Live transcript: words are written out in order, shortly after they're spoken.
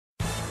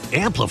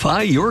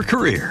Amplify your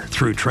career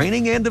through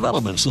training and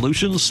development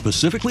solutions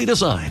specifically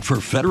designed for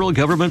federal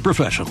government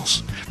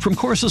professionals. From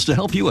courses to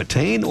help you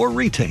attain or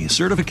retain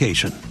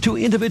certification, to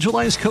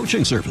individualized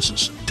coaching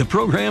services, to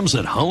programs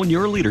that hone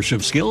your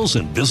leadership skills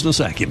and business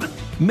acumen,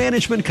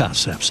 Management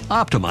Concepts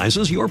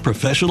optimizes your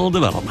professional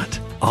development.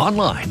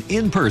 Online,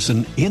 in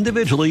person,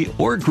 individually,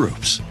 or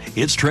groups,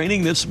 it's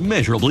training that's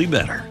measurably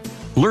better.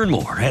 Learn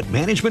more at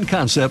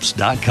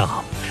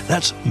managementconcepts.com.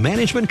 That's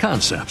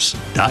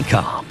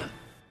managementconcepts.com.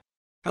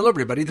 Hello,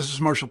 everybody. This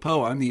is Marshall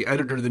Poe. I'm the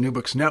editor of the New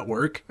Books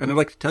Network, and I'd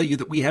like to tell you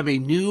that we have a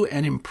new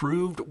and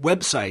improved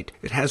website.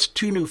 It has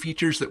 2 new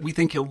features that we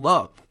think you'll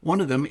love.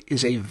 One of them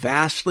is a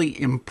vastly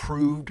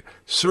improved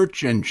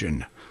search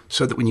engine,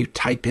 so that when you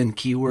type in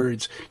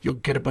keywords, you'll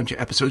get a bunch of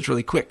episodes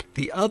really quick.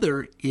 The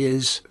other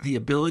is the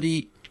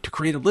ability to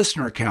create a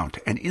listener account.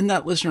 And in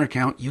that listener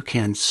account, you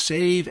can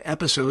save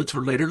episodes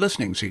for later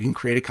listening. So you can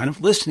create a kind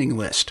of listening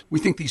list. We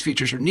think these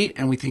features are neat,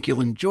 and we think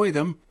you'll enjoy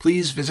them.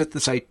 Please visit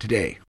the site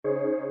today.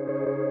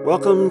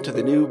 Welcome to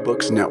the New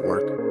Books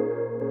Network.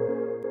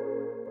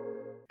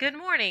 Good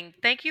morning.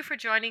 Thank you for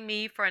joining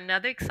me for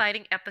another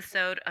exciting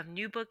episode of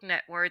New Book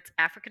Network's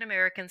African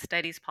American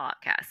Studies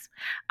podcast.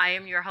 I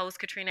am your host,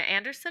 Katrina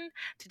Anderson.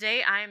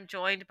 Today I am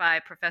joined by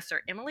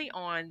Professor Emily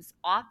Owens,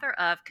 author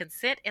of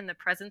Consent in the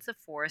Presence of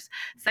Force,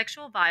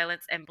 Sexual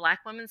Violence and Black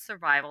Women's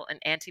Survival in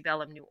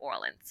Antebellum New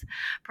Orleans.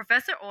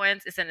 Professor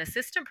Owens is an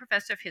assistant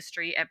professor of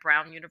history at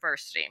Brown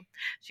University.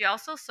 She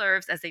also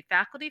serves as a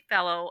faculty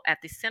fellow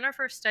at the Center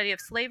for Study of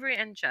Slavery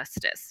and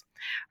Justice.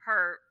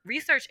 Her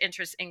research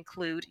interests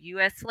include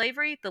U.S.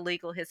 slavery, the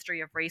legal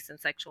history of race and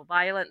sexual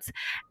violence,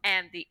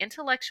 and the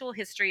intellectual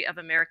history of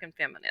American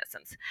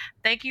feminisms.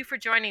 Thank you for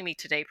joining me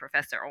today,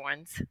 Professor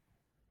Owens.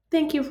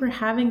 Thank you for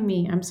having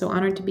me. I'm so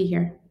honored to be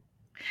here.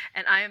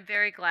 And I am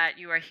very glad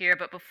you are here.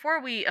 But before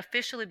we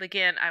officially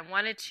begin, I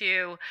wanted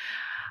to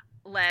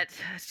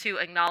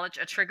acknowledge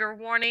a trigger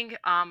warning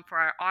for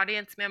our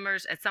audience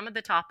members, as some of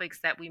the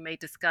topics that we may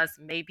discuss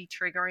may be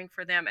triggering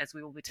for them, as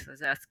we will be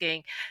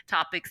discussing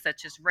topics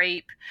such as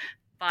rape,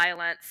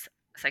 violence,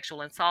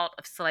 sexual assault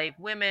of slave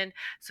women.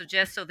 So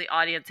just so the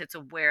audience is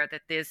aware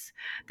that these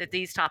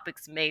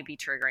topics may be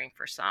triggering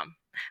for some.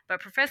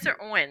 But Professor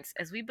Owens,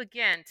 as we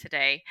begin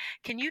today,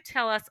 can you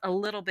tell us a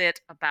little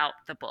bit about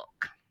the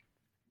book?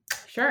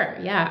 Sure.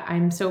 Yeah.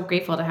 I'm so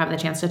grateful to have the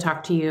chance to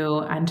talk to you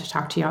and to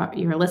talk to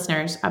your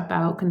listeners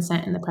about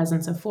consent in the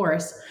presence of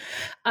force.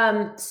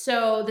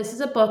 So this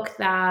is a book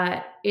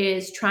that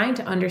is trying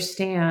to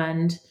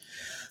understand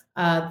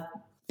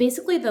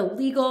basically the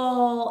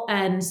legal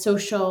and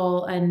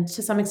social and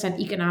to some extent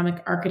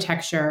economic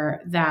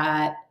architecture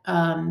that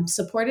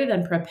supported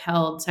and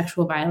propelled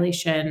sexual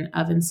violation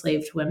of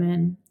enslaved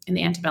women in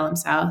the antebellum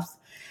South.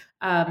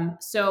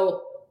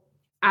 So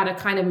at a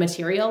kind of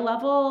material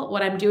level,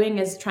 what I'm doing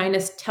is trying to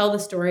tell the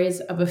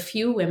stories of a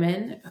few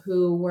women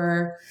who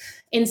were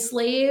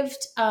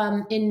enslaved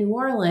in New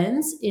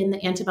Orleans in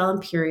the antebellum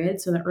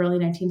period, so the early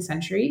 19th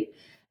century,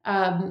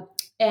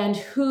 and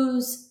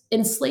whose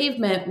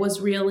enslavement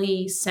was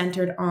really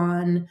centered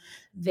on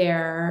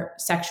their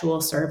sexual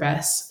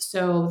service.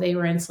 So they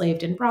were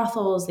enslaved in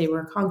brothels, they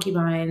were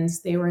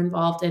concubines, they were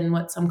involved in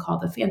what some call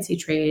the fancy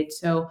trade.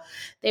 So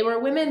they were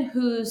women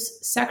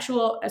whose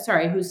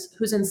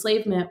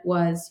enslavement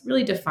was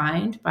really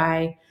defined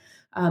by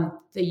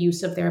the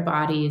use of their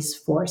bodies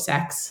for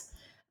sex.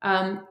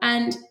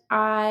 And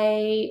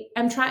I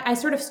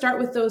sort of start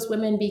with those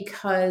women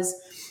because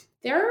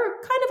they're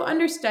kind of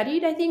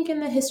understudied, I think, in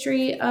the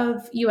history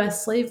of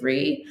U.S.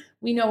 slavery.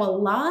 We know a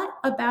lot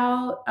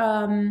about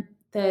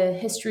the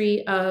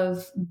history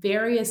of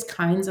various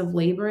kinds of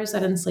labors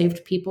that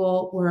enslaved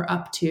people were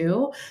up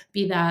to,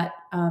 be that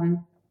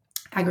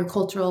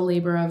agricultural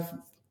labor of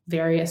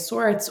various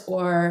sorts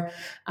or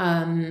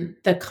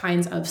the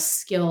kinds of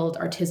skilled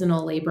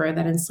artisanal labor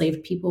that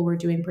enslaved people were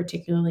doing,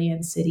 particularly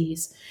in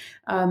cities.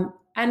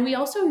 And we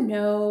also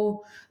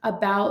know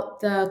about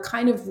the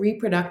kind of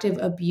reproductive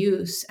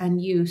abuse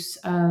and use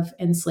of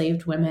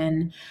enslaved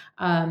women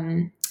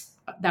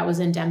that was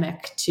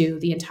endemic to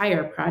the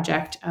entire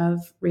project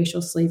of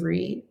racial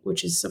slavery,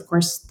 which is, of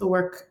course, the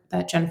work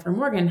that Jennifer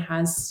Morgan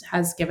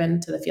has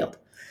given to the field.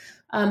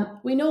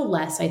 We know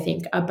less, I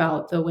think,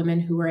 about the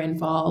women who were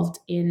involved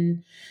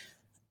in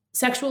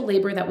sexual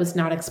labor that was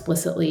not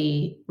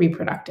explicitly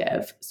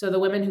reproductive. So the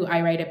women who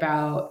I write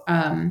about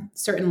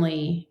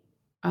certainly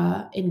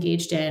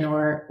engaged in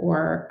or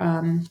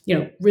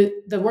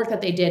the work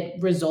that they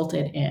did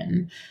resulted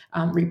in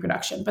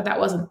reproduction, but that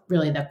wasn't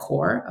really the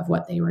core of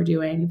what they were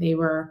doing. They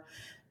were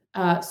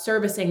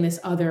servicing this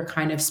other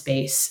kind of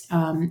space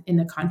in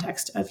the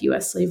context of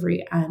U.S.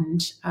 slavery,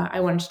 and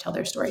I wanted to tell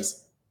their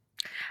stories.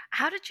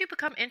 How did you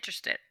become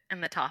interested in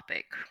the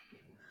topic?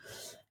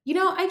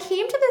 I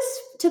came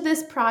to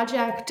this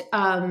project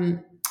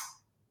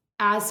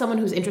as someone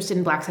who's interested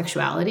in Black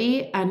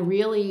sexuality, and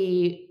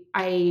really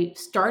I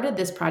started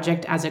this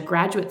project as a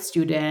graduate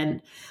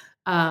student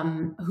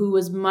who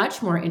was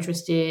much more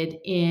interested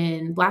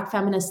in Black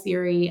feminist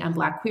theory and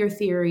Black queer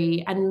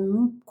theory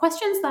and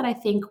questions that I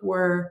think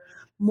were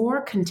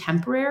more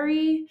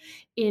contemporary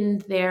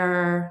in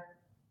their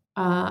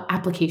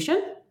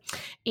application.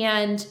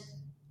 And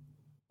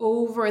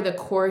over the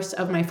course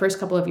of my first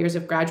couple of years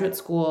of graduate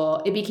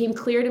school, it became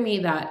clear to me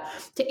that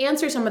to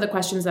answer some of the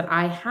questions that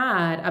I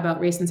had about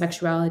race and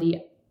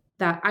sexuality,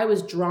 that I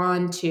was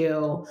drawn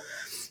to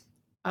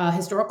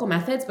historical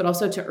methods, but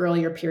also to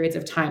earlier periods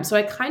of time. So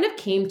I kind of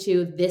came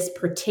to this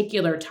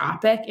particular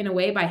topic in a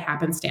way by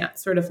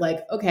happenstance, sort of like,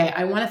 okay,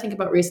 I want to think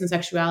about race and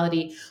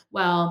sexuality.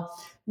 Well,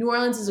 New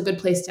Orleans is a good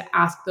place to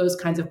ask those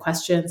kinds of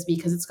questions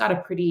because it's got a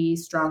pretty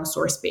strong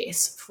source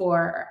base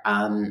for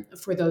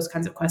those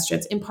kinds of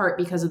questions, in part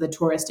because of the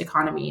tourist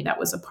economy that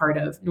was a part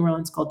of New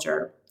Orleans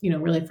culture,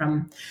 really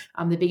from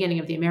the beginning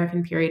of the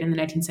American period in the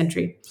 19th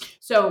century.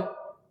 So,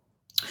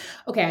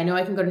 okay, I know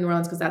I can go to New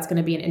Orleans because that's going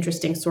to be an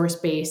interesting source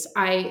base.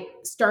 I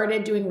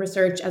started doing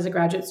research as a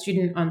graduate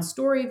student on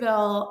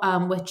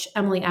Storyville, which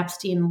Emily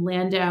Epstein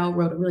Landau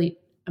wrote a really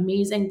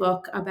amazing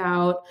book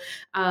about,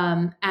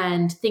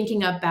 and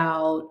thinking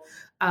about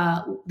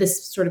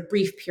this sort of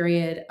brief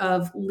period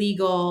of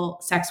legal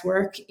sex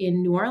work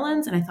in New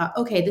Orleans. And I thought,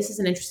 okay, this is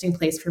an interesting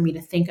place for me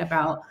to think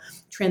about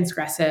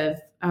transgressive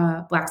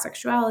Black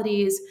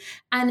sexualities.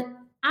 And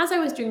as I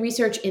was doing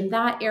research in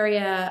that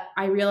area,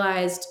 I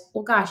realized,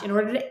 well, gosh, in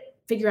order to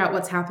figure out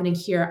what's happening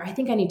here, I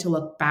think I need to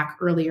look back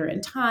earlier in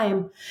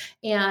time.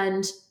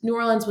 And New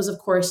Orleans was, of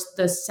course,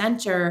 the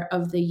center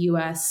of the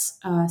U.S.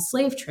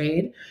 Slave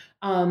trade.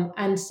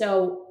 And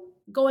so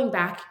going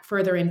back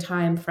further in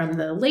time from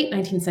the late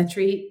 19th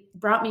century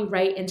brought me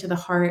right into the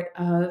heart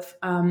of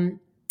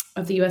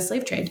the U.S.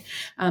 slave trade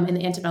in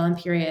the antebellum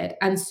period.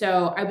 And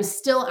so I was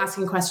still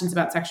asking questions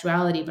about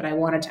sexuality, but I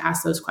wanted to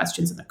ask those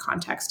questions in the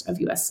context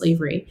of U.S.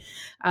 slavery.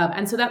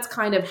 And so that's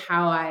kind of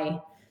how I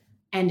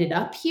ended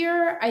up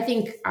here. I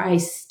think I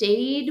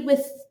stayed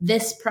with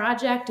this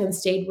project and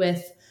stayed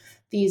with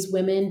these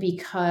women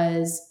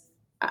because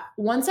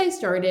once I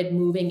started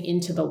moving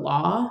into the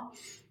law,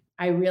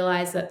 I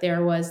realized that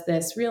there was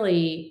this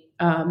really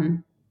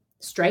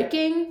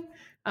striking,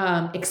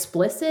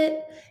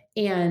 explicit,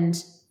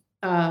 and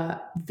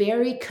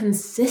very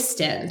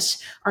consistent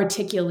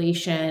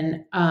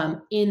articulation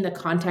in the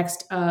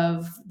context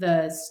of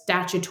the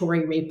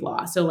statutory rape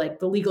law. So like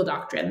the legal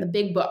doctrine, the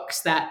big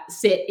books that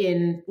sit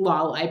in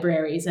law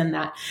libraries and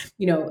that,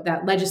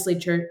 that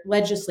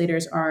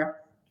legislators are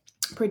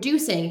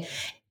producing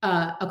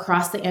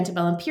across the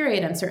antebellum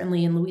period, and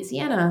certainly in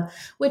Louisiana,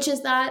 which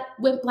is that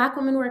Black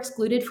women were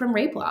excluded from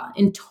rape law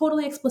in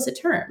totally explicit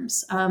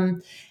terms.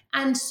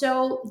 And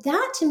so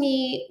that to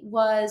me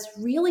was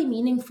really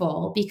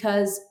meaningful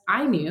because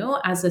I knew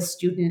as a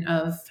student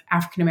of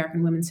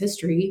African-American women's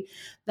history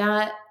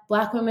that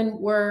Black women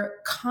were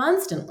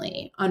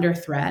constantly under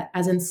threat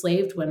as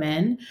enslaved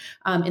women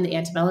in the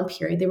antebellum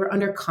period. They were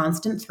under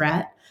constant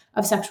threat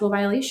of sexual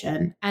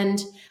violation.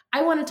 And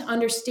I wanted to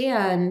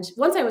understand,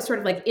 once I was sort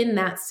of like in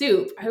that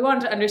soup, I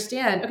wanted to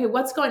understand, okay,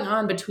 what's going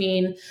on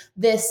between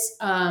this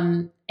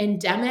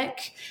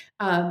endemic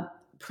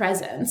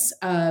presence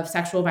of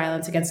sexual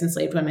violence against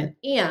enslaved women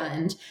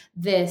and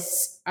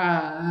this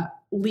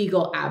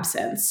legal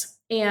absence.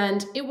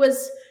 And it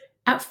was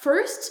at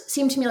first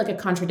seemed to me like a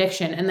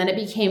contradiction. And then it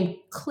became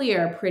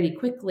clear pretty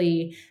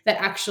quickly that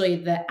actually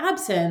the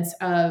absence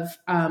of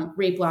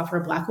rape law for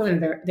Black women,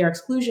 their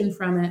exclusion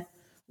from it,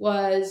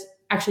 was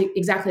actually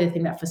exactly the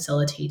thing that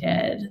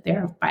facilitated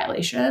their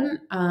violation,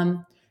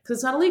 because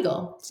it's not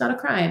illegal. It's not a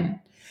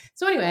crime.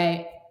 So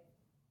anyway,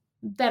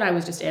 then I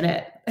was just in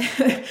it.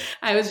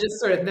 I was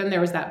just then there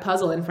was that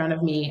puzzle in front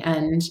of me.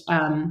 And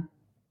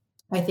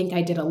I think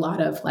I did a lot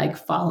of like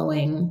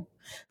following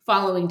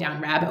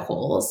down rabbit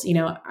holes.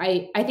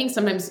 I think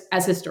sometimes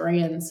as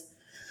historians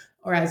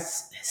or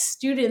as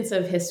students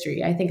of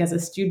history, I think as a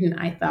student,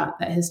 I thought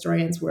that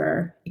historians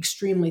were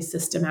extremely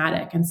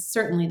systematic. And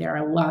certainly there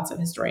are lots of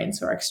historians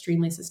who are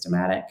extremely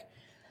systematic.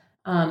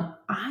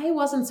 I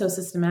wasn't so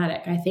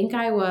systematic. I think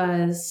I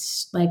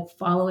was like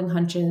following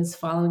hunches,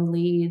 following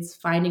leads,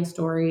 finding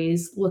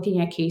stories,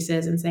 looking at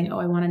cases and saying, oh,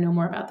 I want to know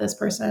more about this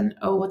person.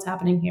 Oh, what's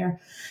happening here?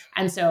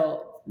 And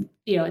so,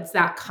 it's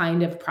that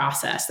kind of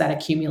process that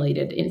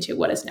accumulated into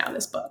what is now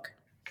this book.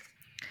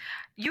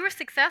 You were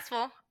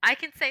successful. I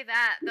can say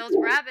that. Those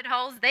rabbit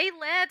holes, they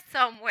led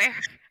somewhere.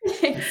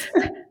 And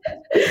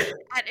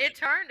it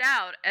turned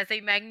out as a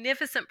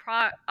magnificent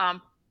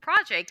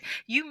project.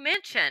 You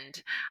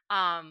mentioned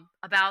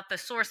about the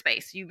source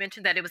base. You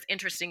mentioned that it was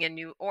interesting in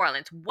New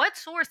Orleans. What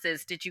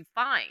sources did you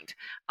find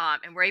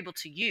and were able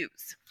to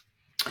use?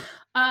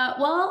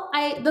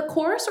 The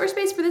core source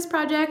base for this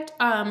project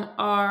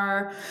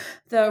are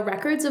the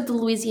records of the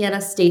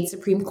Louisiana State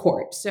Supreme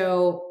Court.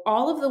 So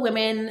all of the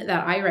women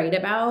that I write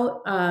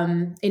about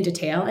in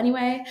detail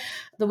anyway,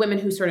 the women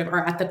who sort of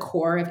are at the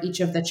core of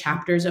each of the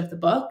chapters of the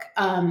book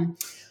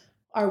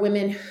are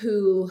women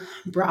who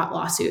brought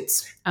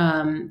lawsuits.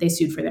 They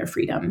sued for their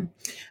freedom,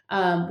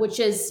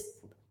 which is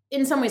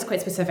in some ways quite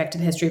specific to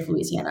the history of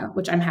Louisiana,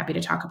 which I'm happy to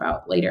talk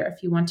about later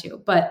if you want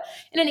to. But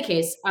in any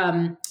case,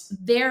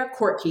 their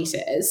court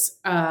cases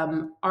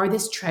are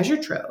this treasure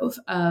trove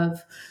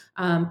of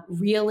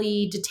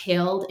really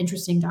detailed,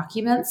 interesting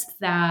documents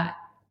that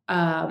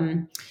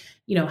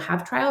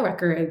have trial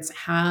records,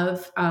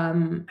 have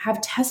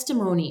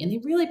testimony, and they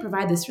really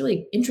provide this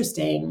really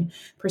interesting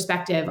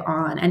perspective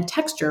on and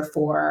texture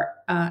for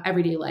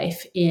everyday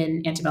life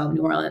in antebellum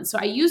New Orleans. So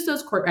I use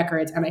those court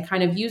records, and I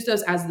kind of use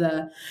those as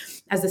the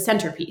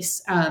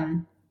centerpiece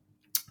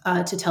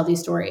to tell these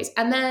stories.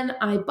 And then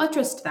I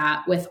buttressed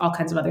that with all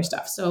kinds of other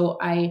stuff. So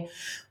I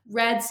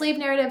read slave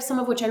narratives, some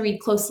of which I read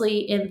closely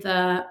in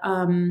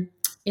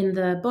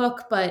the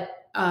book, but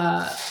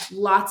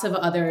lots of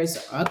others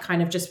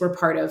kind of just were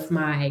part of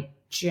my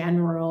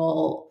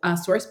general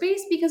source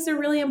base, because they're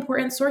really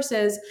important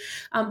sources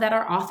that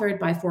are authored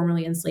by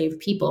formerly enslaved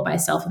people, by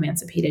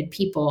self-emancipated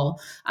people.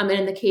 And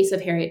in the case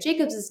of Harriet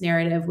Jacobs's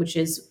narrative, which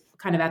is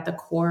kind of at the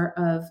core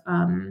of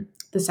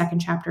the second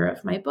chapter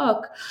of my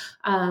book,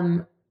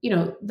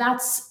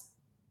 that's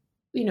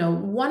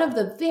one of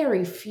the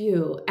very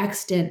few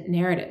extant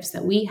narratives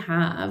that we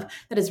have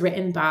that is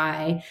written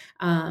by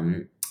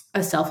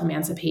a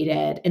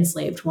self-emancipated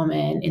enslaved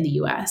woman in the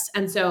US.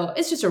 And so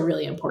it's just a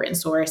really important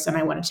source, and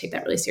I want to take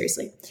that really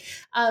seriously.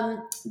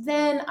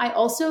 Then I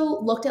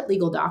also looked at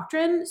legal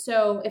doctrine.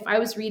 So if I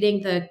was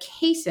reading the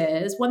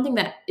cases, one thing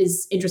that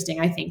is interesting,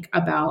 I think,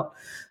 about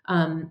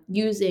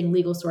using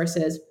legal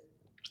sources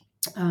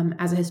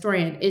as a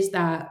historian is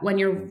that when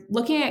you're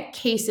looking at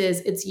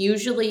cases, it's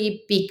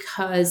usually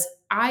because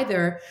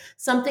either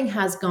something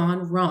has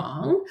gone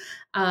wrong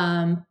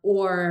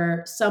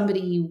or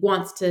somebody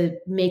wants to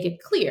make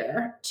it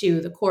clear to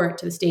the court,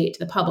 to the state, to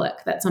the public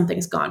that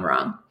something's gone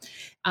wrong.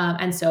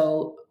 And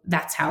so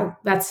that's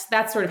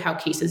sort of how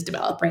cases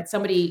develop, right?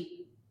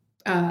 Somebody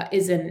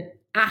is an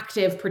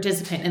active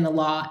participant in the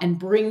law and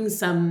brings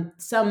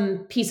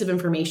some piece of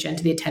information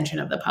to the attention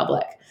of the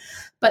public.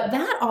 But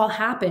that all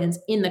happens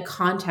in the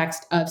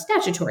context of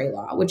statutory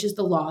law, which is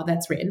the law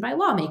that's written by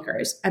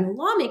lawmakers. And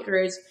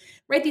lawmakers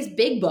write these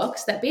big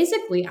books that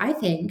basically, I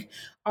think,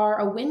 are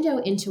a window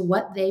into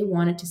what they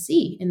wanted to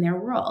see in their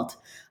world,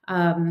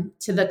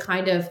 to the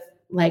kind of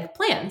like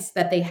plans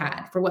that they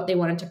had for what they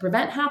wanted to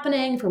prevent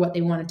happening, for what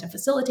they wanted to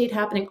facilitate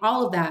happening.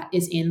 All of that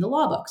is in the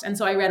law books. And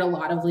so I read a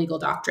lot of legal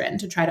doctrine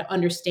to try to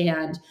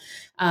understand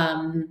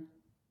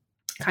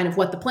kind of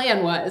what the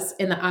plan was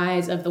in the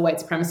eyes of the white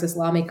supremacist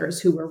lawmakers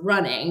who were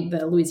running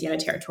the Louisiana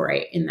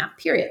Territory in that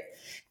period.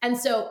 And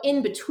so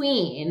in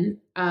between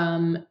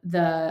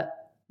the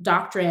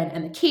doctrine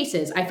and the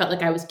cases, I felt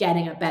like I was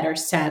getting a better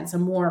sense, a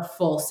more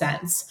full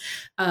sense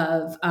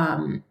of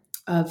kind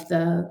of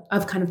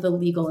the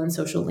legal and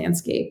social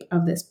landscape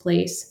of this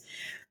place.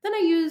 Then I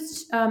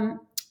used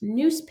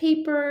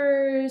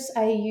newspapers.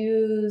 I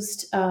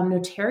used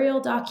notarial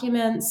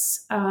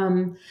documents.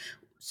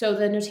 So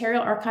the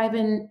Notarial Archive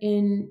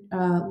in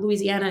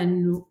Louisiana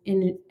and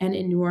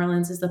in New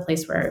Orleans is the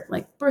place where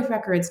like birth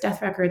records,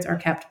 death records are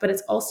kept, but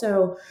it's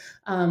also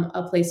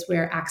a place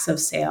where acts of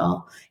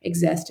sale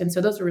exist. And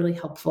so those are really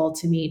helpful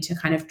to me to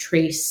kind of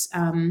trace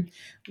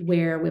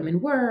where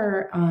women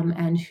were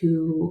and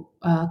who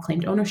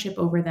claimed ownership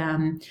over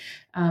them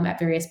at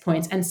various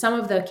points. And some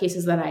of the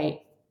cases that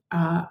I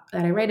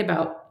write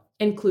about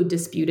include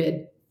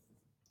disputed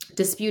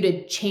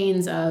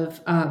chains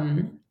of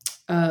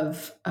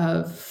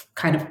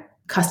kind of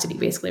custody,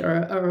 basically,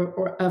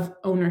 or of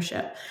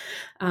ownership,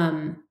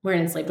 where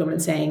an enslaved woman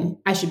is saying,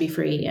 I should be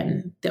free,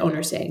 and the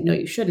owner saying, no,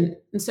 you shouldn't.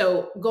 And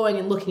so going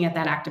and looking at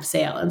that act of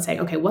sale and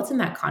saying, okay, what's in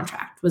that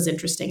contract was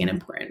interesting and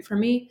important for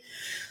me.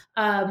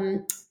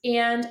 And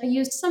I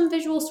used some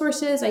visual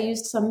sources. I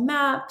used some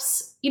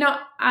maps.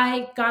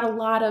 I got a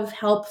lot of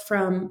help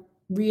from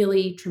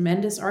really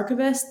tremendous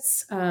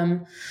archivists,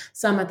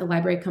 some at the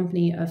Library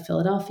Company of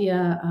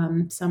Philadelphia,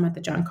 some at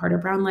the John Carter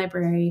Brown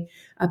Library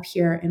up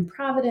here in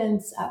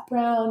Providence, at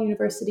Brown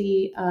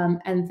University,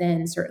 and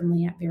then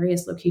certainly at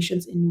various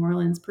locations in New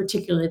Orleans,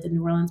 particularly the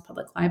New Orleans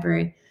Public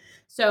Library.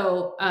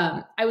 So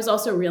I was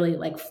also really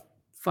like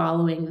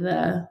following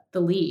the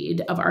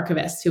lead of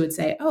archivists who would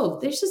say,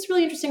 oh, there's this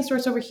really interesting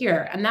source over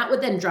here. And that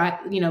would then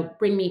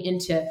bring me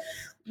into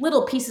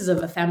little pieces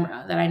of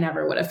ephemera that I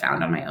never would have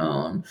found on my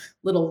own,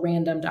 little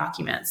random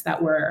documents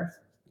that were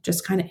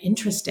just kind of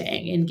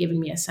interesting in giving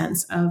me a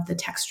sense of the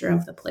texture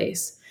of the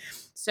place.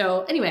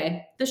 So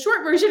anyway, the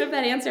short version of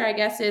that answer, I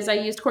guess, is I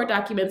used court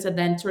documents and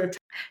then sort of...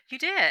 You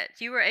did.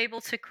 You were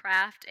able to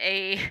craft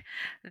a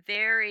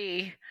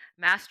very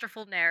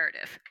masterful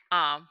narrative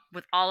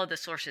with all of the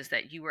sources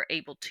that you were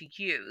able to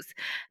use.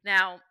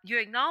 Now, you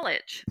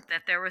acknowledge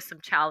that there were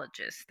some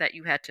challenges that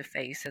you had to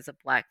face as a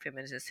Black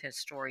feminist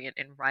historian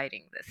in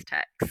writing this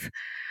text.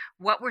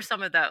 What were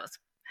some of those?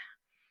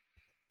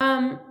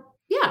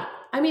 Yeah,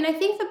 I mean, I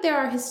think that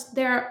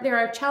there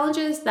are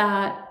challenges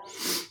that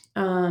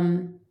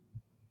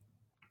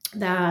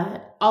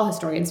that all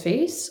historians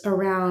face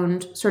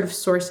around sort of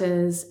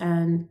sources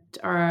and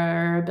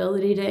our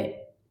ability to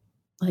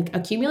like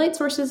accumulate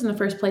sources in the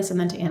first place and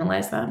then to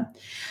analyze them.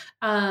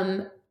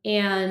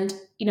 And,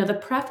 the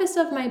preface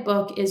of my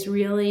book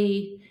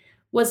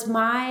was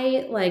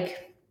my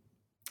like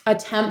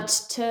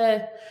attempt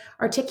to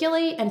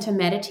articulate and to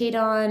meditate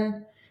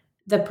on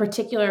the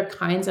particular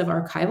kinds of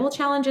archival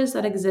challenges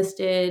that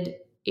existed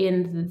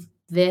in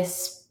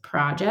this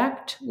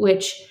project,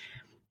 which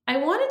I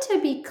wanted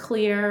to be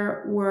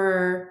clear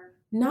were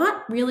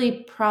not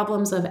really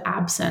problems of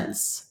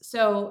absence.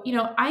 So,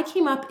 I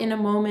came up in a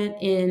moment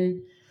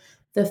in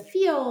the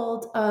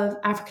field of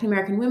African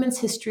American women's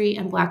history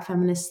and Black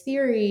feminist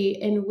theory,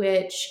 in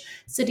which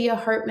Saidiya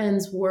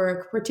Hartman's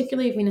work,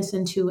 particularly Venus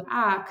in Two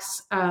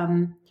Acts,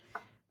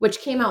 which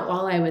came out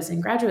while I was in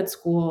graduate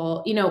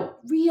school,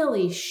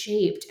 really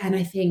shaped and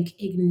I think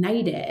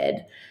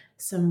ignited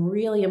some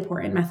really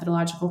important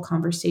methodological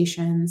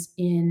conversations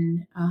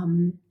in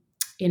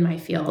my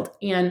field.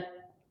 And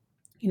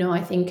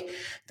I think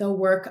the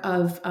work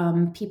of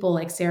people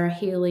like Sarah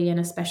Haley and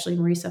especially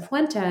Marisa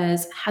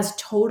Fuentes has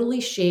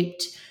totally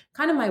shaped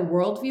kind of my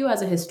worldview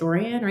as a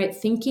historian, right?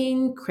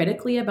 Thinking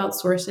critically about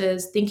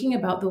sources, thinking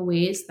about the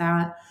ways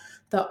that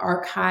the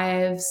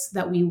archives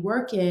that we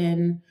work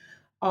in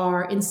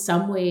are in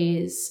some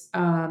ways,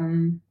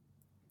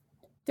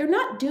 they're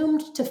not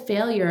doomed to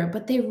failure,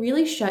 but they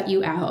really shut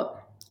you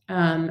out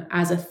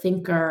as a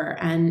thinker.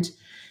 And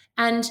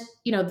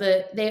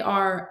they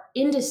are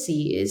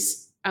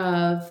indices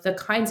of the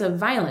kinds of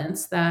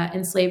violence that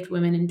enslaved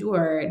women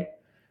endured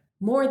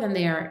more than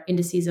they are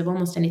indices of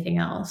almost anything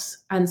else.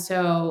 And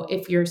so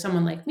if you're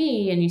someone like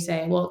me and you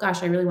say, well,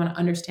 gosh, I really want to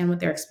understand what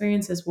their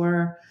experiences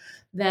were,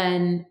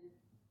 then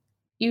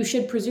you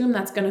should presume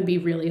that's going to be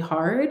really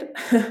hard.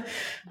 So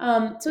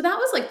that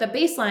was like the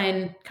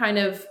baseline kind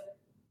of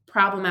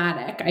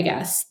problematic, I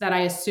guess, that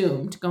I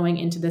assumed going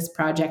into this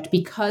project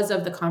because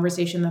of the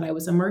conversation that I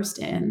was immersed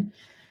in.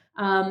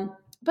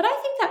 But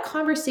I think that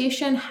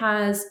conversation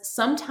has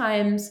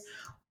sometimes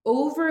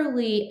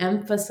overly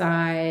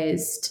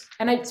emphasized,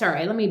 and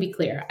let me be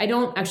clear. I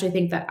don't actually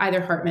think that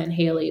either Hartman,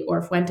 Haley,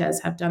 or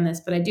Fuentes have done this,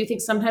 but I do think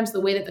sometimes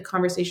the way that the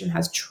conversation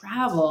has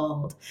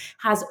traveled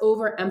has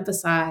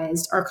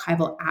overemphasized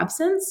archival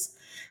absence,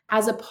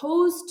 as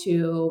opposed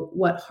to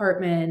what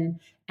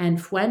Hartman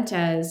and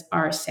Fuentes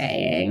are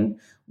saying,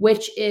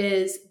 which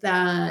is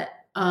that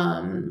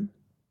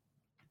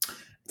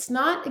it's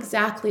not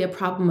exactly a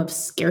problem of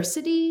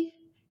scarcity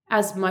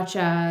as much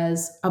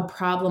as a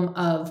problem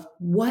of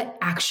what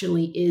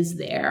actually is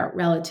there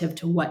relative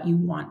to what you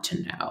want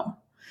to know,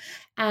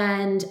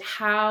 and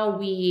how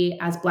we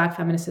as Black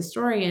feminist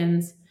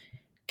historians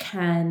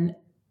can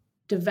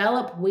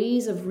develop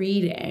ways of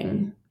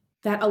reading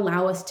that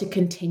allow us to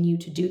continue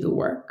to do the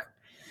work.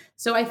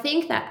 So I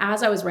think that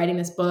as I was writing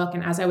this book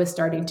and as I was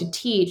starting to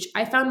teach,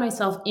 I found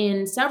myself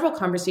in several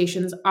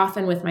conversations,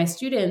 often with my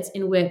students,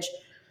 in which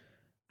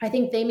I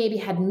think they maybe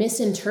had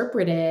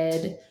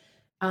misinterpreted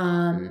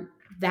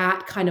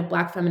that kind of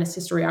Black feminist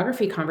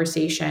historiography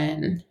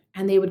conversation,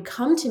 and they would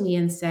come to me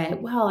and say,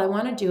 "Well, I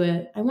want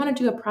to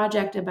do a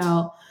project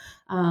about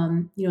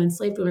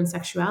enslaved women's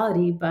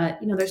sexuality, but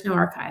there's no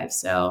archive,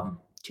 so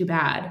too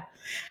bad."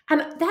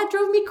 And that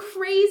drove me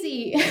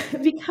crazy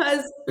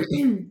because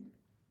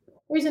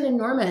there's an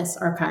enormous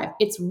archive.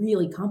 It's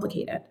really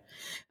complicated,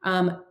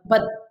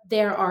 but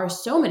there are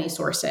so many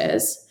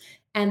sources,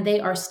 and they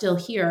are still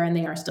here and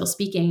they are still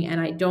speaking.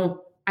 And I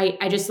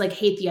just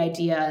hate the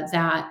idea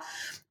that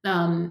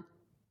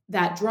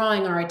that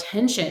drawing our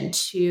attention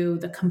to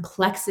the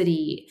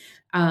complexity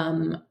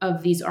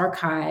of these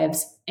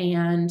archives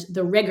and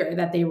the rigor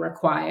that they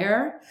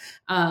require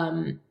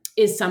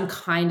is some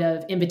kind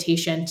of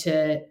invitation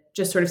to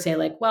just sort of say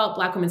well,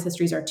 Black women's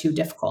histories are too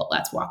difficult.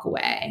 Let's walk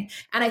away.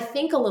 And I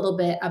think a little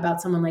bit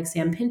about someone like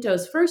Sam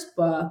Pinto's first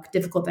book,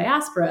 Difficult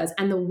Diasporas,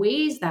 and the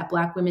ways that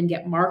Black women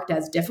get marked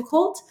as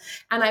difficult.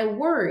 And I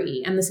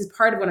worry, and this is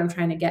part of what I'm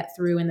trying to get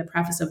through in the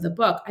preface of the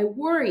book, I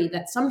worry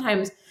that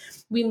sometimes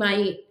we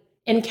might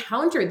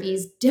encounter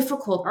these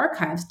difficult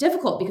archives,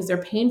 difficult because they're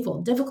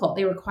painful, difficult,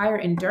 they require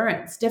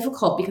endurance,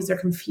 difficult because they're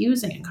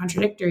confusing and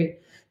contradictory,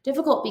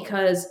 difficult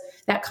because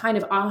that kind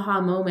of aha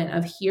moment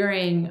of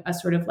hearing a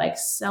sort of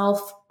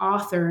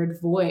self-authored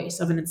voice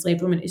of an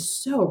enslaved woman is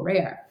so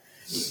rare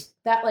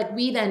that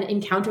we then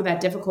encounter that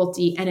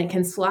difficulty, and it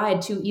can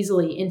slide too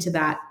easily into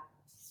that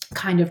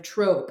kind of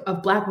trope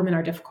of Black women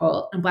are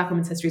difficult and Black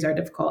women's histories are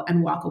difficult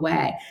and walk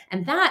away.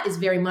 And that is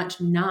very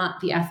much not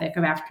the ethic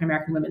of African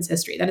American women's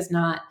history. That is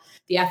not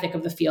the ethic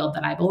of the field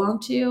that I belong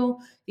to.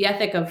 The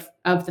ethic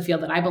of the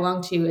field that I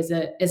belong to is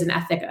an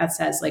ethic that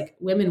says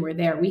women were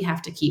there, we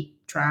have to keep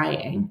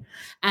trying.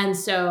 And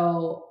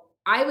so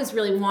I was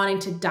really wanting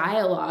to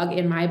dialogue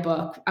in my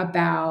book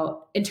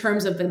about, in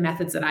terms of the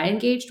methods that I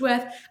engaged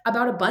with,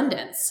 about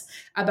abundance,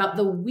 about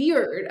the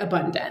weird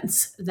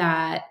abundance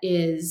that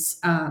is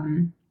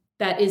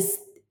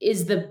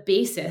the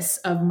basis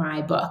of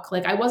my book.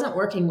 I wasn't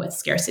working with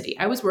scarcity.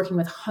 I was working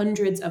with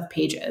hundreds of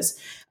pages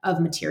of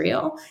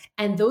material,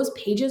 and those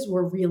pages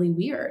were really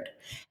weird.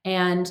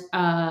 And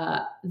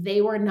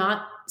they were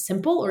not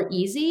simple or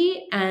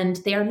easy, and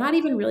they are not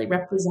even really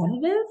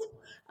representative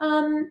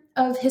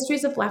of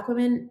histories of Black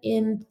women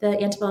in the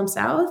antebellum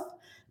South,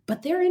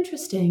 but they're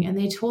interesting and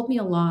they told me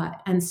a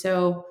lot. And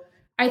so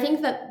I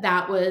think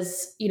that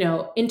was,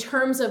 in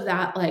terms of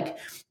that, like,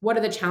 what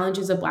are the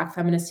challenges of Black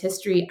feminist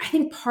history? I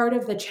think part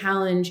of the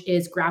challenge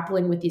is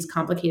grappling with these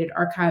complicated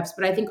archives,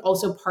 but I think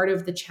also part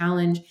of the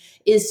challenge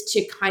is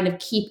to kind of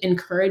keep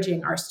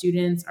encouraging our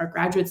students, our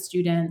graduate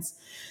students,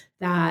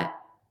 that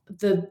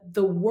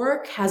the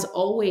work has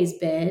always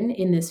been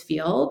in this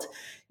field.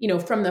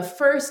 From the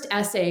first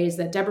essays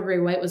that Deborah Gray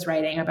White was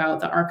writing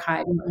about the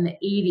archive in the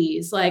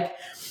 80s, like,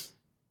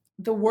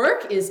 the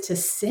work is to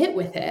sit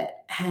with it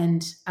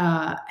and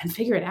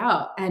figure it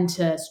out and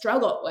to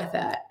struggle with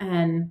it.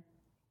 And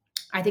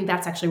I think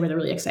that's actually where the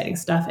really exciting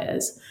stuff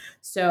is.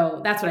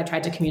 So that's what I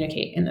tried to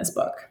communicate in this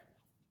book.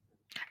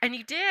 And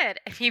you did.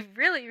 And you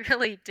really,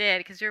 really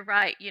did. Because you're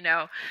right.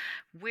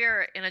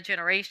 We're in a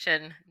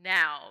generation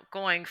now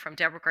going from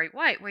Deborah Gray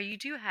White, where you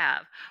do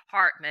have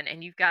Hartman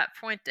and you've got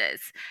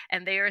Fuentes,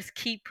 and they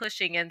keep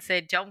pushing and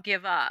said, don't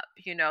give up,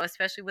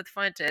 especially with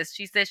Fuentes.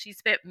 She said she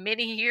spent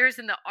many years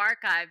in the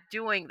archive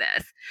doing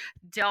this.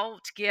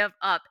 Don't give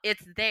up.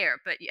 It's there.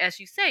 But as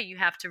you say, you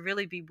have to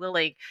really be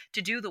willing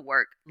to do the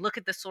work, look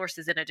at the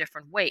sources in a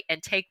different way,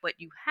 and take what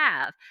you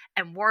have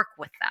and work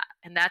with that.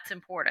 And that's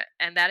important.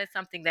 And that is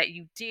something that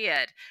you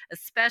did,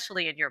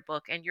 especially in your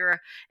book, and you're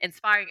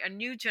inspiring a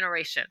new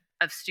generation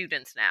of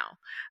students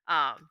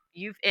now.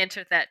 You've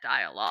entered that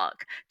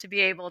dialogue to be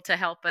able to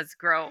help us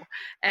grow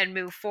and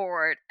move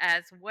forward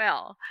as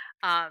well.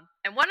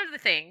 And one of the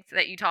things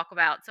that you talk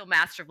about so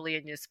masterfully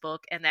in this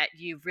book, and that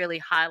you really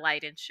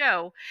highlight and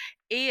show,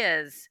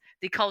 is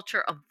the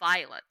culture of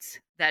violence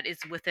that is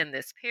within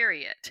this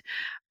period,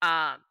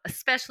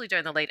 especially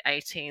during the late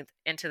 18th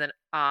into the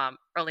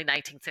early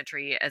 19th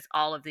century, as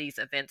all of these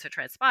events are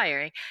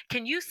transpiring.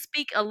 Can you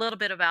speak a little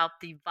bit about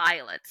the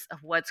violence of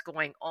what's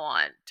going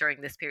on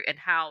during this period and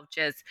how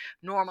just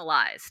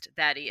normalized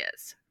that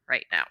is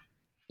right now?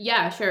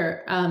 Yeah,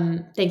 sure.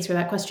 Thanks for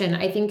that question.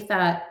 I think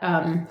that,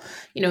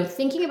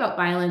 thinking about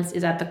violence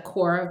is at the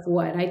core of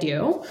what I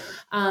do.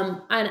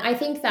 And I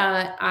think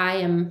that I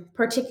am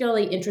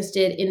particularly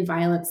interested in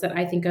violence that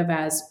I think of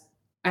as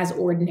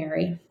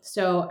ordinary.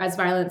 So as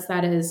violence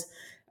that is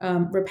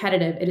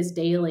repetitive, it is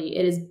daily,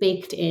 it is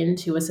baked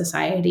into a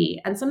society.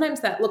 And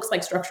sometimes that looks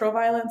like structural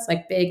violence,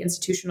 like big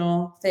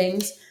institutional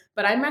things.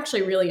 But I'm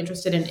actually really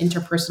interested in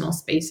interpersonal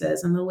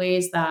spaces and the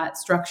ways that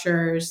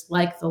structures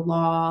like the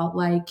law,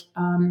 like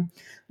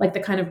the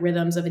kind of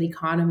rhythms of an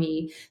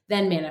economy,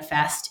 then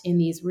manifest in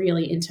these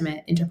really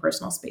intimate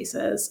interpersonal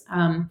spaces.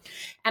 And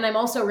I'm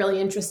also really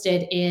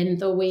interested in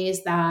the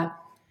ways that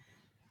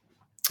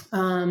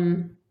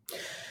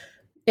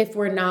if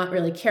we're not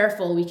really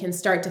careful, we can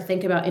start to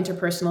think about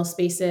interpersonal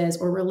spaces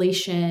or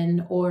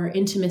relation or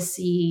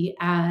intimacy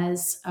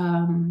as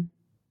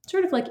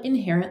sort of like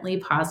inherently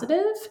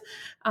positive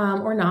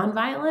or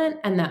nonviolent,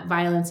 and that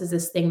violence is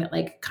this thing that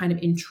like kind of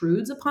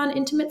intrudes upon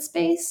intimate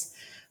space.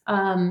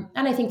 And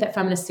I think that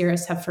feminist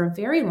theorists have for a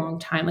very long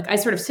time, like I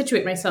sort of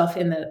situate myself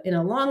in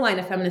a long line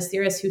of feminist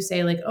theorists who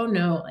say like, oh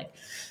no, like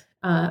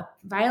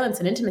violence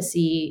and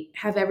intimacy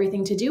have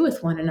everything to do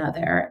with one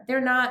another.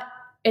 They're not.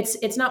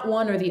 It's not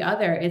one or the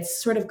other.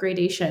 It's sort of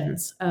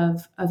gradations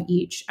of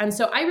each. And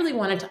so I really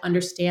wanted to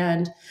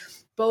understand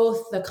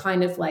both the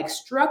kind of like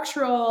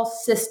structural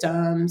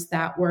systems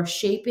that were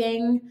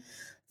shaping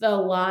the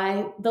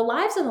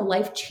lives and the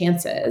life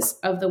chances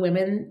of the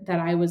women that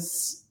I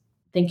was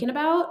thinking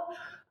about.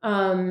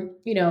 I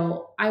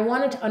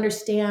wanted to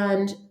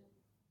understand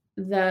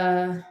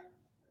the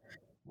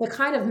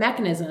kind of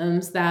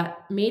mechanisms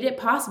that made it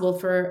possible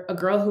for a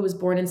girl who was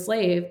born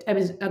enslaved,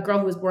 a girl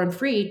who was born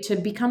free, to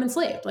become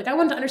enslaved. Like I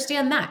wanted to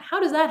understand that. How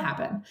does that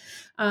happen?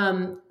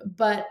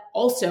 But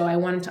also I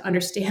wanted to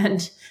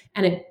understand,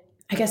 and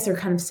I guess they're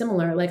kind of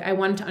similar. Like I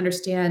wanted to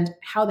understand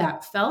how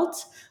that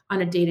felt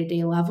on a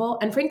day-to-day level.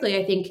 And frankly,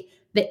 I think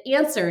the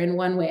answer in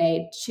one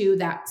way to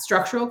that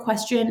structural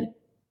question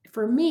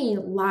for me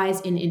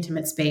lies in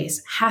intimate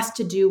space, has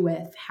to do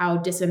with how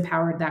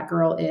disempowered that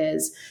girl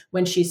is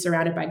when she's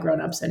surrounded by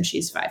grownups and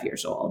she's 5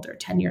 years old or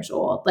 10 years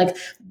old. Like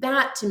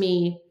that to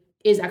me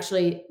is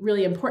actually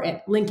really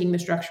important, linking the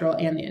structural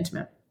and the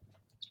intimate.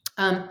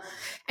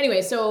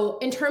 Anyway, so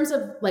in terms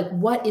of like,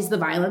 what is the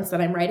violence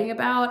that I'm writing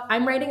about?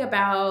 I'm writing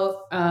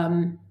about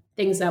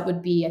things that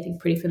would be, I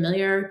think, pretty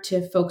familiar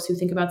to folks who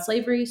think about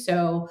slavery.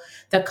 So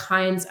the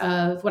kinds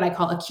of what I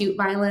call acute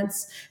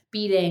violence,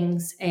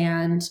 beatings,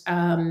 and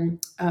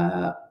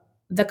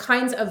the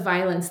kinds of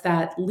violence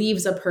that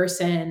leaves a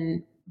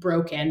person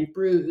broken,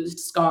 bruised,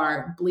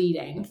 scarred,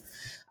 bleeding.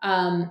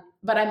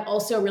 But I'm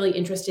also really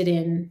interested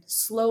in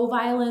slow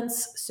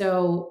violence,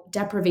 so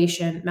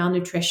deprivation,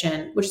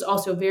 malnutrition, which is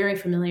also very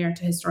familiar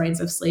to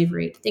historians of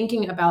slavery,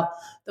 thinking about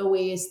the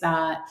ways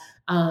that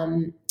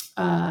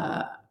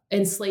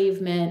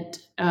enslavement,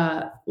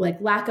 like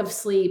lack of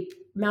sleep,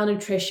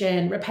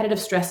 malnutrition, repetitive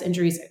stress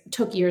injuries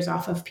took years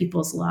off of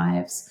people's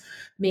lives,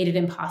 made it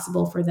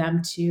impossible for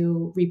them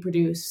to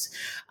reproduce.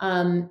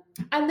 And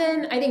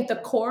then I think the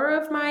core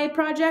of my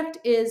project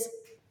is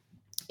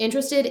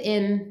interested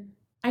in,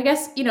 I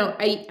guess,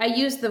 I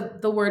use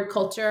the word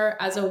culture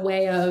as a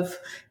way of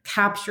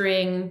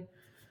capturing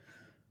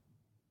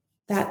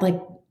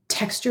like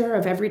texture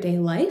of everyday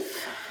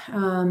life.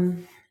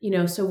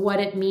 So what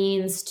it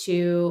means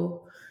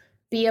to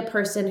be a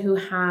person who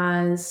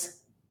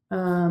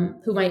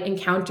might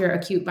encounter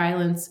acute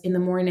violence in the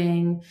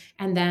morning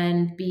and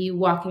then be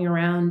walking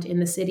around in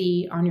the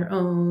city on your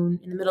own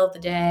in the middle of the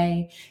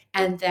day,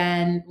 and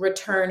then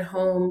return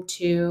home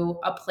to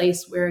a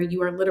place where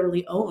you are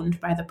literally owned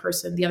by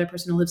the other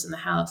person who lives in the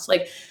house.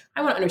 Like,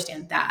 I want to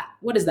understand that.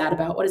 What is that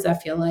about? What does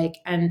that feel like?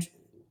 And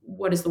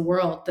what is the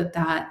world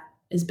that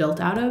is built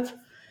out of?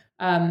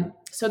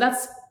 So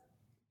that's,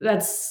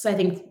 I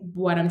think,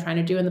 what I'm trying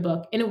to do in the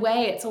book. In a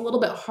way, it's a little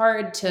bit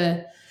hard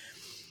to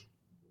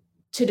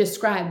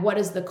describe what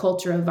is the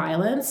culture of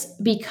violence,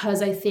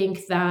 because I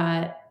think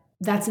that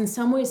that's in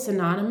some ways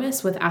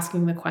synonymous with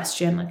asking the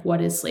question, like, what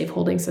is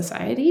slaveholding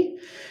society?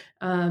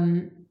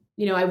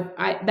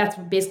 That's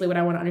basically what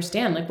I want to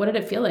understand. Like, what did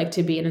it feel like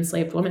to be an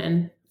enslaved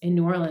woman in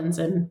New Orleans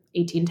in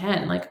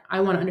 1810? Like, I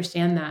want to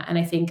understand that. And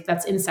I think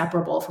that's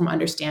inseparable from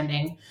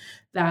understanding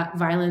that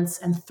violence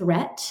and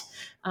threat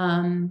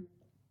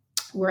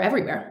were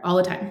everywhere all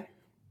the time.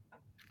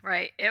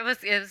 Right. It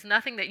was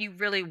nothing that you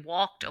really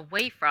walked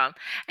away from.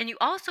 And you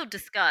also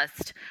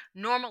discussed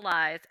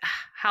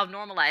how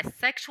normalized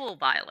sexual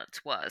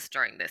violence was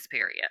during this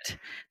period.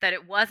 That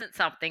it wasn't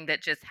something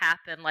that just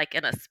happened like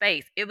in a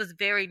space. It was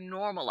very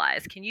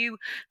normalized. Can you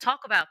talk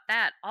about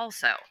that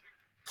also?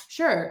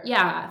 Sure.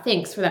 Yeah.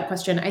 Thanks for that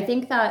question. I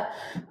think that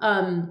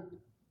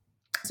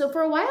so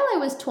for a while I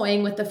was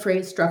toying with the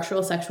phrase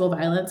structural sexual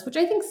violence, which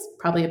I think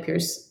probably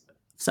appears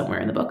somewhere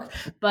in the book,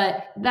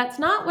 but that's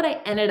not what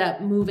I ended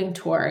up moving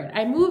toward.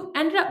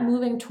 Ended up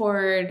moving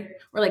toward,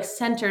 or like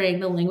centering,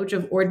 the language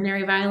of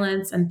ordinary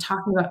violence and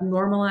talking about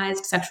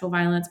normalized sexual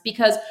violence,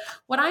 because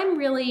what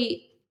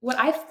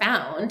I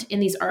found in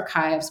these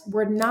archives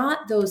were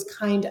not those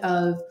kind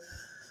of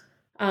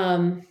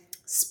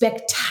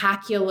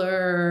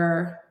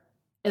spectacular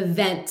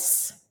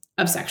events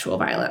of sexual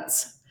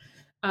violence,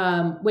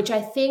 which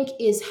I think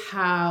is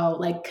how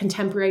like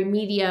contemporary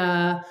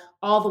media,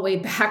 all the way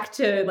back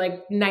to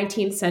like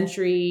 19th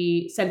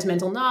century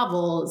sentimental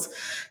novels,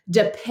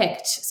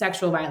 depict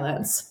sexual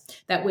violence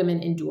that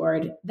women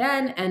endured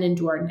then and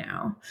endure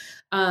now.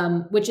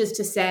 Which is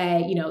to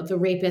say, the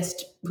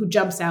rapist who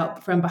jumps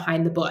out from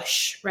behind the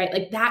bush, right?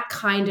 Like that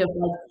kind of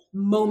like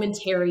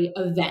momentary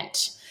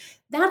event.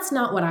 That's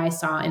not what I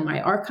saw in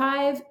my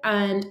archive.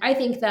 And I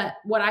think that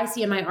what I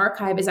see in my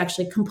archive is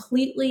actually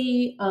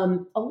completely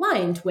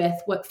aligned with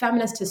what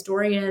feminist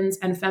historians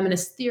and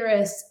feminist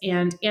theorists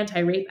and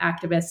anti-rape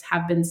activists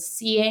have been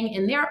seeing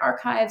in their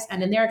archives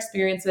and in their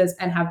experiences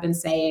and have been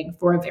saying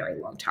for a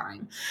very long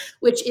time,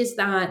 which is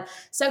that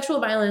sexual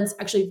violence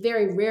actually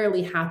very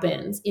rarely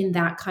happens in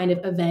that kind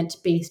of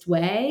event-based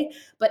way,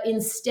 but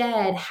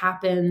instead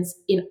happens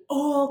in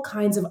all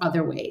kinds of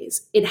other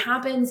ways. It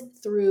happens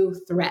through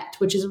threat,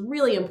 which is a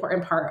really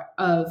important part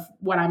of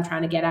what I'm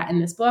trying to get at in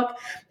this book.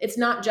 It's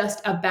not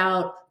just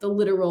about the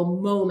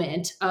literal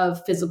moment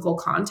of physical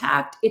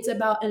contact. It's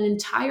about an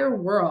entire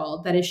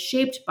world that is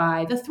shaped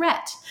by the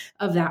threat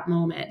of that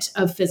moment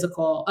of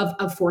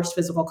forced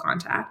physical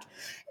contact.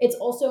 It's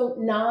also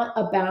not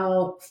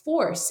about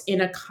force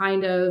in a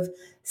kind of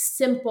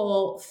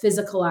simple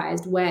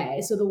physicalized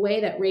way. So the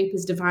way that rape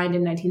is defined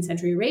in 19th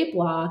century rape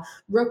law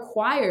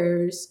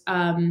requires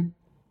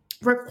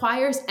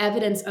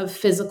evidence of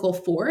physical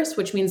force,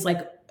 which means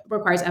like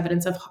requires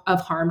evidence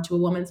of harm to a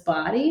woman's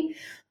body.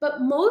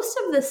 But most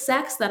of the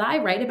sex that I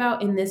write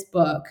about in this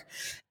book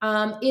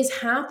is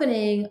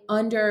happening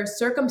under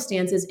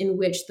circumstances in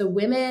which the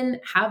women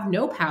have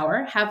no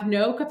power, have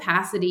no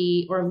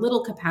capacity or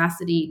little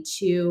capacity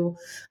to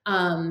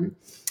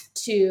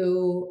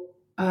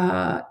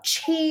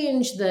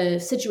change the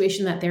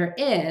situation that they're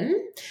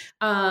in,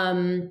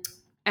 and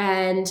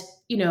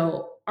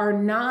are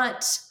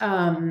not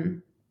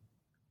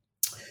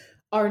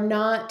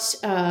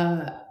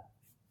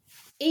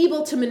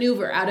able to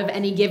maneuver out of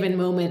any given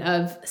moment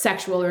of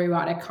sexual or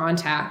erotic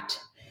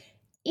contact.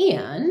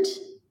 And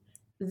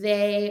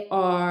they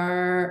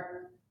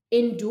are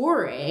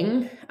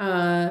enduring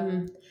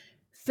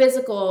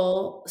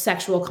physical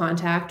sexual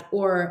contact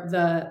or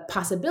the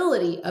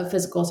possibility of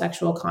physical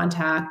sexual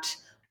contact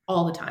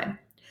all the time.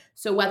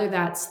 So whether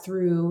that's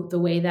through the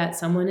way that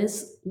someone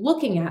is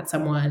looking at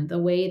someone,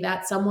 the way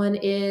that someone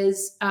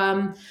is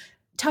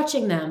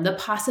touching them, the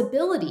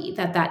possibility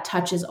that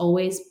touch is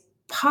always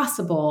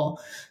possible,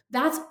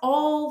 that's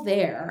all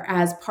there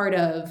as part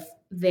of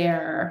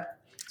their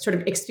sort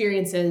of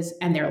experiences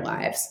and their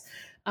lives.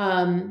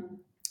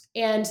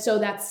 And so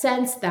that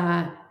sense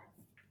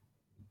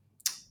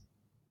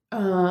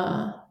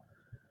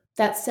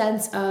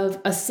of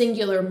a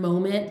singular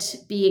moment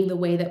being the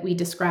way that we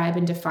describe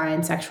and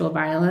define sexual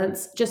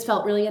violence just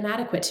felt really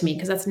inadequate to me,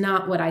 because that's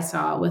not what I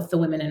saw with the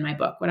women in my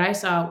book. What I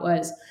saw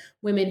was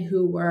women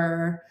who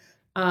were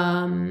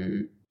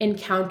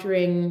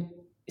encountering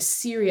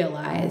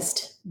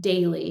serialized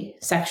daily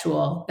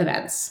sexual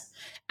events.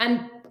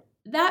 And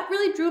that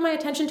really drew my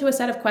attention to a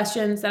set of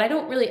questions that I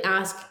don't really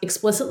ask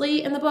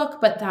explicitly in the book,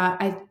 but that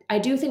I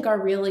do think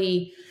are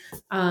really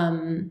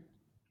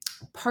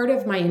part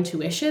of my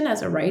intuition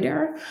as a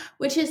writer,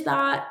 which is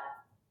that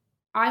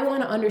I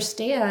want to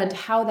understand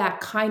how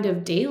that kind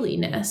of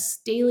dailiness,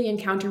 daily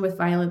encounter with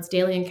violence,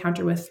 daily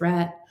encounter with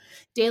threat,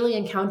 daily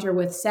encounter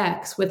with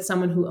sex, with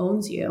someone who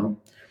owns you,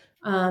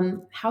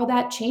 how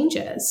that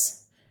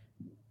changes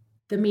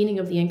the meaning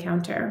of the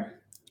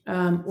encounter.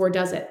 Or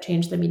does it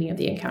change the meaning of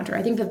the encounter?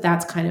 I think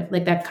that's kind of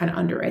like, that kind of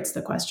underwrites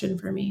the question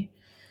for me.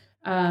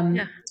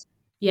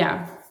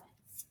 Yeah.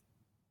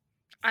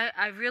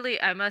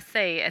 I must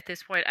say at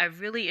this point, I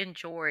really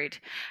enjoyed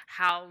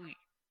how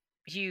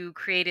you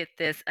created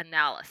this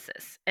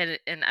analysis, and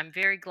I'm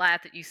very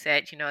glad that you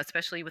said,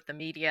 especially with the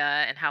media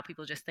and how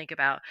people just think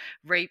about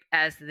rape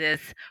as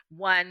this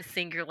one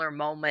singular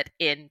moment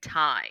in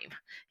time,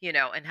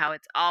 and how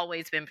it's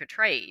always been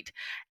portrayed,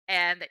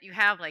 and that you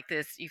have like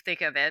this, you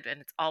think of it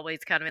and it's always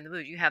kind of in the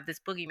mood, you have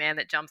this boogeyman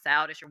that jumps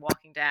out as you're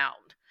walking down,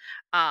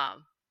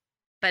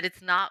 but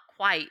it's not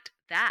quite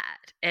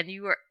that, and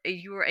you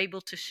were able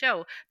to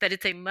show that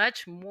it's a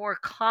much more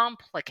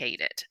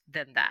complicated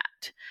than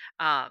that.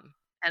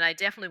 And I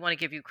definitely want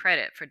to give you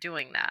credit for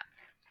doing that.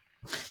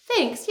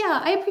 Thanks.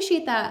 Yeah, I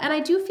appreciate that. And I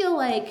do feel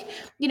like,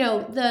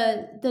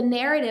 the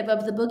narrative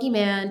of the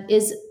boogeyman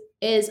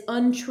is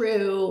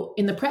untrue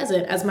in the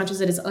present as much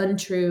as it is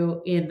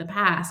untrue in the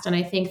past. And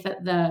I think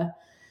that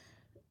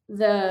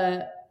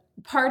the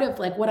part of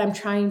like what I'm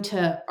trying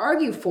to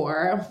argue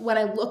for when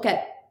I look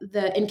at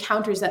the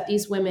encounters that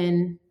these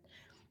women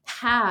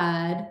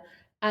had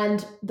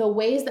and the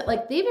ways that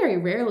like they very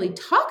rarely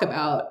talk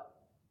about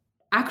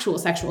actual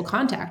sexual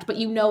contact, but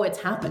it's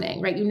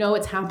happening, right?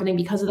 It's happening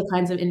because of the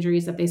kinds of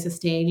injuries that they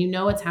sustain.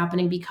 It's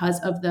happening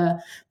because of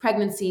the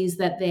pregnancies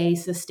that they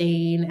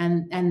sustain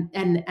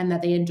and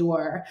that they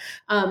endure.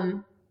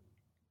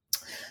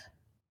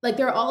 Like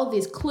there are all of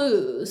these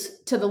clues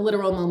to the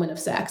literal moment of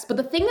sex, but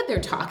the thing that they're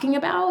talking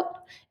about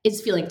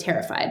is feeling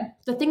terrified.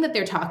 The thing that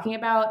they're talking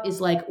about is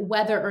like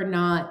whether or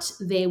not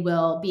they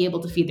will be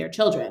able to feed their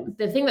children.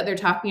 The thing that they're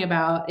talking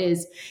about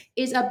is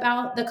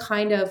about the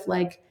kind of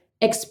like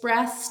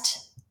expressed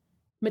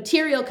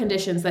material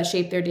conditions that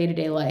shape their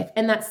day-to-day life.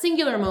 And that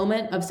singular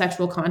moment of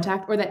sexual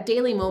contact, or that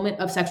daily moment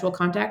of sexual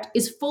contact,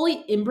 is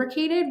fully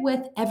imbricated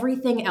with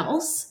everything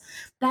else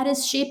that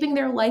is shaping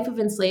their life of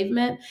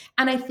enslavement.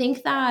 And I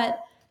think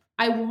that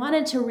I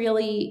wanted to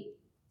really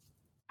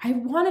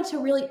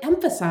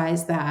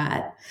emphasize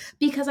that,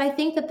 because I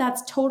think that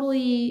that's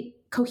totally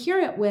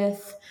coherent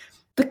with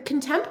the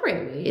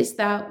contemporary ways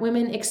that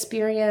women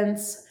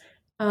experience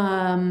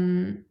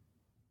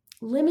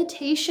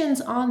limitations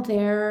on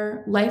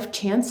their life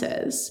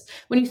chances.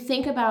 When you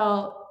think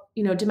about,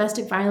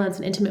 domestic violence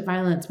and intimate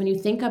violence, when you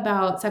think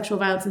about sexual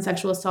violence and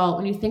sexual assault,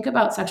 when you think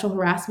about sexual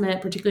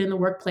harassment, particularly in the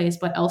workplace,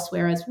 but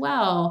elsewhere as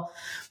well,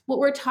 what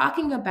we're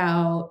talking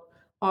about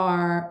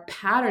are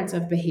patterns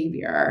of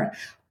behavior.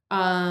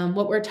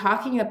 What we're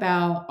talking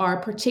about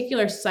are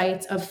particular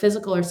sites of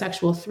physical or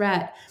sexual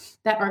threat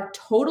that are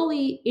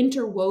totally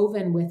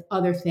interwoven with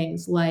other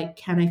things like,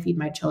 can I feed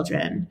my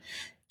children?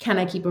 Can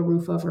I keep a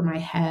roof over my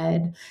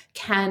head?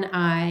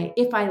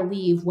 If I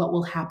leave, what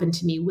will happen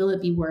to me? Will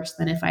it be worse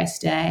than if I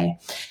stay?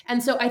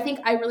 And so I think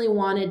I really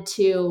wanted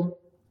to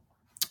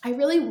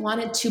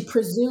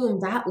presume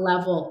that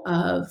level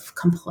of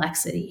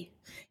complexity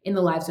in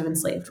the lives of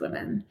enslaved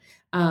women.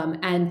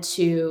 And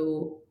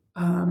they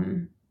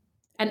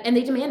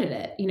demanded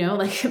it,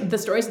 like the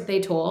stories that they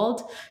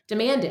told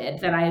demanded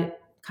that I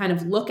kind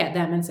of look at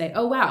them and say,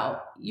 oh,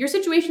 wow, your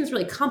situation is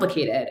really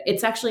complicated.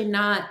 It's actually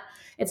not.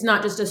 It's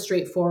not just a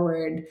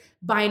straightforward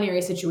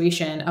binary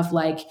situation of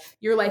like,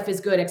 your life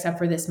is good except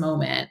for this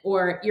moment,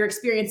 or you're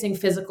experiencing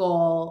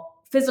physical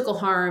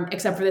harm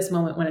except for this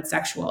moment when it's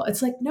sexual.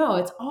 It's like, no,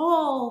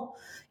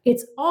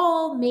 it's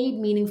all made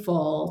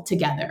meaningful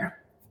together.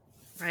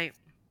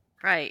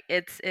 Right.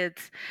 It's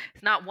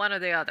not one or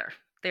the other.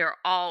 They're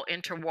all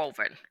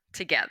interwoven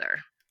together.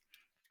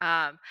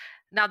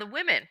 Now, the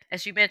women,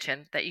 as you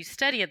mentioned, that you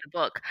study in the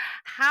book,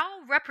 how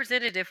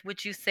representative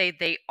would you say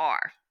they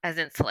are as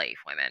enslaved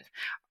women?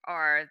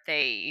 Are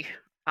they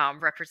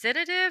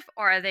representative,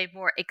 or are they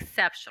more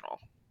exceptional?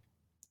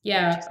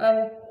 Yeah,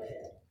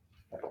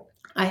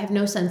 I have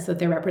no sense that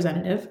they're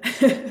representative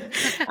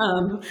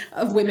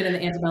of women in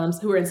the antebellum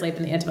who were enslaved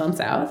in the antebellum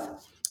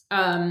South.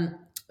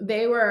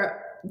 They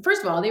were,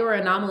 first of all, they were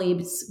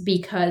anomalies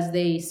because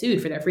they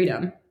sued for their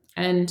freedom.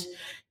 And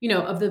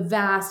of the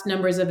vast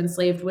numbers of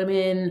enslaved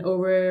women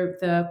over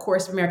the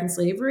course of American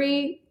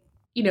slavery,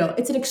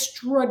 it's an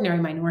extraordinary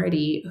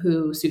minority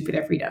who sued for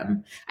their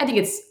freedom. I think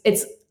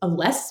it's a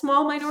less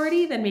small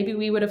minority than maybe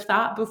we would have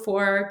thought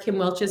before Kim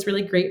Welch's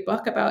really great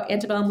book about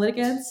antebellum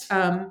litigants.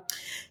 But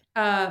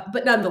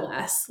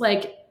nonetheless,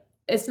 like,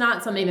 it's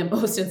not something that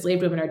most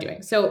enslaved women are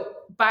doing. So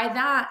by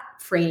that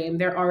frame,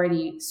 they're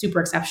already super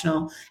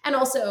exceptional. And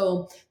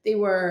also they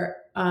were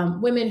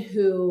women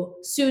who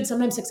sued,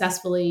 sometimes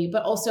successfully,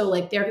 but also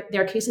like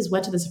their cases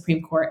went to the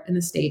Supreme Court in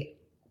the state.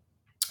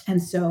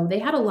 And so they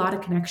had a lot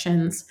of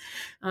connections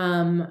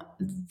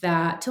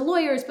that to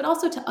lawyers, but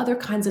also to other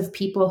kinds of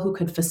people who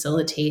could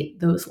facilitate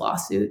those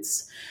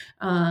lawsuits.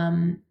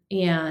 And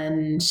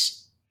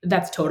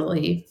that's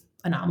totally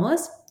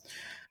anomalous.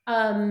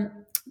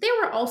 There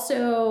were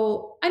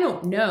also, I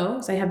don't know,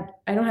 because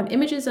I don't have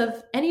images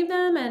of any of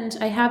them, and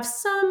I have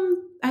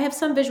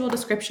some visual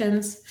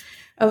descriptions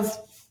of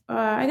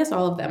I guess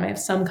all of them. I have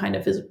some kind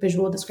of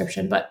visual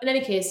description, but in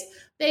any case,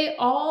 they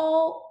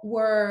all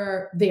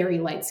were very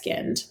light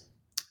skinned.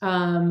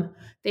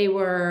 They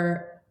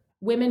were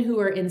women who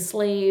were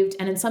enslaved,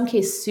 and in some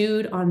cases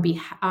sued on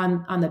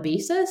the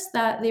basis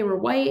that they were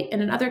white.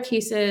 And in other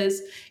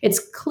cases, it's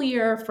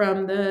clear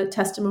from the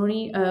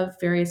testimony of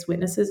various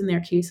witnesses in their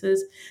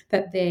cases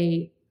that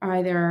they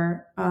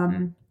either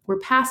were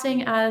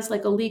passing as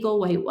like a legal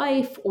white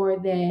wife, or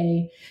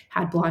they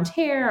had blonde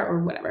hair,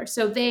 or whatever.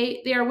 So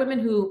they are women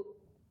who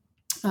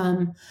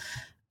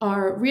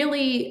are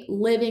really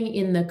living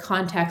in the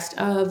context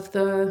of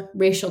the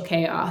racial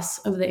chaos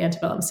of the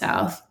antebellum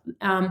South.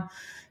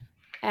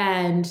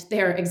 And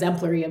they're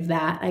exemplary of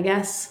that, I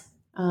guess.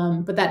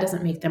 But that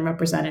doesn't make them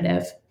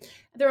representative.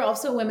 There are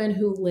also women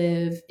who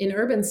live in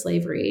urban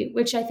slavery,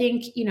 which I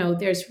think,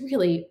 there's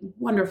really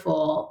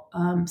wonderful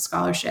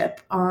scholarship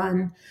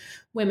on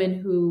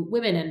women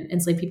and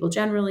enslaved people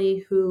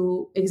generally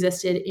who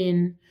existed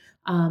in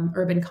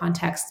urban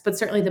contexts, but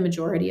certainly the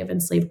majority of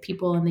enslaved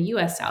people in the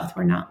U.S. South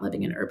were not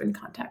living in urban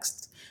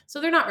contexts.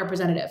 So they're not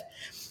representative.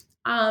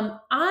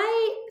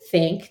 I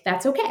think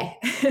that's okay.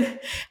 It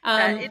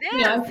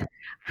is.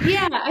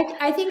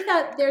 I think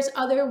that there's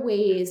other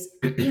ways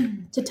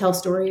to tell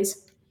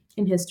stories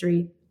in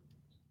history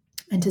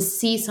and to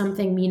see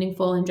something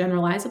meaningful and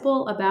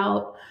generalizable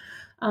about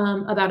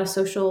a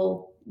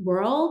social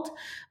world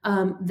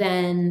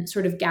than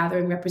sort of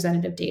gathering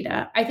representative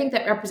data. I think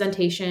that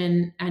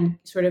representation and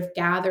sort of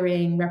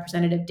gathering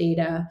representative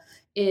data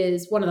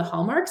is one of the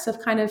hallmarks of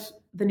kind of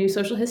the new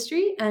social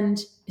history, and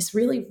it's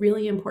really,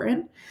 really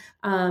important.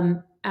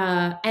 And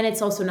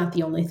it's also not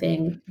the only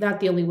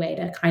way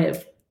to kind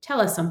of tell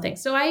us something.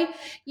 So I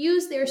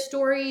use their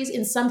stories,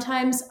 and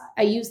sometimes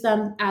I use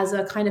them as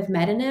a kind of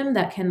metonym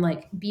that can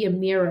like be a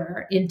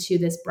mirror into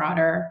this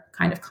broader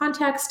kind of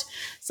context.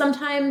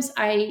 Sometimes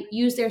I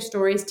use their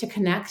stories to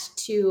connect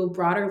to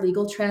broader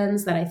legal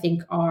trends that I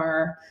think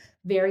are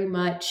very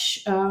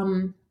much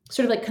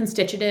sort of like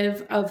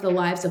constitutive of the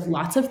lives of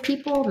lots of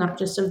people, not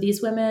just of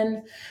these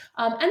women.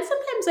 And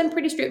sometimes I'm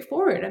pretty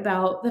straightforward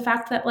about the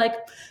fact that like,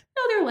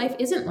 no, their life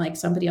isn't like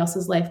somebody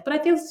else's life, but I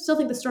still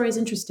think the story is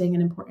interesting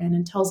and important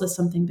and tells us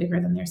something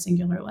bigger than their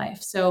singular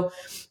life. So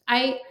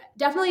I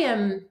definitely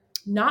am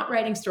not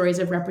writing stories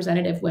of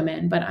representative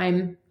women, but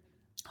I'm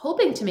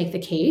hoping to make the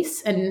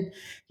case. And,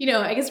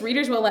 I guess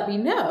readers will let me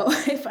know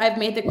if I've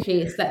made the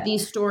case that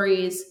these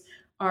stories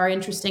are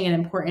interesting and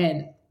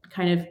important,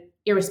 kind of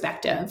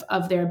irrespective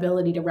of their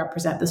ability to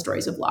represent the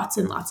stories of lots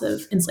and lots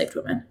of enslaved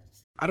women.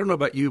 I don't know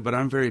about you, but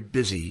I'm very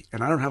busy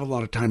and I don't have a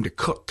lot of time to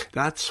cook.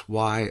 That's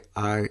why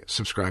I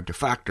subscribe to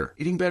Factor.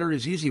 Eating better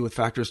is easy with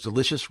Factor's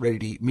delicious,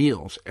 ready-to-eat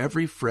meals.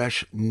 Every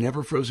fresh,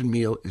 never frozen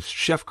meal is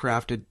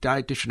chef-crafted,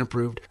 dietitian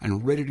approved,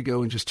 and ready to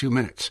go in just 2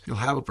 minutes. You'll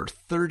have over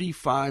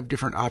 35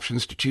 different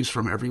options to choose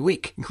from every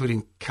week,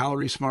 including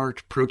Calorie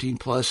Smart, Protein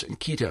Plus, and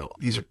Keto.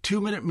 These are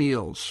 2-minute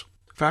meals.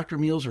 Factor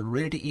meals are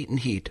ready to eat and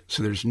heat,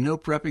 so there's no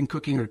prepping,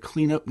 cooking, or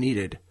cleanup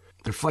needed.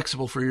 They're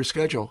flexible for your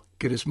schedule.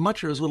 Get as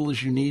much or as little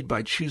as you need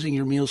by choosing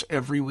your meals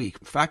every week.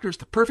 Factor is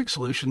the perfect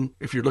solution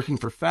if you're looking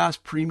for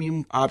fast,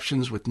 premium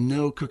options with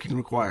no cooking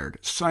required.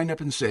 Sign up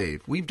and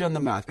save. We've done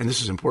the math, and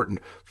this is important.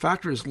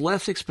 Factor is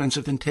less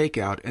expensive than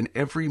takeout, and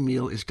every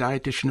meal is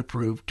dietitian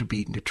approved to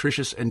be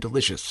nutritious and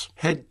delicious.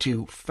 Head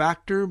to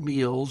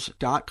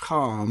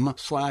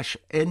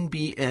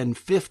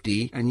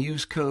factormeals.com/NBN50 and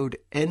use code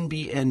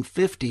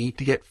NBN50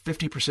 to get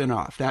 50%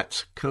 off.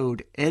 That's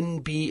code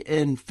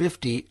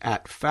NBN50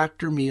 at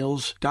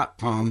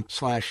factormeals.com/NBN50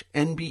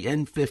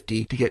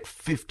 to get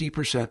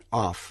 50%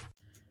 off.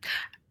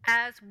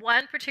 As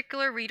one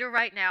particular reader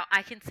right now,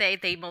 I can say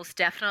they most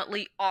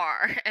definitely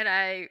are. And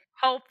I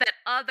hope that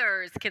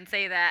others can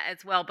say that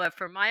as well. But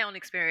from my own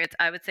experience,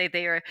 I would say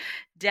they are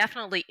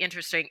definitely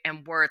interesting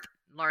and worth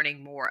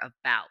learning more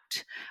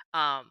about.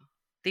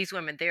 These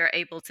women, they are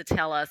able to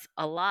tell us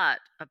a lot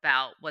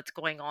about what's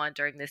going on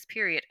during this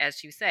period,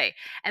 as you say.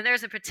 And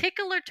there's a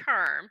particular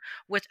term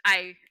which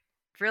I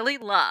really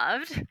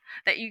loved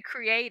that you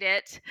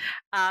created,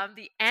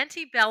 the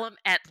antebellum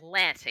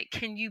Atlantic.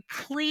 Can you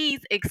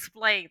please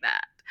explain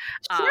that?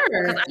 Sure.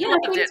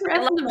 Thanks for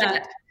asking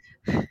that.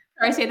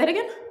 Sorry, say that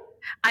again?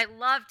 I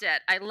loved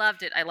it.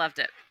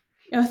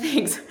 Oh,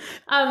 thanks.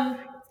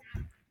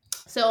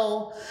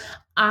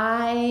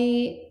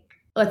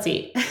 Let's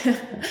see.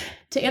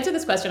 To answer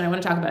this question, I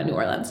want to talk about New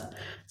Orleans.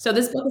 So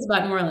this book is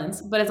about New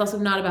Orleans, but it's also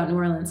not about New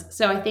Orleans.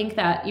 So I think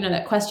that,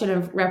 that question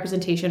of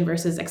representation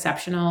versus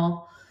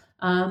exceptional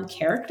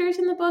characters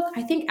in the book,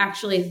 I think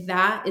actually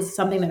that is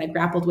something that I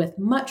grappled with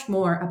much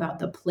more about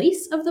the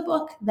place of the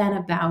book than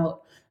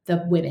about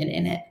the women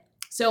in it.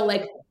 So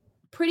like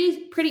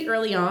pretty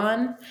early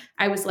on,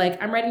 I was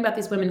like, I'm writing about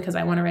these women because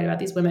I want to write about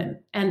these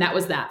women. And that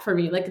was that for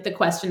me. Like the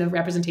question of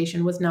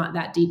representation was not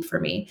that deep for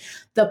me.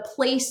 The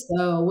place,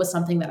 though, was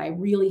something that I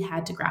really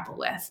had to grapple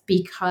with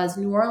because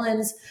New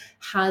Orleans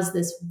has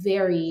this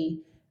very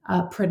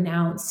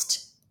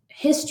pronounced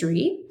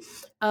history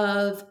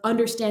of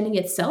understanding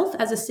itself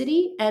as a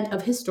city and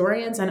of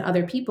historians and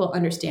other people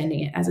understanding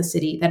it as a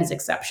city that is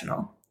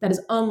exceptional, that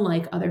is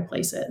unlike other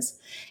places.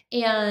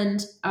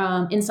 And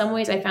in some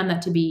ways, I found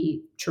that to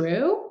be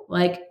true.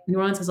 Like New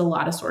Orleans has a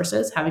lot of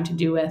sources having to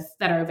do with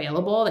that are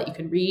available that you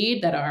can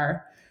read that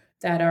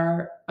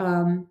are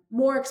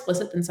more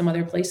explicit than some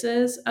other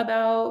places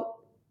about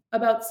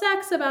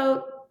sex,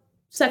 about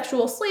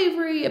sexual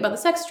slavery, about the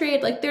sex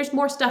trade. Like there's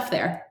more stuff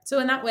there. So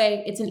in that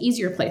way, it's an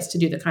easier place to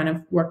do the kind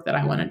of work that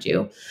I want to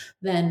do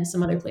than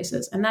some other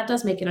places. And that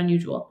does make it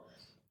unusual.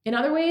 In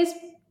other ways,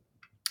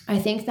 I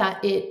think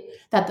that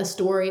the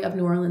story of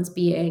New Orleans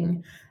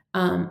being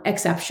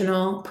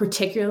exceptional,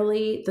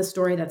 particularly the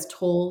story that's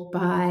told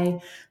by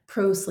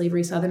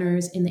pro-slavery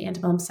Southerners in the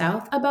antebellum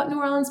South about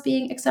New Orleans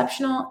being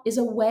exceptional, is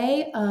a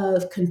way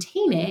of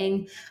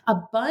containing a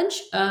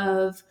bunch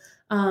of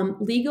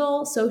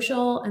legal,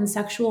 social, and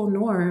sexual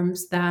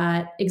norms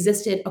that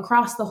existed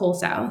across the whole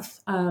South.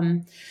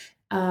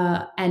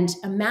 And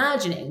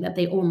imagining that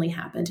they only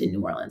happened in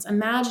New Orleans,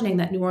 imagining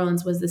that New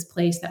Orleans was this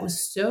place that was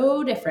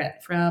so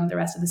different from the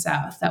rest of the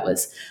South, that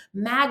was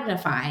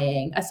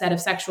magnifying a set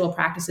of sexual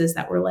practices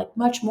that were like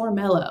much more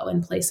mellow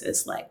in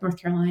places like North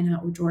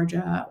Carolina or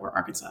Georgia or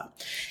Arkansas.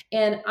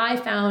 And I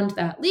found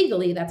that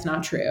legally that's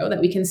not true,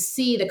 that we can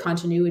see the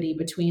continuity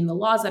between the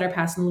laws that are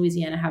passed in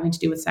Louisiana having to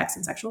do with sex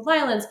and sexual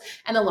violence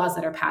and the laws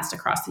that are passed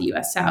across the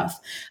U.S. South.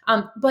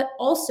 But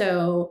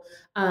also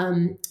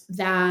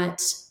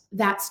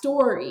that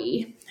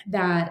story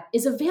that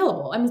is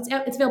available. I mean,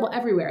 it's available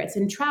everywhere. It's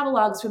in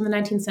travelogues from the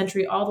 19th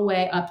century all the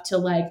way up to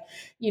like,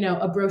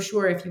 a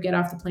brochure if you get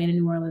off the plane in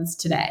New Orleans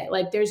today.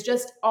 Like there's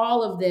just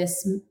all of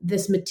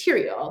this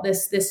material,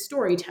 this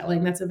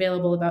storytelling that's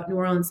available about New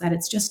Orleans that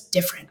it's just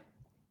different.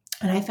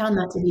 And I found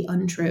that to be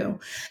untrue.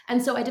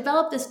 And so I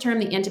developed this term,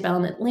 the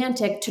antebellum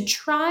Atlantic, to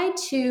try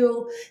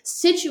to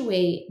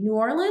situate New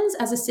Orleans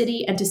as a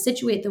city and to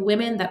situate the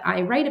women that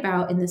I write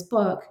about in this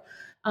book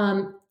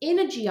in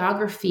a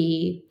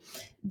geography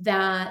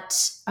that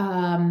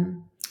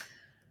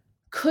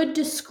could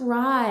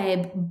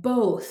describe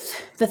both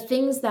the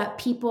things that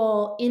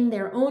people in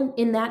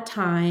that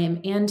time,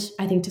 and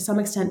I think to some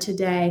extent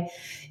today,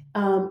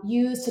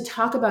 use to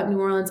talk about New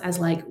Orleans as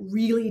like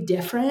really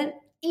different,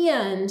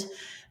 and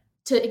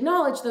to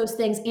acknowledge those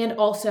things, and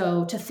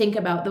also to think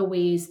about the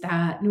ways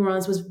that New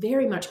Orleans was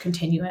very much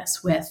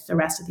continuous with the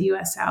rest of the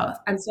U.S. South.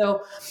 And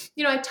so,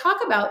 I talk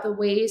about the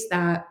ways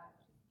that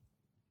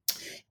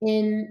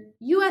in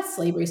U.S.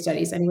 slavery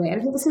studies, anyway, I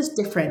think this is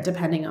different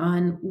depending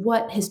on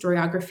what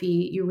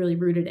historiography you're really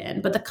rooted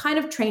in. But the kind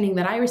of training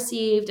that I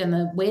received and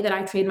the way that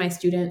I train my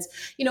students,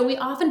 we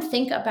often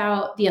think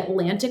about the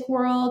Atlantic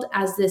world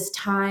as this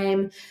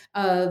time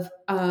of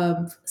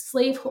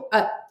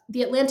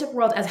the Atlantic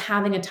world as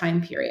having a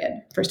time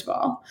period, first of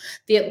all.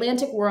 The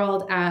Atlantic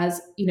world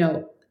as,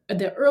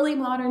 the early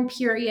modern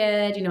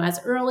period, as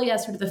early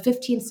as sort of the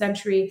 15th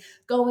century,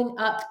 going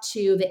up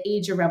to the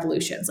Age of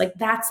Revolutions. Like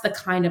that's the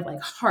kind of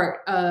like heart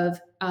of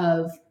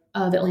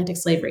Atlantic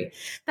slavery.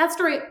 That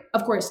story,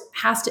 of course,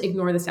 has to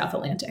ignore the South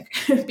Atlantic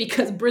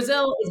because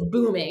Brazil is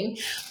booming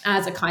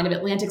as a kind of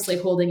Atlantic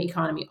slaveholding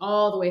economy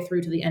all the way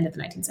through to the end of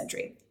the 19th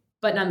century.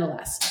 But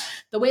nonetheless,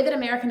 the way that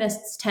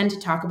Americanists tend to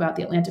talk about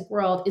the Atlantic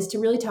world is to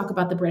really talk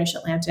about the British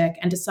Atlantic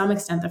and to some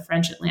extent the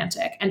French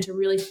Atlantic, and to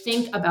really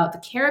think about the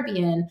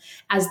Caribbean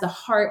as the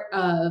heart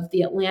of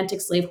the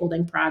Atlantic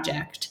slaveholding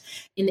project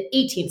in the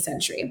 18th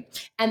century.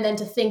 And then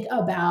to think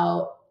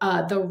about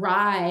the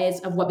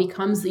rise of what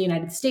becomes the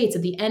United States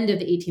at the end of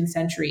the 18th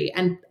century,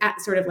 and at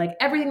sort of like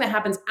everything that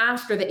happens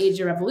after the Age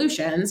of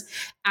Revolutions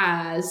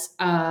as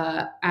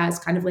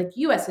kind of like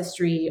U.S.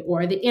 history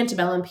or the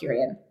antebellum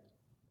period.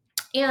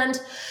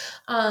 And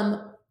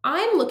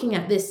I'm looking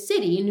at this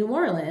city, New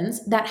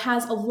Orleans, that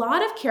has a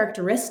lot of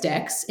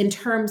characteristics in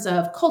terms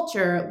of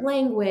culture,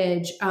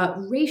 language,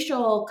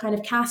 racial kind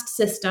of caste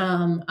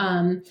system,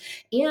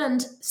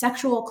 and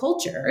sexual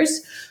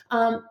cultures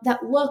that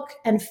look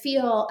and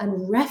feel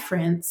and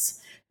reference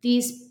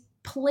these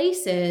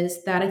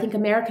places that I think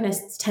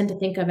Americanists tend to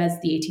think of as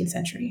the 18th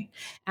century,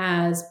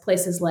 as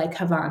places like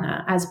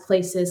Havana, as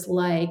places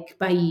like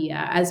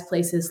Bahia, as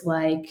places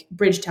like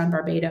Bridgetown,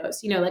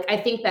 Barbados. I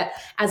think that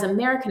as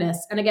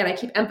Americanists, and again, I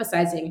keep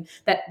emphasizing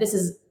that this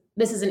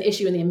is an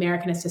issue in the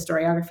Americanist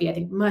historiography, I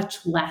think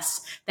much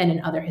less than in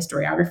other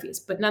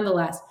historiographies. But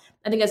nonetheless,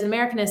 I think as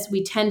Americanists,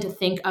 we tend to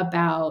think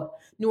about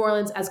New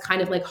Orleans as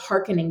kind of like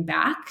hearkening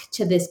back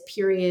to this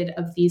period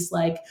of these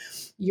like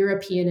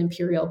European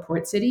imperial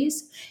port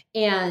cities,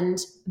 and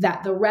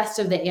that the rest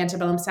of the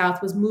antebellum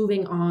South was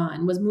moving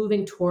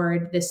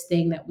toward this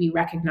thing that we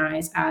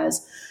recognize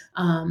as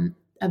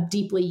a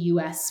deeply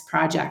U.S.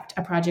 project,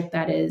 a project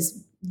that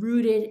is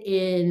rooted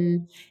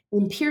in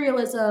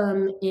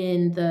imperialism,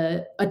 in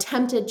the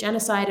attempted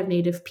genocide of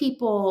Native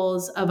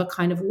peoples, of a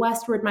kind of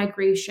westward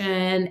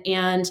migration,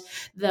 and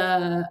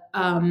the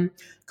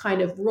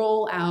kind of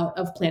rollout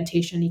of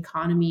plantation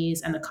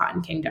economies and the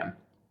Cotton Kingdom.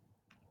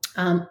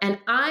 And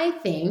I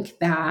think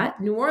that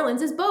New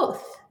Orleans is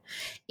both.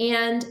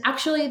 And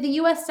actually, the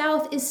U.S.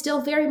 South is still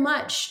very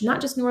much,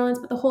 not just New Orleans,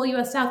 but the whole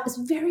U.S. South is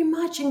very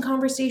much in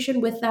conversation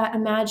with that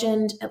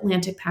imagined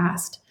Atlantic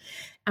past.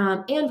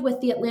 And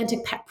with the Atlantic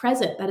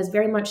present that is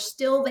very much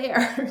still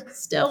there,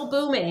 still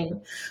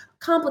booming,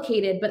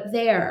 complicated, but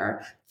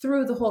there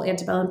through the whole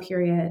antebellum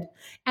period.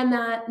 And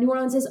that New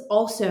Orleans is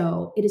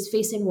also, it is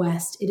facing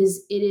west. It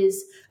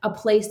is a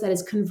place that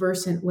is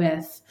conversant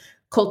with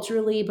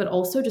culturally, but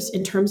also just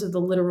in terms of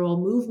the literal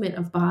movement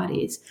of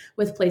bodies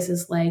with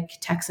places like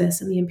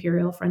Texas and the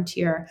imperial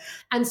frontier.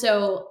 And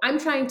so I'm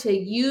trying to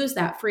use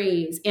that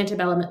phrase,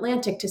 antebellum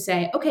Atlantic, to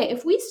say, okay,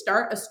 if we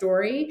start a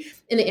story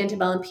in the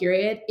antebellum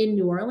period in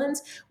New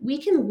Orleans, we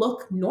can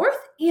look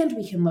north and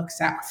we can look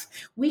south.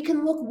 We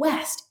can look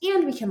west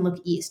and we can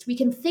look east. We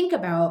can think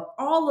about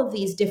all of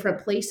these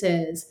different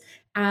places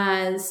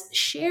as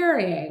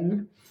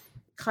sharing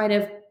kind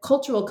of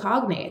cultural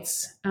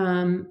cognates.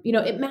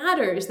 It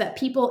matters that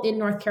people in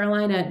North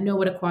Carolina know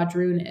what a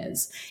quadroon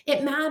is.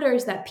 It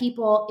matters that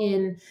people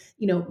in,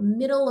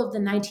 middle of the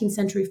 19th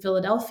century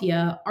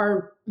Philadelphia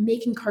are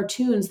making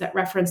cartoons that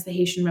reference the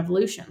Haitian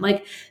Revolution.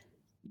 Like,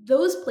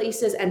 those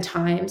places and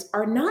times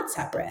are not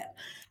separate.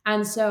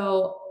 And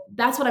so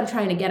that's what I'm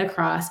trying to get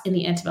across in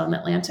the antebellum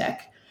Atlantic,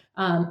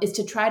 is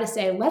to try to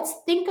say, let's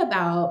think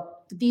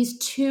about these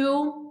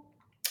two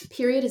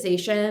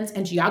periodizations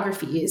and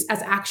geographies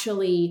as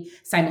actually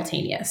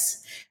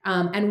simultaneous.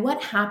 And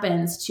what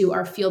happens to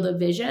our field of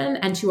vision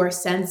and to our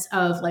sense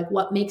of like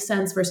what makes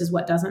sense versus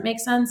what doesn't make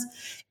sense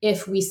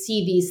if we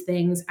see these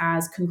things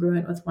as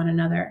congruent with one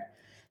another.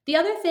 The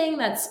other thing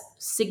that's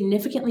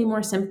significantly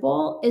more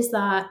simple is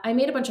that I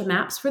made a bunch of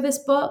maps for this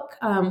book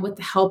with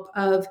the help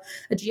of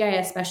a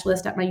GIS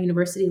specialist at my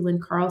university,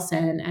 Lynn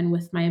Carlson, and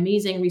with my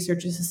amazing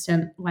research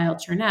assistant, Lyle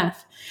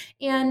Cherneff.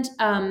 And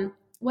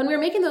when we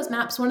were making those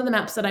maps, one of the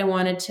maps that I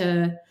wanted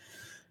to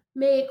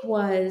make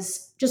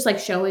was just like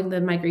showing the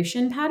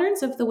migration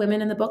patterns of the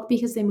women in the book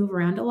because they move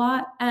around a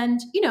lot.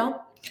 And,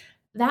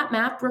 that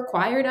map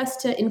required us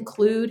to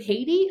include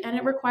Haiti and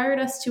it required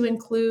us to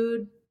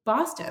include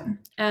Boston.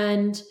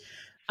 And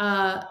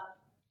I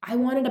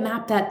wanted a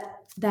map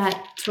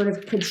that sort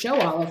of could show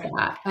all of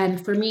that. And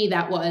for me,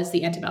 that was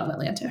the antebellum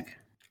Atlantic.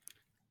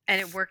 And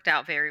it worked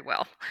out very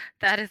well.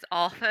 That is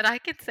all that I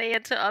can say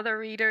until other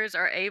readers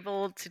are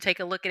able to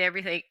take a look at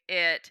everything.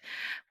 It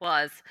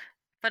was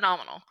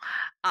phenomenal.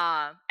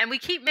 And we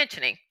keep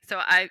mentioning,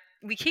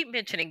 we keep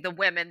mentioning the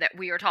women that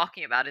we are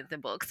talking about in the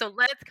book. So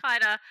let's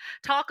kind of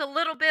talk a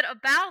little bit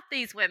about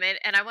these women.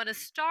 And I want to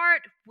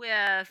start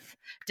with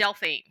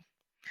Delphine.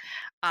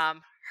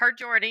 Her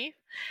journey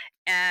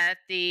at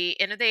the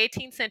end of the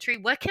 18th century.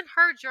 What can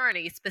her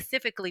journey,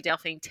 specifically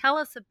Delphine, tell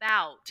us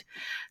about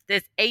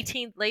this late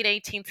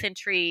 18th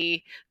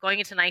century, going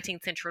into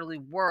 19th century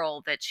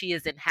world that she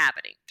is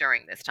inhabiting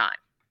during this time?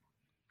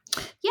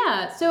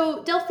 Yeah,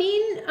 so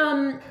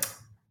Delphine's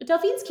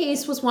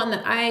case was one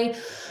that I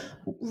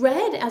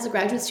read as a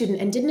graduate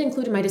student and didn't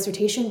include in my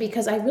dissertation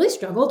because I really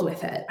struggled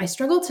with it. I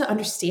struggled to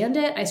understand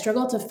it. I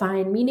struggled to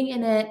find meaning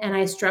in it. And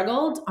I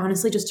struggled,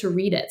 honestly, just to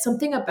read it.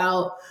 Something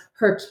about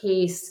her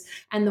case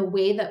and the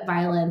way that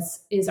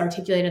violence is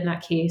articulated in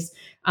that case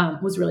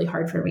was really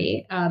hard for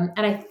me. And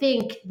I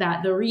think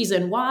that the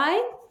reason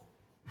why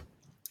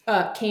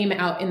came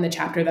out in the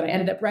chapter that I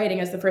ended up writing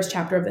as the first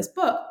chapter of this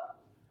book,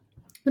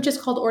 which is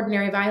called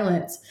Ordinary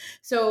Violence.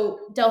 So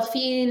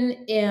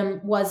Delphine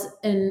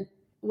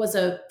was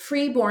a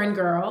free-born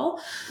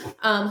girl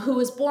who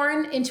was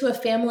born into a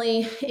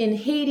family in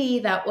Haiti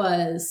that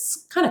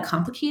was kind of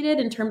complicated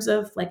in terms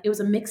of it was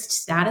a mixed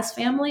status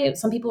family.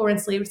 Some people were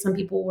enslaved, some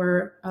people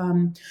were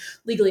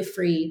legally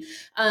free.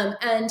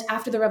 And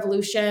after the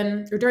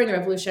revolution, or during the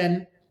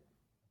revolution,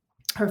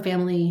 her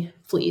family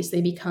flees.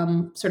 They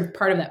become sort of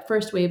part of that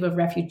first wave of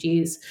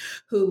refugees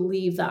who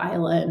leave the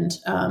island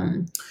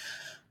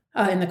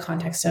in the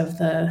context of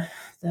the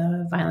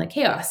violent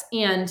chaos.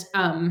 And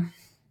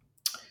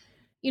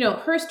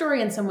her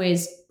story in some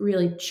ways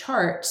really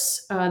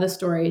charts the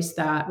stories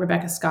that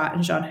Rebecca Scott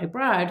and Jean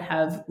Hebrard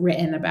have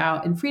written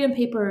about in Freedom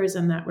Papers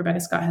and that Rebecca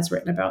Scott has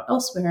written about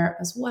elsewhere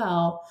as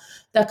well.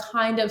 The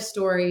kind of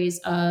stories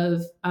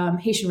of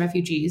Haitian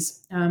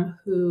refugees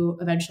who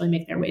eventually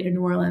make their way to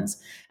New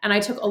Orleans. And I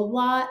took a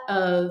lot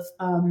of,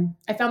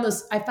 I found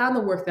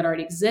the work that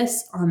already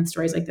exists on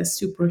stories like this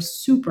super,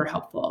 super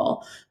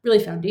helpful,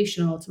 really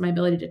foundational to my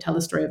ability to tell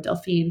the story of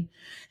Delphine.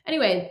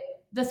 Anyway,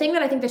 the thing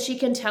that I think that she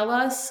can tell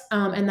us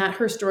and that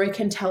her story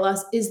can tell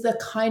us is the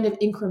kind of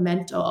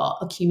incremental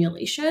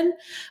accumulation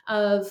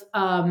of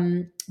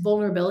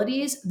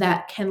vulnerabilities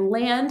that can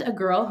land a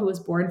girl who was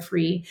born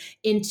free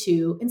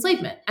into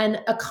enslavement,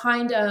 and a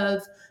kind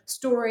of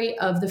story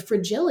of the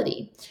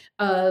fragility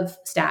of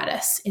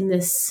status in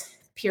this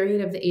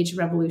period of the Age of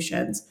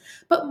Revolutions.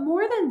 But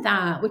more than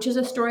that, which is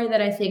a story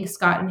that I think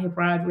Scott and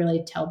Hebrod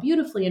really tell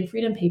beautifully in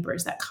Freedom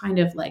Papers, that kind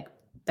of like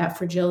that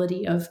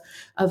fragility of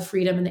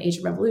freedom in the Age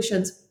of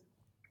Revolutions.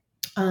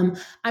 I'm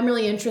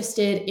really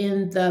interested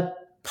in the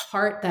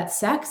part that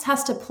sex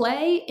has to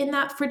play in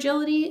that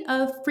fragility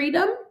of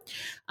freedom,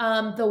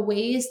 the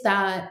ways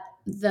that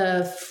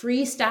the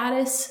free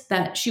status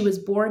that she was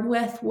born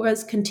with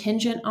was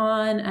contingent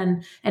on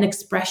an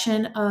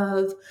expression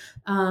of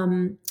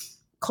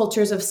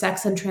cultures of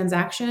sex and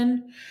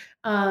transaction,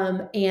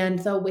 and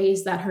the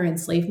ways that her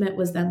enslavement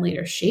was then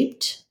later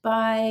shaped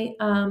by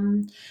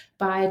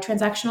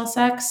transactional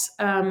sex.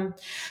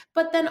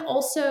 But then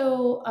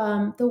also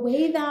the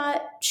way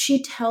that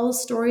she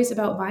tells stories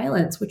about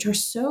violence, which are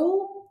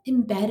so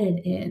embedded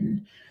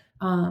in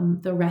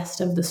the rest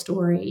of the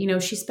story. You know,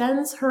 she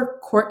spends her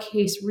court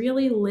case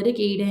really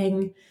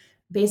litigating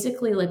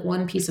basically like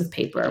one piece of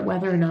paper.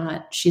 Whether or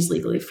not she's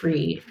legally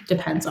free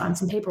depends on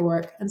some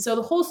paperwork. And so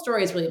the whole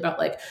story is really about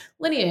like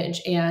lineage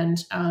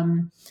and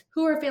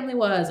who her family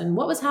was and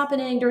what was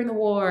happening during the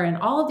war and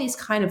all of these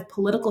kind of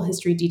political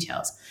history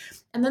details.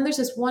 And then there's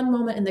this one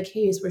moment in the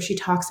case where she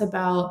talks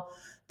about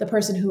the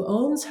person who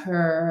owns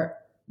her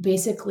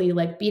basically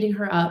like beating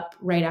her up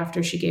right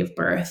after she gave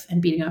birth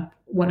and beating up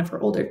one of her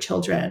older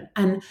children.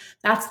 And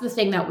that's the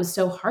thing that was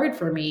so hard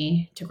for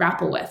me to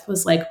grapple with,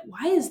 was like,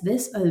 why is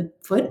this a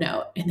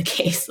footnote in the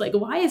case? Like,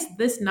 why is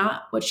this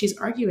not what she's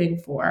arguing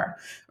for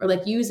or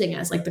like using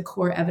as like the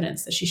core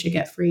evidence that she should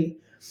get free?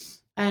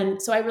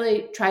 And so I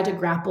really tried to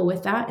grapple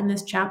with that in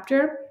this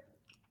chapter.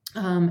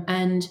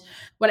 And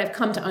what I've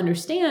come to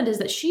understand is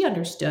that she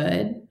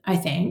understood, I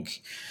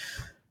think,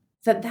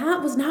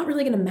 that was not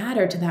really going to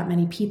matter to that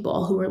many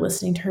people who were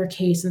listening to her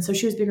case. And so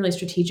she was being really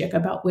strategic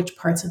about which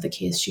parts of the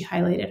case she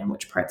highlighted and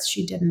which parts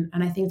she didn't.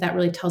 And I think that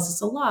really tells us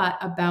a lot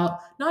about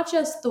not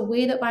just the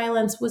way that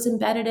violence was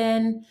embedded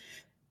in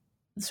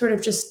sort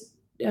of just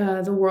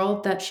the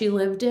world that she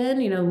lived in,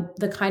 you know,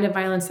 the kind of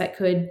violence that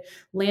could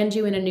land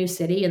you in a new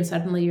city and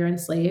suddenly you're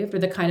enslaved, or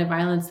the kind of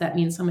violence that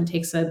means someone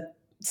takes a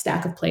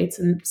stack of plates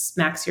and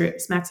smacks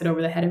it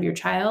over the head of your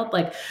child.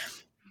 Like,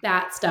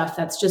 that stuff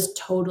that's just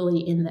totally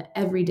in the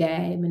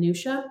everyday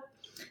minutia.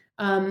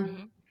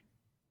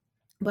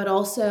 But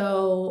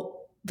also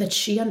that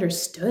she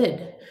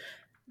understood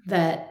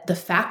that the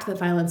fact that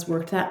violence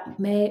worked that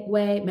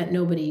way meant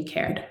nobody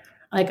cared.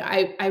 Like,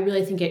 I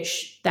really think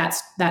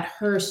that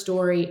her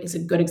story is a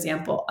good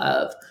example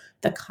of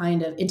the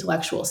kind of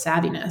intellectual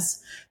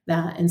savviness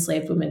that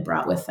enslaved women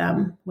brought with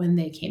them when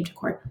they came to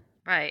court.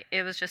 Right.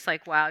 It was just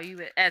like, wow,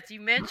 as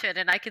you mentioned,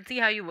 and I can see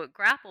how you would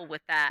grapple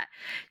with that.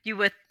 You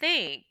would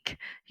think,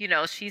 you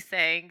know, she's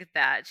saying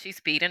that she's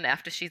beaten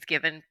after she's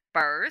given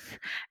birth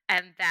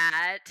and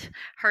that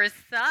her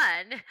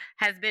son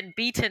has been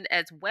beaten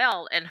as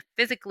well and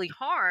physically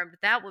harmed.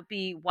 That would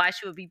be why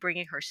she would be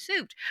bringing her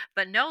suit.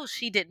 But no,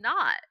 she did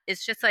not.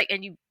 It's just like,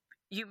 and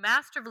you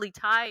masterfully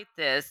tied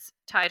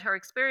her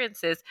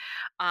experiences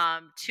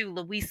to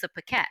Louisa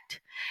Paquette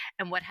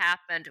and what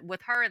happened with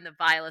her and the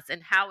violence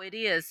and how it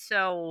is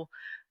so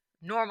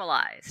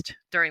normalized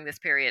during this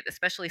period,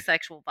 especially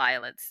sexual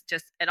violence,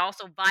 and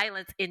also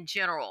violence in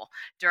general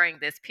during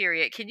this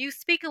period. Can you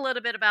speak a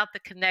little bit about the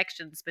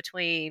connections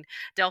between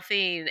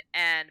Delphine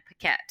and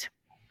Paquette?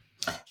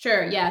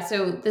 Sure. Yeah.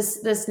 So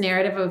this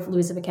narrative of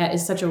Louisa Paquette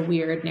is such a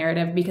weird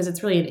narrative because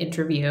it's really an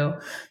interview.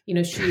 You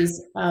know,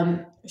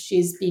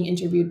 she's being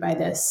interviewed by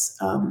this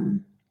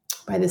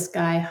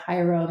guy,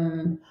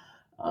 Hiram.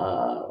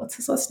 What's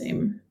his last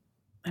name?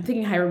 I'm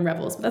thinking Hiram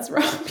Revels, but that's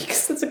wrong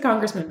because it's a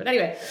congressman. But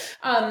anyway,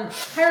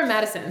 Hiram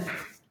Madison.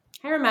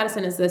 Hiram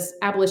Madison is this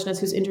abolitionist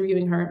who's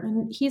interviewing her,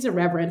 and he's a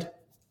reverend.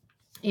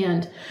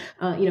 And,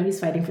 he's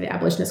fighting for the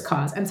abolitionist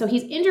cause. And so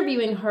he's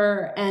interviewing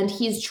her and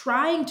he's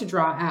trying to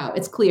draw out,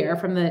 it's clear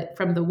from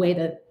the way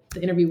that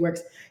the interview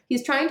works,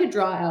 he's trying to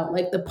draw out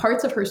like the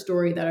parts of her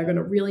story that are going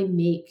to really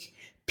make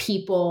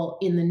people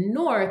in the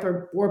North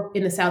or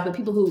in the South, but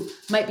people who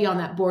might be on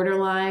that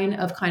borderline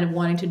of kind of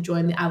wanting to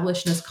join the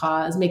abolitionist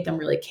cause, make them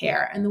really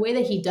care. And the way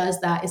that he does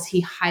that is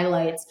he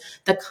highlights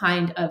the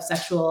kind of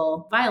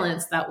sexual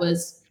violence that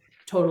was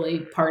totally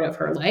part of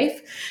her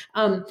life.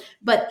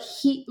 But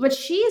she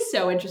is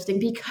so interesting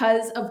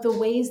because of the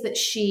ways that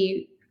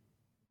she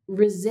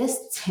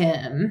resists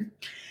him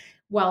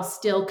while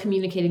still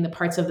communicating the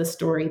parts of the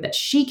story that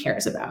she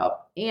cares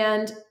about.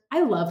 And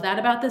I love that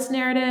about this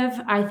narrative.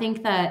 I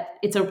think that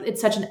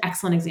it's such an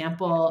excellent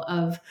example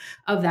of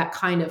that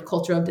kind of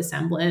culture of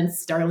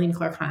dissemblance, Darlene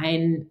Clark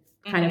Hine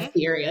kind of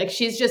theory. Like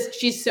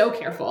she's so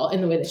careful in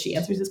the way that she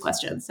answers this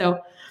question. So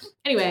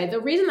anyway, the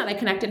reason that I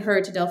connected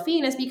her to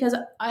Delphine is because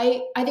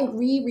I think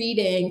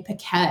rereading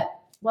Paquette,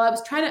 well, I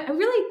was trying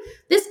to,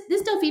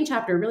 this Delphine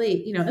chapter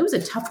really, it was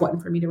a tough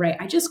one for me to write.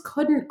 I just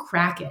couldn't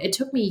crack it. It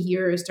took me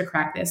years to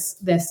crack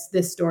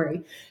this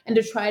story and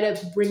to try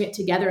to bring it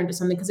together into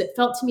something, because it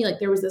felt to me like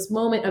there was this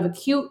moment of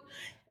acute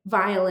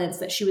violence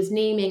that she was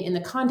naming in the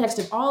context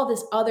of all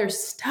this other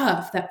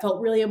stuff that felt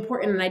really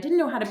important. And I didn't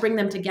know how to bring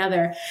them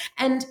together.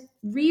 And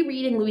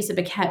rereading Louisa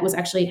Paquette was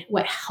actually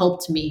what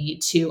helped me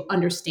to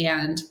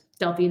understand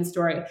Delphine's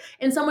story.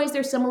 In some ways,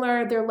 they're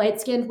similar. They're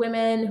light-skinned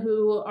women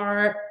who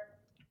are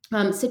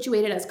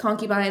situated as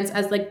concubines,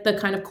 as like the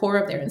kind of core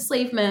of their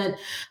enslavement.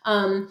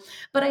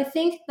 But I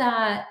think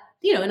that,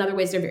 in other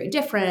ways, they're very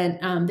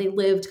different. They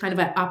lived kind of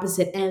at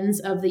opposite ends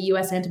of the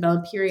U.S.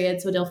 antebellum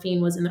period. So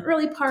Delphine was in the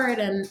early part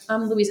and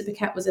Louisa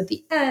Paquette was at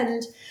the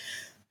end.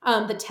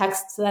 The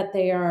texts that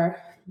they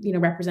are,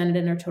 represented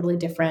in are totally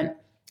different.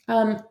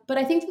 But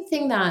I think the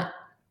thing that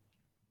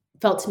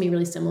felt to me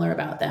really similar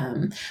about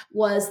them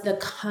was the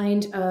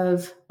kind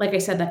of, like I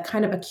said, that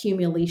kind of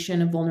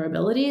accumulation of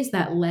vulnerabilities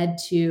that led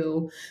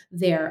to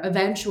their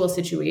eventual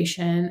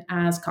situation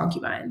as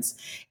concubines.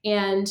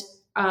 And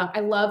I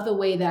love the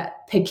way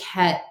that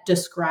Paquette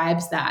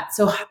describes that.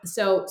 So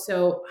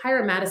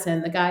Hiram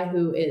Madison, the guy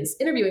who is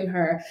interviewing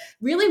her,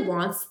 really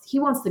wants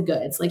the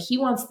goods. Like, he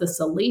wants the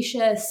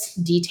salacious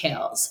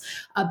details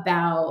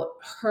about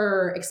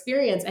her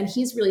experience. And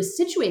he's really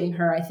situating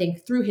her, I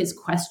think, through his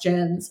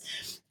questions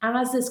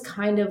as this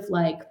kind of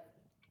like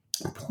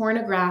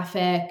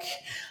pornographic,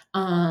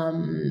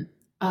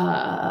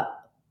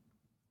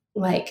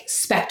 like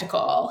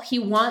spectacle. He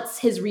wants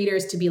his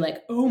readers to be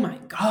like, oh my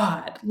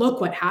God, look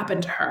what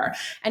happened to her.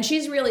 And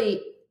she's really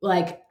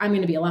like, I'm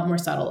going to be a lot more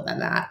subtle than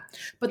that.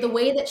 But the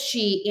way that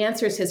she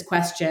answers his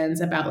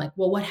questions about like,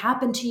 well, what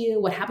happened to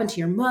you? What happened to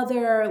your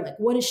mother? Like,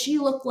 what does she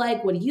look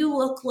like? What do you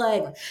look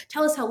like?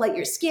 Tell us how light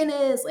your skin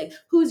is. Like,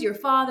 who's your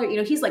father?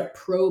 He's like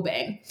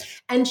probing.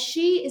 And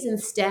she is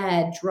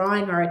instead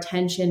drawing our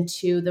attention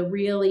to the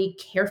really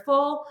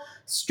careful,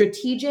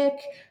 strategic,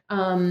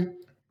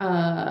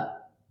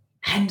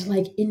 and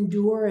like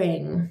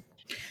enduring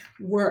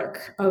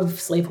work of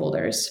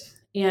slaveholders,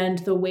 and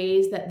the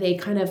ways that they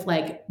kind of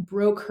like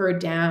broke her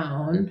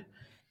down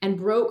and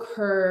broke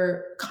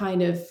her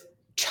kind of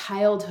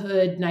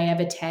childhood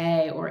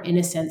naivete or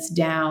innocence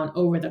down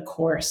over the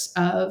course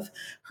of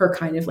her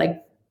kind of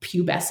like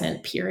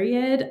pubescent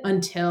period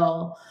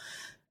until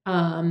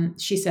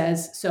she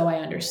says, so I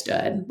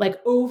understood. Like,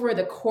 over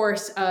the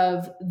course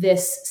of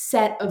this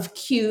set of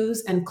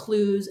cues and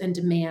clues and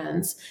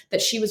demands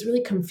that she was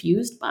really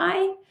confused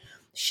by,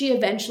 she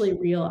eventually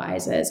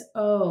realizes,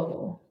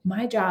 oh,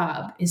 my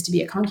job is to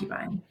be a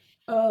concubine.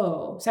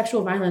 Oh,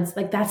 sexual violence,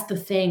 like that's the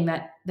thing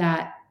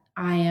that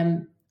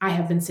I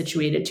have been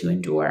situated to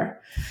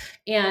endure.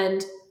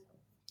 And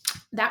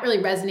that really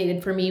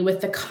resonated for me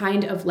with the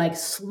kind of like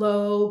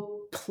slow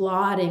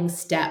plodding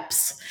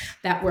steps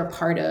that were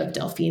part of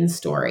Delphine's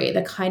story,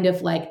 the kind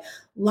of like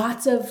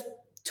lots of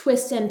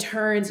twists and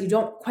turns. You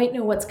don't quite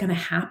know what's going to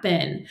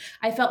happen.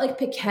 I felt like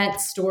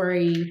Paquette's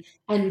story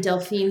and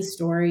Delphine's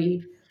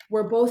story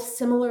were both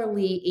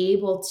similarly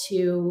able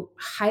to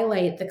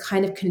highlight the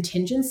kind of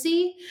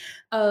contingency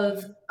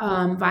of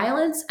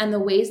violence and the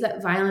ways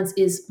that violence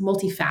is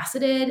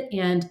multifaceted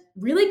and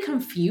really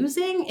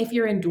confusing if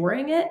you're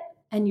enduring it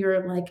and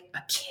you're like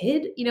a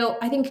kid.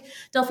 I think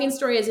Delphine's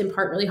story is in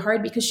part really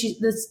hard because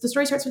the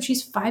story starts when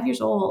she's 5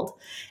 years old.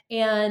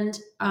 And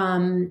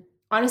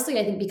honestly,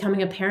 I think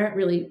becoming a parent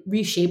really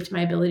reshaped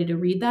my ability to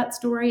read that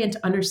story and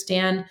to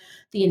understand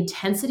the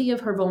intensity of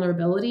her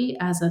vulnerability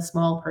as a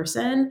small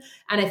person.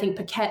 And I think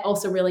Paquette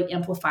also really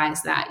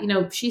amplifies that.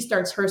 She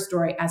starts her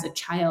story as a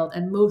child,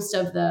 and most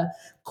of the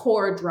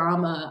core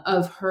drama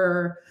of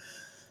her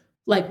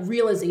like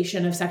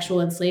realization of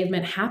sexual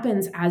enslavement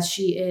happens as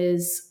she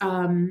is,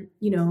 a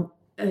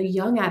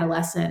young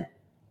adolescent.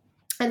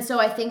 And so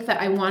I think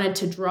that I wanted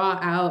to draw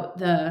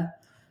out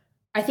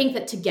I think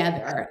that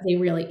together they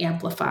really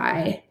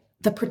amplify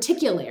the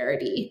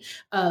particularity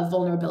of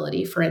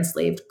vulnerability for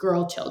enslaved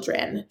girl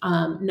children,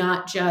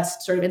 not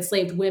just sort of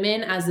enslaved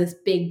women as this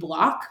big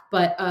block,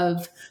 but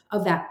of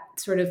that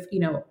sort of,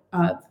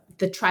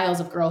 the trials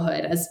of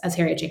girlhood, as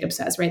Harriet Jacobs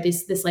says, right?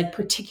 This like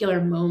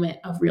particular moment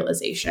of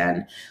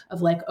realization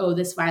of like, oh,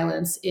 this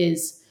violence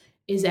is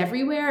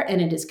everywhere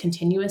and it is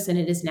continuous and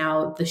it is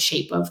now the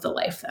shape of the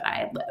life that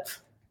I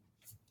live.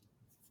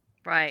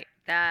 Right.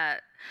 That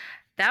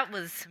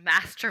was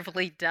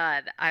masterfully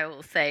done, I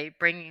will say,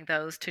 bringing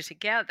those two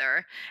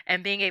together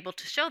and being able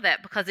to show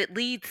that, because it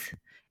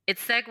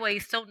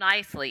segues so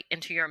nicely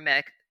into your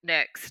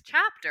next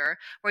chapter,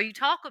 where you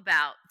talk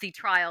about the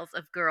trials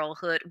of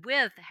girlhood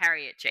with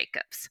Harriet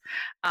Jacobs,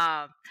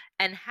 and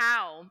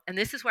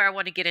this is where I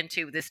want to get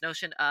into this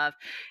notion of,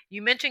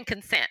 you mentioned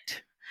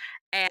consent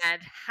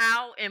and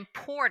how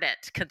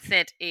important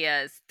consent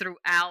is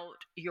throughout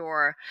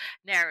your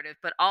narrative,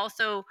 but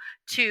also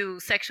to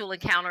sexual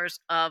encounters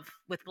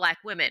with Black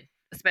women,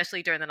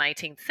 especially during the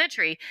 19th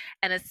century.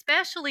 And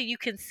especially you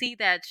can see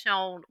that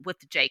shown with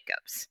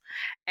Jacobs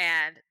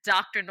and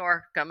Dr.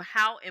 Norcom,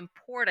 how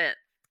important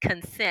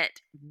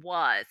consent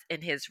was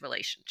in his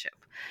relationship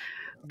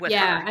with her.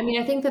 I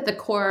mean, I think that the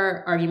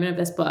core argument of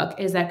this book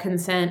is that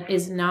consent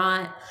is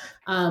not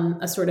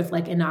a sort of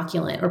like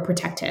inoculant or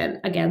protectant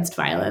against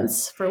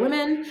violence for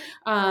women,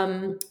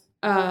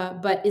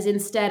 but is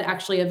instead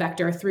actually a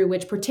vector through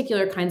which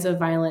particular kinds of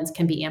violence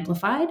can be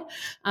amplified.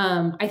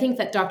 I think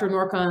that Dr.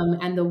 Norcom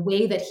and the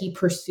way that he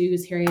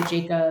pursues Harriet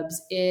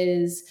Jacobs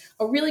is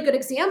a really good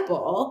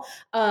example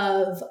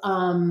of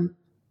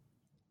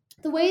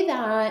the way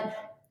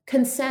that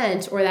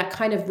consent or that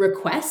kind of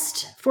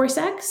request for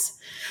sex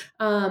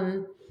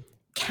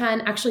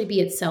can actually be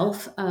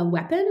itself a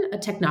weapon, a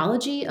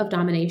technology of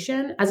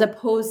domination, as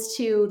opposed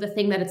to the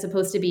thing that it's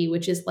supposed to be,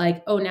 which is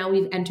like, oh, now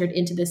we've entered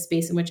into this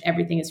space in which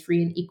everything is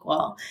free and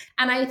equal.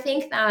 And I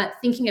think that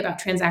thinking about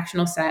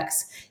transactional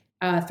sex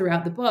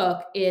throughout the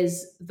book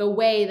is the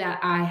way that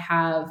I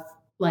have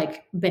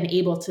like been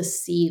able to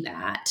see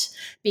that,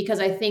 because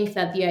I think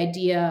that the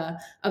idea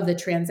of the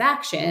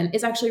transaction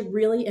is actually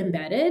really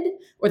embedded,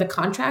 or the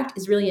contract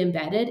is really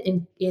embedded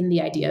in the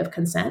idea of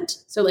consent.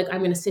 So like, I'm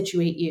going to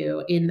situate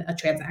you in a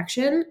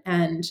transaction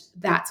and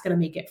that's going to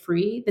make it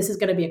free. This is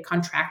going to be a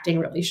contracting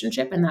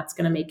relationship and that's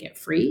going to make it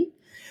free.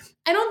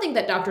 I don't think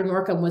that Dr.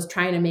 Norcom was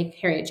trying to make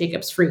Harriet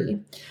Jacobs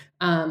free,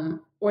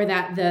 or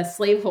that the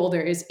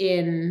slaveholders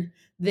in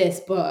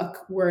this book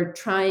were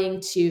trying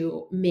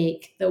to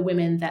make the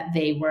women that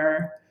they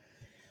were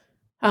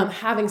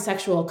having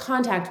sexual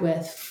contact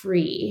with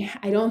free.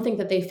 I don't think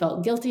that they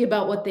felt guilty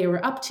about what they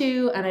were up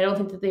to. And I don't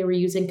think that they were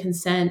using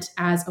consent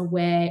as a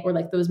way, or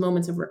like those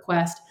moments of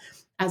request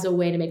as a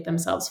way to make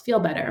themselves feel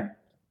better.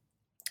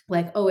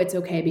 Like, oh, it's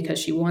okay because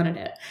she wanted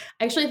it.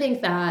 I actually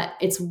think that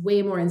it's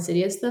way more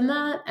insidious than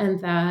that. And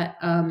that,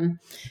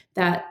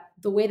 that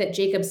the way that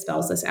Jacob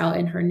spells this out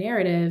in her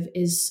narrative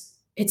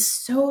it's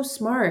so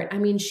smart. I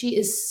mean, she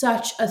is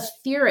such a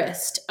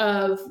theorist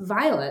of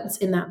violence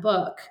in that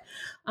book.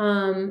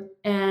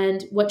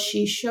 And what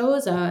she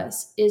shows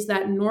us is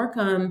that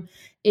Norcom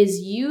is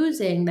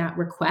using that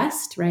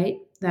request, right?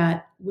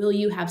 That will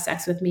you have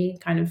sex with me,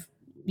 kind of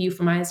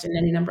euphemized in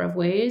any number of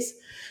ways.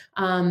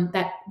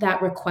 That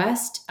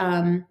request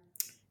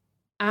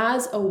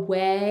as a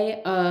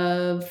way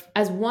of,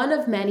 as one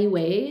of many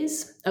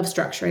ways of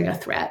structuring a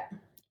threat.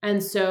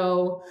 And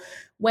so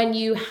when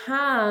you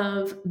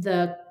have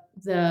the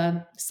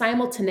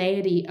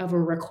simultaneity of a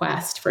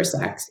request for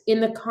sex in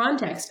the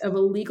context of a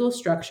legal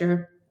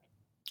structure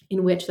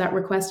in which that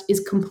request is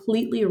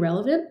completely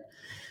irrelevant,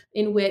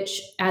 in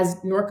which, as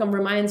Norcom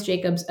reminds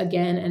Jacobs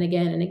again and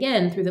again and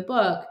again through the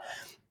book,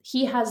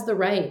 he has the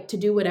right to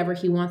do whatever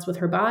he wants with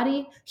her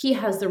body. He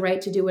has the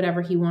right to do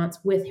whatever he wants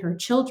with her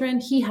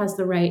children. He has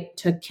the right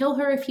to kill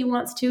her if he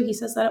wants to. He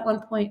says that at one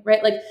point,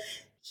 right? Like,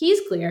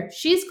 he's clear,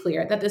 she's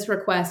clear that this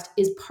request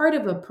is part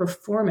of a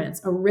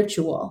performance, a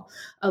ritual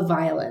of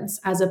violence,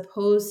 as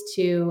opposed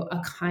to a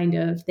kind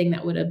of thing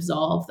that would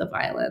absolve the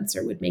violence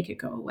or would make it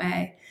go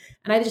away.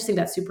 And I just think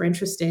that's super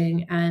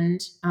interesting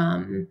and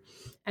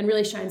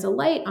really shines a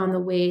light on the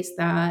ways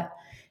that,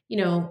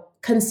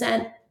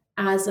 consent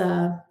as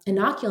a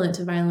inoculant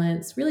to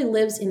violence really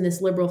lives in this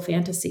liberal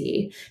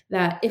fantasy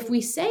that if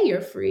we say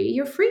you're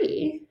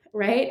free,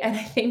 right? And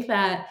I think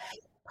that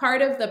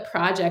part of the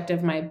project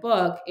of my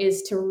book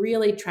is to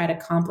really try to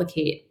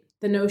complicate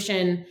the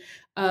notion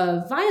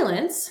of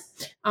violence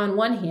on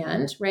one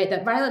hand, right?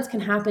 That violence can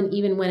happen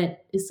even when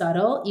it is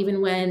subtle,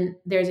 even when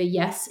there's a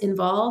yes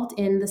involved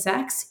in the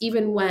sex,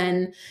 even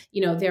when,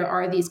 there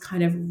are these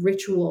kind of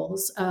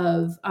rituals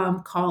of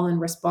call and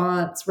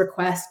response,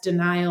 request,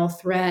 denial,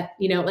 threat,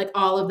 like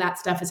all of that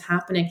stuff is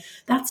happening.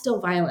 That's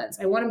still violence.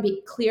 I want to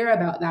be clear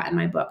about that in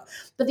my book.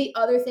 But the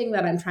other thing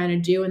that I'm trying to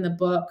do in the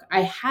book,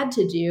 I had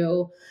to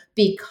do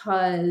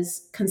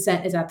because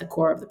consent is at the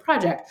core of the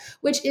project,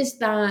 which is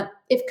that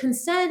if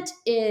consent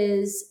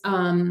is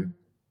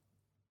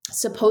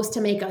supposed to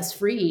make us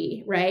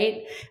free,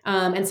 right?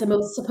 And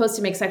supposed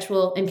to make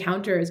sexual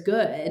encounters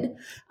good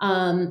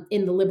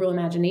in the liberal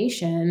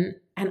imagination.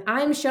 And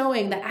I'm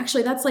showing that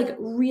actually that's like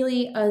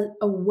really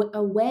a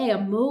way, a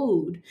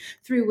mode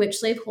through which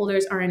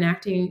slaveholders are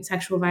enacting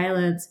sexual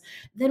violence.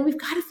 Then we've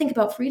got to think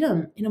about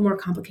freedom in a more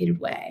complicated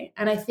way.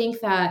 And I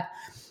think that,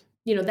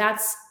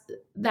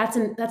 that's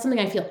something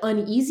I feel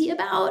uneasy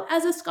about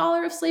as a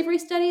scholar of slavery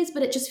studies,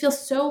 but it just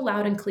feels so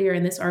loud and clear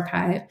in this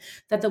archive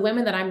that the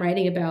women that I'm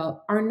writing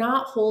about are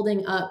not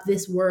holding up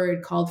this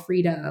word called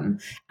freedom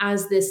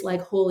as this like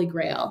holy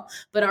grail,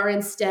 but are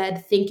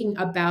instead thinking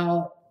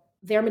about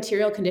their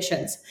material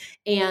conditions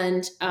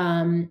and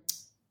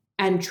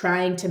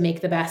trying to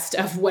make the best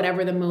of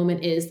whatever the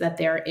moment is that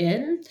they're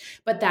in.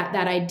 But that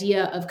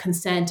idea of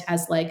consent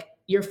as like,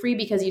 you're free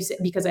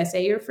because I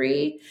say you're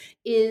free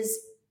is,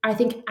 I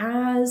think,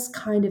 as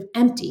kind of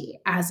empty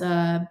as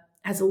a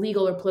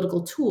legal or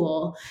political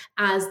tool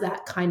as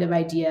that kind of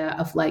idea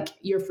of like,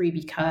 you're free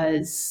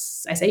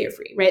because I say you're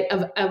free, right?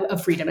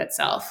 Of freedom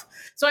itself.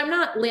 So I'm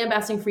not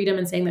lambasting freedom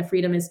and saying that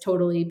freedom is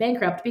totally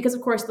bankrupt, because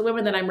of course the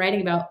women that I'm writing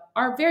about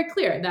are very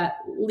clear that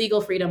legal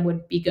freedom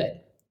would be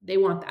good. They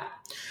want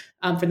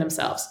that for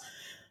themselves.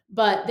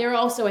 But they're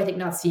also, I think,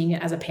 not seeing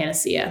it as a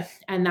panacea.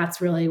 And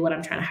that's really what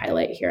I'm trying to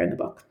highlight here in the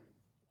book.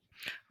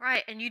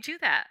 Right. And you do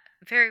that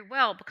very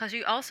well, because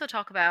you also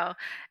talk about,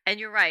 and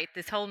you're right,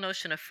 this whole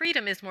notion of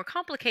freedom is more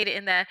complicated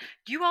in that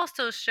you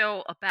also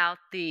show about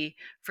the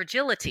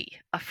fragility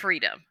of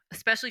freedom,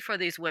 especially for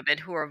these women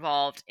who are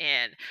involved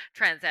in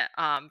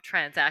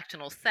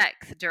transactional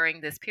sex during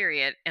this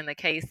period in the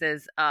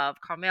cases of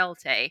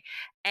Carmelite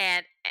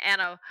and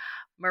Anna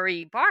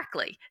Marie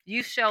Barclay.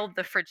 You show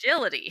the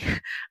fragility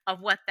of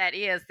what that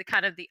is, the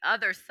kind of the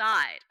other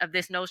side of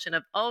this notion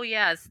of, oh,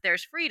 yes,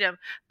 there's freedom.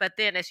 But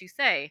then, as you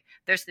say,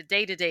 there's the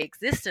day-to-day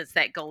existence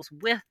that goes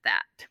with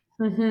that.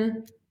 Mm-hmm.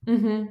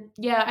 Mm-hmm.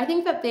 Yeah, I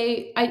think that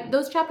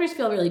those chapters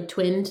feel really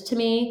twinned to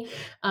me,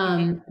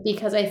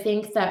 because I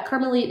think that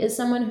Carmelite is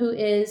someone who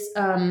is,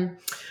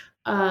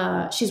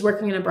 she's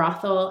working in a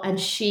brothel, and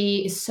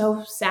she is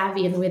so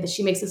savvy in the way that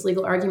she makes this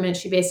legal argument.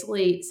 She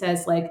basically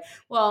says, like,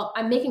 well,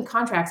 I'm making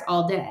contracts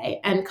all day,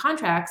 and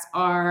contracts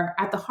are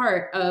at the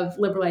heart of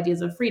liberal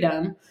ideas of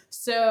freedom.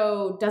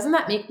 So doesn't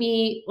that make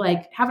me,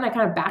 like, haven't I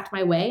kind of backed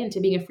my way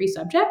into being a free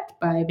subject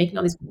by making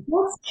all these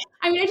contracts?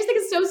 I mean, I just think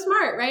it's so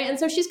smart, right? And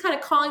so she's kind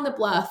of calling the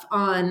bluff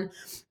on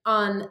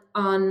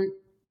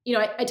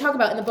I talk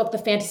about in the book the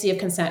fantasy of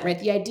consent, right?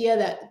 The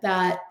idea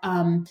that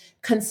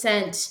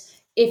consent,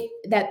 if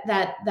that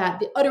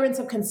the utterance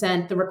of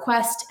consent, the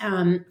request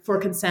for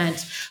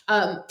consent,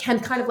 can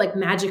kind of like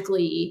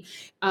magically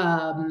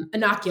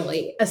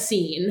inoculate a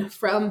scene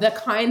from the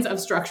kinds of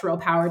structural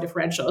power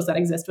differentials that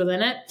exist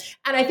within it.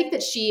 And I think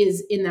that she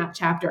is in that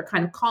chapter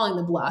kind of calling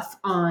the bluff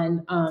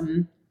on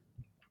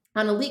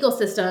a legal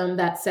system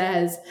that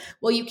says,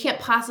 well, you can't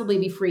possibly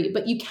be free,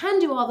 but you can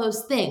do all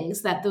those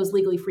things that those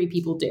legally free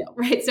people do,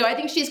 right? So I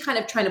think she's kind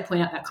of trying to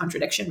point out that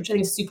contradiction, which I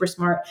think is super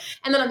smart.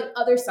 And then on the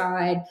other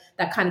side,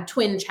 that kind of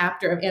twin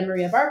chapter of Anne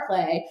Maria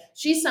Barclay,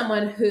 she's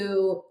someone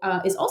who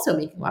is also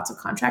making lots of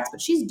contracts,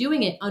 but she's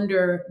doing it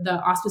under the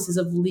auspices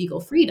of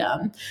legal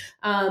freedom.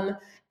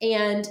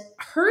 And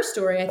her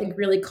story, I think,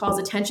 really calls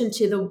attention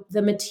to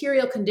the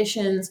material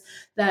conditions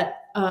that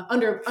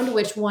under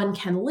which one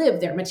can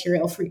live their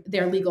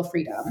legal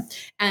freedom,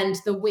 and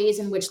the ways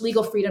in which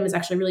legal freedom is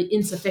actually really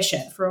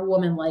insufficient for a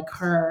woman like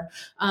her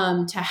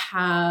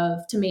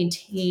to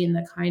maintain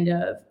the kind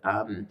of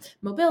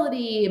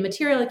mobility,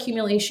 material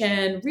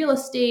accumulation, real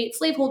estate,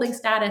 slaveholding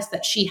status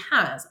that she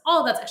has.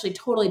 All of that's actually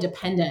totally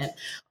dependent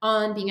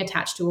on being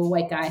attached to a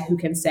white guy who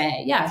can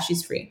say, yeah,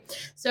 she's free.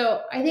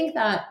 So I think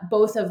that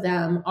both of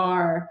them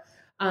are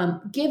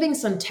giving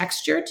some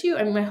texture to,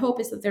 I mean, my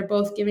hope is that they're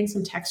both giving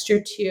some texture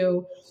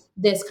to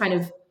this kind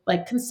of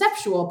like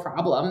conceptual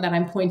problem that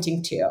I'm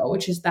pointing to,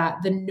 which is that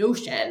the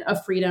notion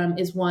of freedom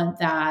is one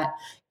that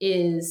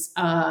is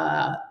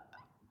highly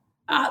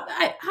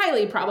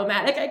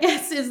problematic, I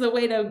guess, is one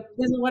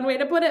way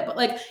to put it. But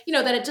like,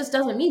 that it just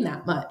doesn't mean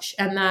that much.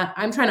 And that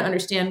I'm trying to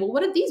understand, well,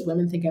 what did these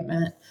women think it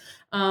meant?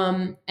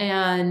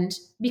 And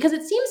because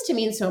it seems to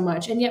mean so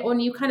much. And yet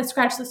when you kind of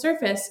scratch the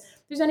surface,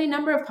 there's any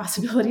number of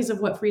possibilities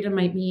of what freedom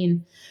might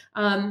mean.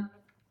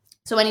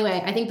 So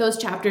anyway, I think those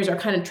chapters are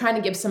kind of trying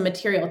to give some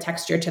material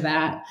texture to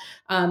that.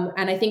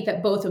 And I think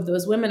that both of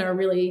those women are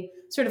really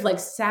sort of like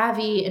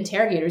savvy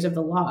interrogators of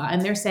the law.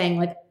 And they're saying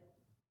like,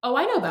 oh,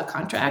 I know about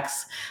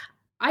contracts.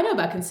 I know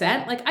about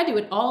consent. Like I do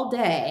it all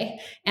day.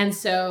 And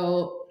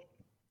so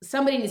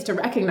somebody needs to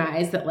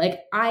recognize that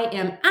like I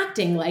am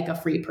acting like a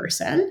free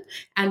person.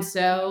 And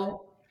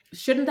so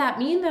shouldn't that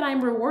mean that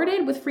I'm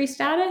rewarded with free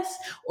status,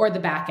 or the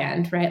back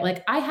end, right?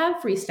 Like I have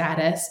free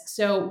status,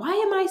 so why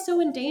am I so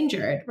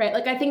endangered, right?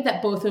 Like I think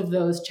that both of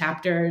those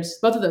chapters,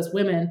 both of those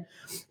women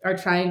are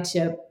trying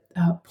to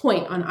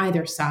point on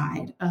either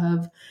side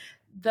of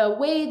the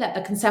way that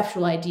the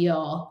conceptual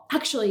ideal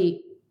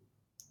actually,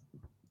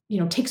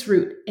 takes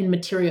root in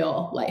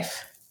material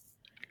life.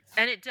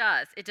 And it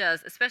does.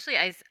 Especially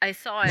I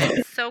saw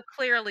it so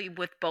clearly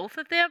with both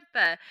of them,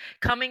 but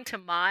coming to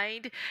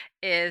mind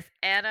is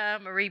Anna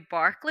Marie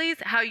Barclay's,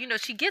 how,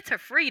 she gets her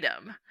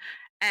freedom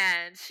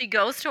and she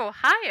goes to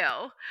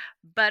Ohio,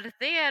 but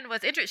then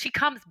what's interesting, she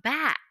comes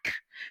back.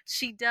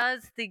 She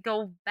does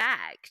go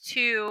back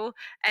to,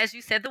 as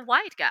you said, the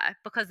white guy,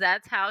 because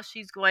that's how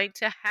she's going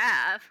to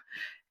have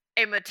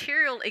a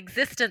material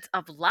existence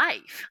of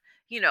life.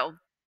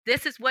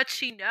 This is what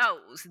she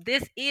knows.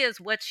 This is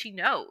what she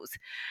knows.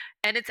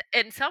 And it's,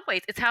 in some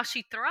ways, it's how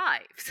she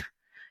thrives,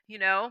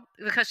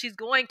 because she's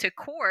going to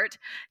court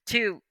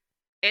to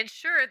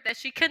ensure that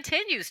she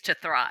continues to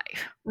thrive.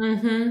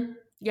 Mm-hmm.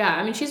 Yeah.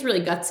 I mean, she's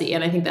really gutsy.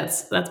 And I think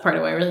that's part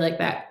of why I really like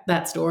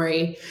that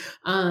story.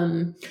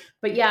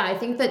 But yeah, I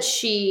think that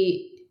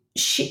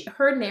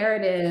her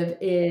narrative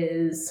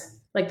is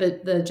like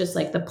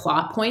the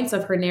plot points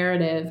of her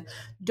narrative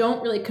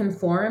don't really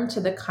conform to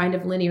the kind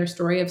of linear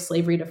story of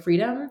slavery to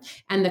freedom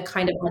and the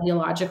kind of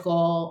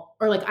ideological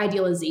or like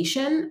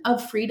idealization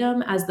of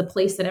freedom as the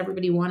place that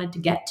everybody wanted to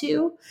get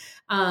to.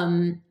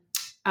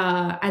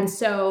 And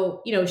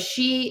so,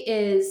 she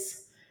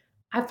is,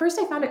 at first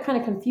I found it kind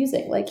of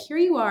confusing. Like, here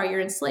you are,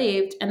 you're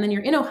enslaved, and then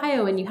you're in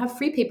Ohio and you have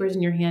free papers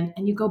in your hand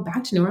and you go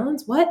back to New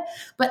Orleans. What?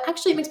 But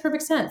actually it makes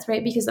perfect sense,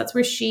 right? Because that's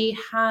where she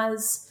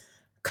has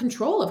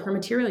control of her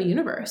material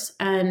universe.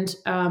 And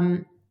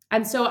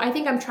so I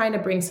think I'm trying to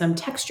bring some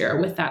texture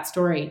with that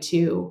story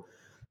to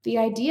the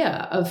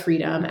idea of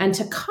freedom and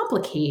to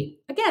complicate.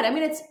 Again, I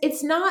mean,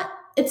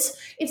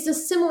 it's a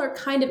similar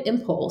kind of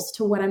impulse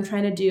to what I'm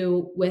trying to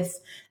do with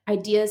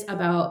ideas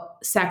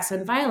about sex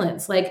and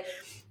violence. Like,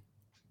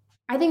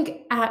 I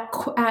think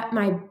at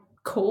my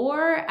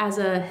core, as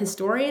a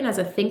historian, as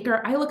a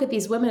thinker, I look at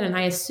these women and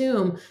I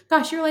assume,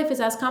 gosh, your life is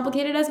as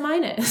complicated as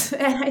mine is.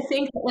 And I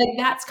think like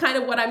that's kind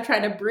of what I'm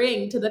trying to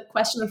bring to the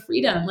question of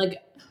freedom. Like,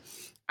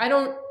 I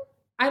don't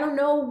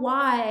know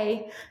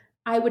why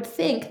I would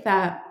think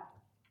that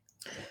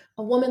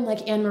a woman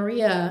like Anne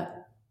Maria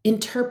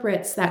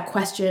interprets that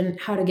question,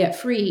 how to get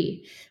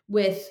free,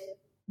 with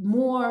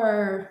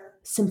more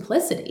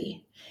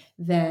simplicity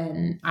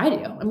than I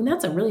do. I mean,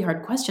 that's a really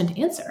hard question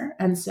to answer.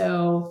 And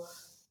so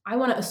I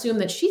want to assume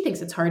that she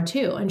thinks it's hard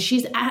too. And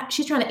she's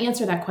trying to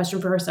answer that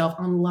question for herself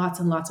on lots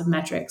and lots of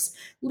metrics,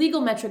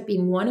 legal metric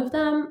being one of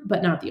them,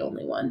 but not the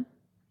only one.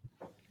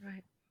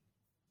 Right.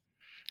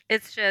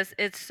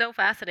 It's so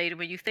fascinating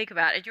when you think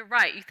about it. You're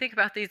right. You think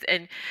about these,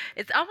 and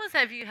it's almost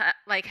as if you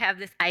have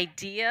this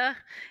idea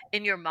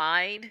in your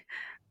mind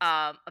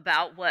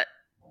about what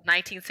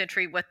 19th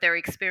century, what their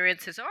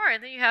experiences are,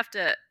 and then you have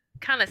to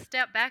kind of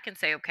step back and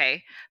say,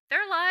 okay,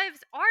 their lives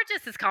are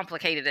just as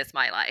complicated as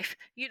my life,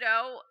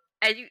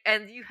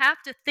 and you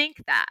have to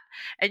think that,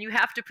 and you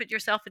have to put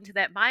yourself into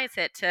that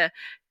mindset to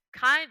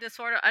kind of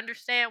sort of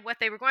understand what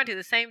they were going through.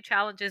 The same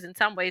challenges in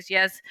some ways,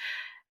 yes,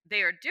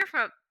 they are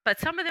different, but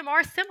some of them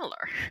are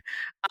similar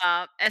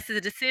as to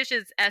the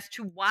decisions as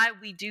to why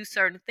we do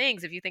certain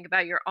things. If you think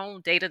about your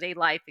own day-to-day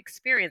life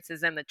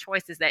experiences and the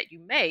choices that you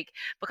make,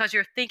 because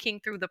you're thinking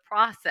through the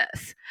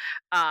process.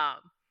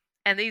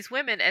 And these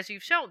women, as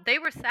you've shown, they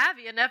were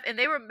savvy enough, and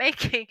they were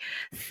having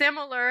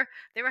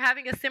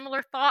a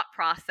similar thought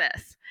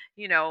process.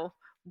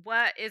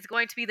 What is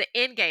going to be the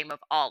end game of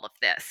all of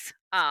this?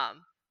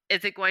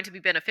 Is it going to be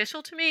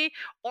beneficial to me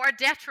or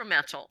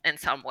detrimental in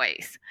some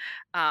ways?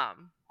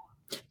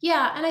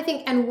 Yeah. And I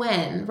think, and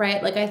when,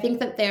 right? Like, I think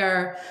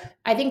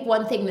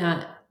one thing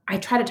that I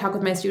try to talk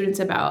with my students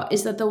about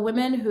is that the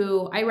women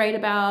who I write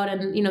about,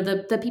 and,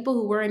 the people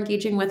who we're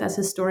engaging with as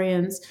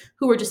historians,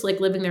 who were just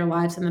like living their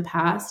lives in the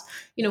past,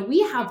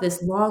 we have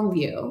this long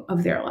view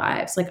of their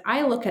lives. Like,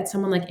 I look at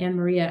someone like Anne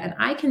Maria and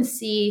I can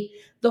see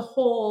the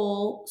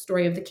whole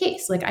story of the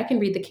case. Like, I can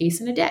read the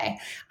case in a day.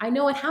 I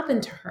know what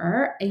happened to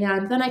her,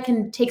 and then I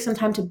can take some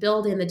time to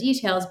build in the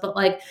details. But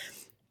like,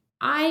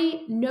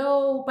 I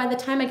know by the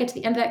time I get to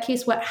the end of that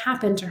case what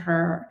happened to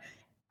her,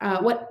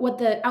 what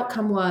the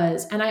outcome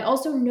was, and I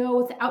also know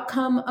what the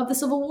outcome of the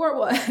Civil War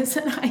was.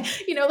 And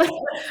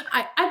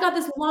I've got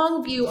this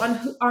long view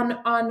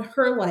on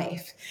her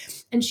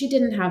life, and she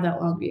didn't have that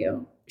long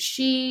view.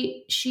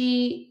 She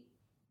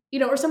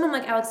or someone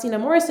like Alexina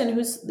Morrison,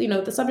 who's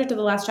the subject of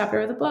the last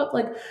chapter of the book,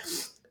 like,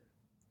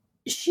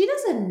 she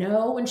doesn't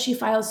know when she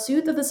files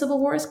suit that the Civil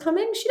War is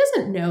coming. She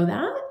doesn't know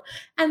that.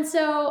 And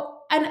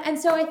so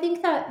I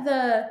think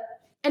that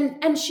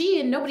and she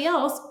and nobody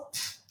else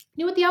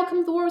knew what the outcome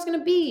of the war was going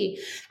to be.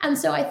 And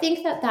so I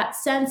think that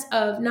sense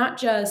of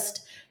not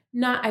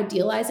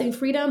idealizing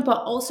freedom, but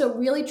also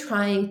really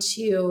trying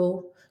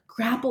to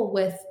grapple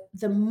with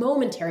the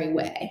momentary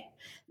way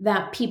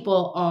that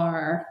people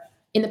are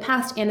in the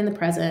past and in the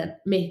present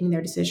making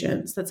their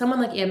decisions. That someone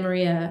like Anne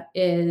Maria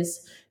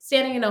is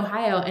standing in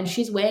Ohio and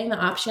she's weighing the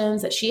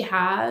options that she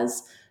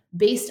has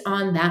based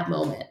on that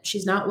moment.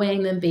 She's not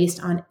weighing them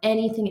based on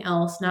anything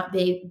else, not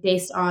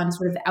based on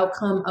sort of the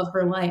outcome of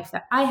her life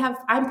that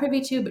I'm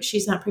privy to, but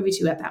she's not privy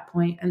to at that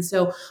point. And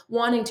so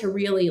wanting to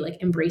really like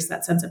embrace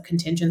that sense of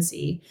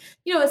contingency,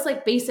 it's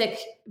like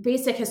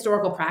basic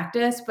historical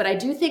practice, but I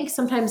do think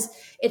sometimes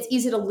it's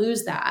easy to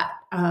lose that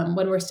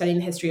when we're studying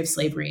the history of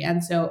slavery.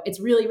 And so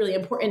it's really, really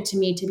important to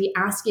me to be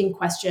asking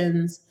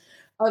questions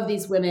of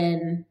these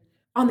women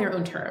on their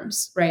own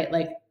terms, right?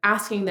 Like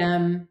asking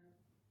them,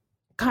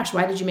 gosh,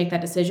 why did you make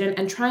that decision?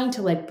 And trying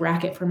to like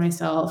bracket for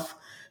myself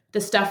the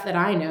stuff that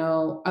I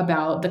know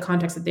about the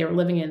context that they were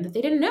living in that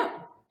they didn't know.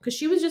 Because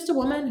she was just a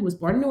woman who was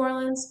born in New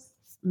Orleans,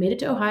 made it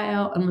to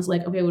Ohio, and was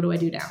like, okay, what do I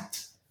do now?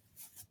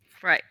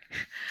 Right.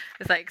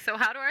 It's like, so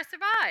how do I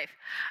survive?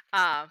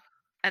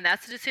 And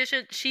that's the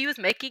decision she was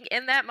making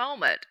in that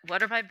moment.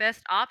 What are my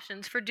best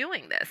options for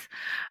doing this?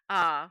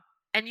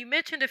 And you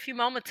mentioned a few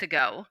moments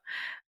ago,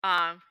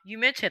 you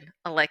mentioned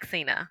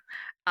Alexina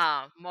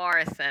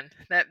Morrison,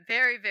 that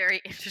very,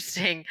 very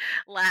interesting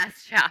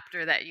last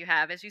chapter that you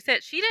have. As you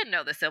said, she didn't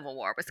know the Civil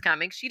War was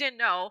coming. She didn't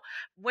know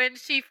when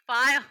she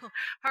filed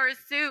her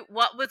suit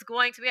what was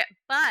going to be,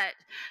 but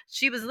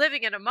she was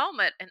living in a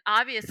moment, and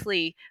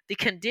obviously the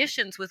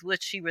conditions with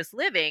which she was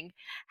living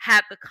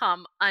had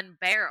become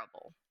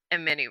unbearable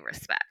in many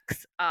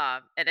respects.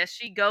 And as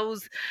she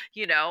goes,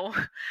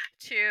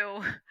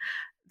 to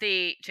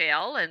the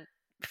jail and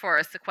for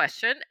a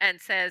sequestration and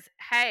says,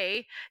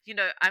 hey,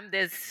 I'm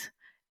this,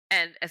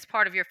 and as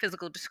part of your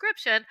physical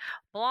description,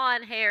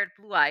 blonde-haired,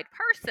 blue-eyed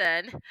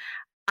person,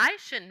 I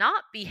should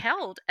not be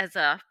held as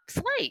a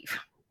slave.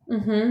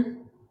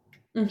 Mm-hmm.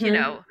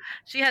 Mm-hmm.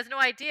 She has no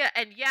idea,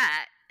 and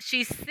yet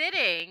she's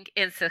sitting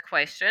in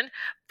sequestration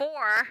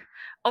for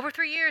over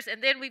 3 years,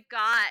 and then we've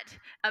got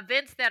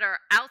events that are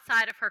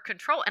outside of her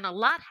control, and a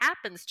lot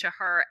happens to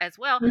her as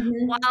well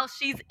while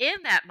she's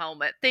in that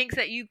moment, things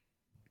that you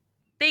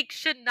think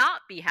should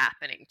not be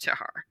happening to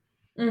her.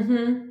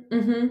 Mm-hmm.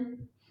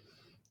 Mm-hmm.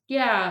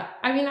 Yeah.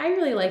 I mean, I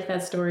really like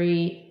that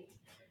story.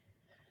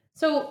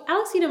 So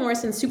Alexina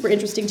Morrison's super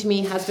interesting to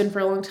me, has been for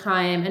a long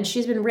time, and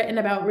she's been written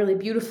about really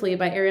beautifully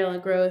by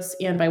Ariella Gross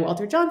and by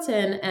Walter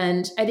Johnson.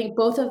 And I think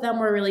both of them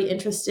were really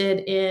interested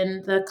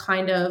in the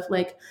kind of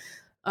like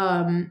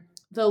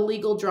the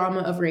legal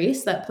drama of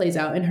race that plays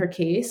out in her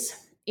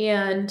case.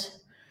 And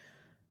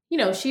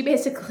she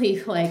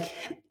basically, like,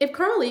 if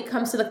Carmelite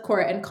comes to the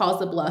court and calls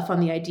the bluff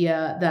on the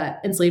idea that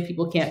enslaved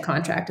people can't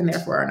contract and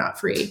therefore are not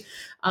free,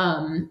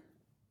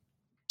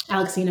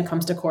 Alexina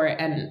comes to court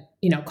and,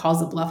 calls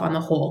the bluff on the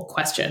whole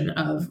question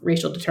of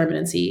racial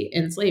determinacy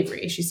in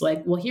slavery. She's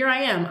like, well, here I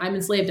am, I'm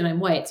enslaved and I'm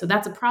white. So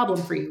that's a problem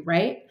for you,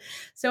 right?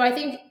 So I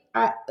think,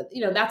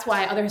 that's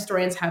why other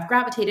historians have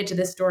gravitated to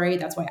this story.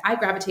 That's why I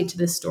gravitate to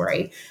this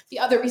story. The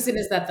other reason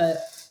is that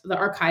the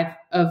archive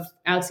of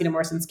Alexina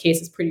Morrison's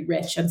case is pretty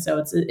rich. And so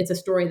it's a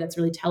story that's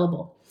really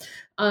tellable.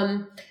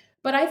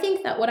 But I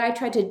think that what I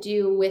tried to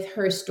do with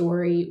her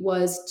story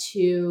was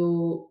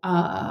to,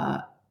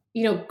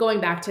 going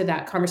back to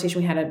that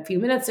conversation we had a few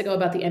minutes ago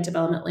about the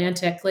antebellum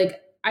Atlantic, like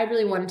I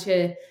really wanted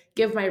to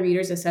give my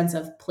readers a sense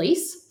of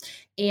place.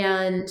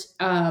 And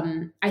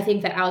I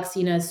think that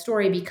Alexina's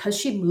story, because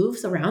she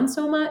moves around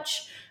so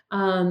much,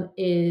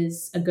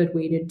 is a good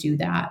way to do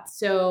that.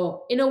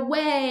 So in a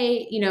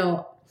way,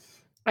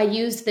 I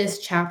used this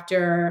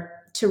chapter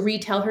to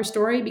retell her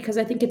story because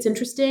I think it's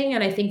interesting.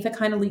 And I think the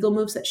kind of legal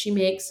moves that she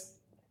makes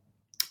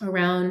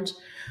around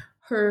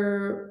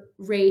her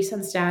race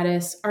and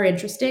status are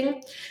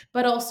interesting.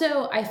 But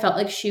also I felt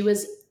like she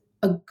was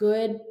a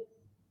good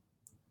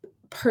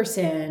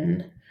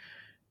person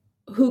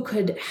who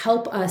could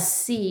help us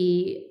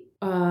see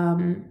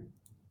a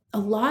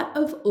lot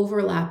of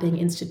overlapping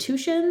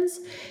institutions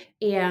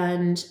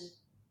and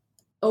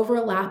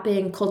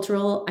overlapping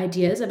cultural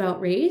ideas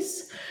about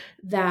race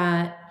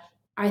that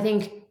I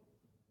think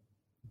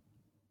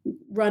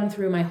run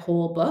through my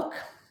whole book.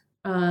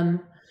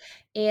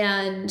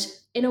 And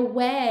in a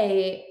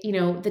way,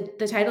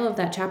 the title of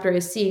that chapter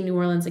is Seeing New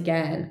Orleans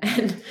Again.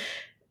 And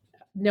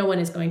no one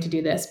is going to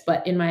do this,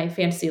 but in my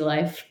fantasy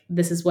life,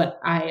 this is what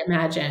I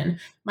imagine.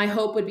 My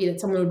hope would be that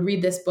someone would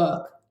read this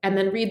book and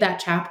then read that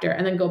chapter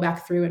and then go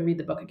back through and read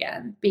the book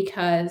again.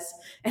 Because,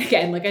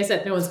 again, like I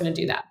said, no one's going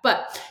to do that.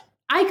 But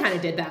I kind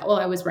of did that while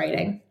I was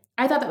writing.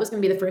 I thought that was going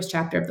to be the first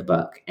chapter of the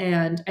book.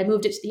 And I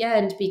moved it to the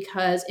end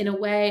because in a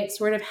way it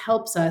sort of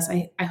helps us.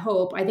 I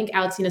think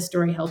Alexina's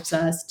story helps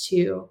us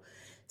to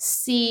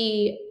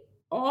see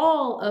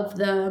all of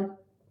the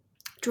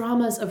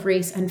dramas of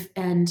race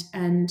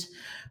and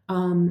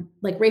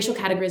like racial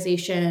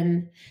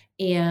categorization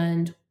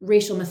and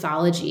racial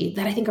mythology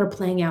that I think are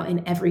playing out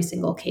in every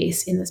single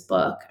case in this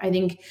book. I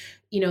think,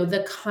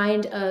 the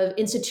kind of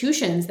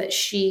institutions that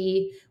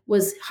she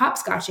was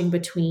hopscotching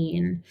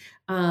between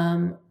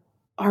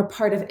are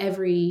part of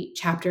every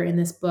chapter in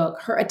this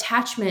book. Her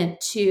attachment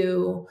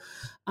to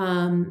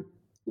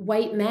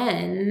white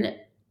men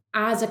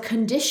as a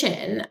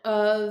condition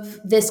of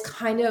this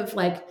kind of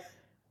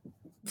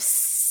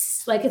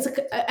it's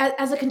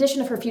as a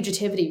condition of her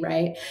fugitivity,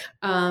 right?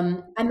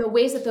 And the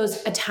ways that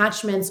those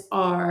attachments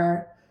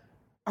are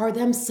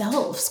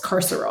themselves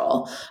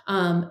carceral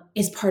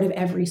is part of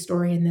every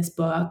story in this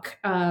book.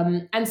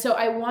 And so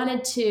I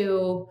wanted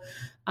to,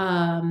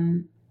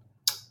 I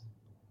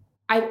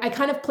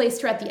kind of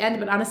placed her at the end,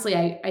 but honestly,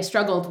 I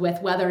struggled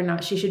with whether or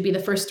not she should be the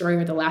first story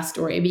or the last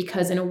story,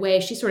 because in a way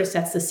she sort of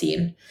sets the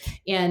scene.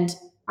 And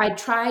I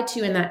tried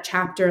to, in that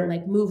chapter,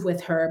 move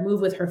with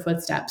her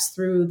footsteps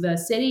through the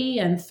city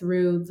and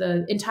through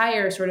the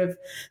entire sort of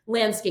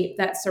landscape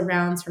that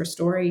surrounds her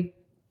story,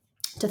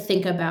 to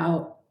think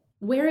about,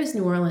 where is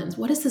New Orleans?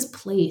 What is this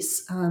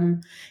place?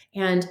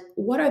 And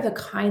what are the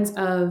kinds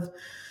of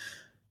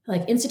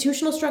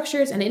institutional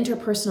structures and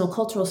interpersonal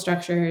cultural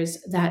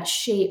structures that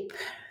shape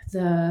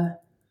the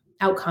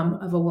outcome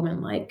of a woman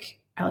like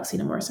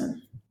Alexina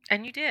Morrison?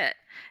 And you did.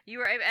 You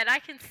were, and I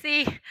can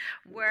see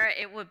where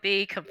it would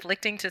be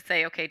conflicting to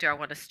say, okay, do I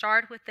want to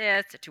start with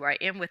this? Do I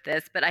end with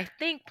this? But I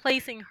think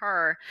placing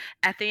her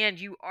at the end,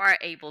 you are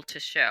able to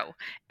show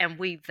and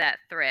weave that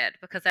thread.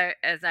 Because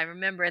as I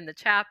remember in the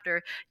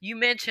chapter, you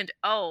mentioned,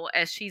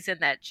 as she's in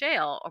that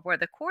jail, or where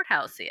the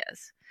courthouse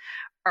is,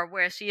 or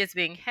where she is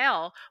being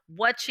held,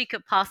 what she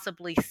could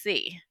possibly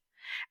see.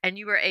 And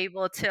you were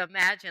able to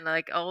imagine,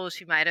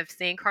 she might have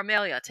seen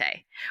Carmelia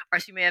Tay, or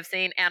she may have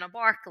seen Anna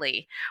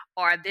Barkley,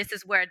 or this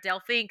is where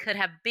Delphine could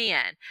have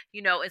been.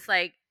 It's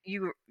like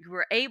you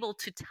were able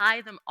to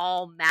tie them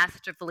all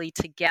masterfully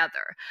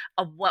together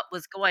of what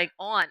was going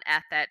on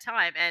at that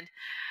time. And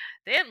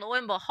then, lo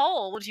and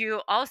behold,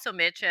 you also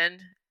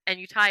mentioned, and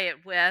you tie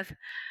it with,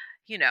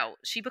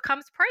 she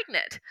becomes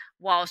pregnant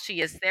while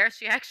she is there.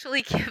 She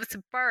actually gives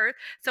birth.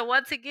 So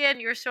once again,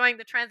 you're showing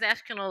the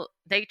transactional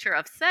nature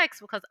of sex,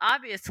 because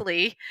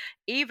obviously,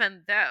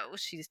 even though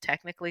she's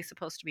technically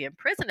supposed to be in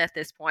prison at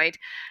this point,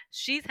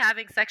 she's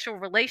having sexual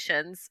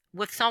relations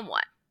with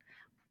someone.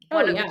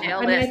 I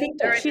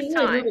think that she's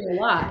really moving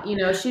a lot.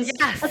 She's,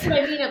 yes. That's what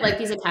I mean of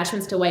these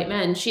attachments to white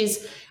men.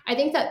 I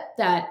think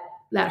that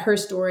her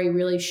story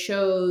really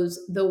shows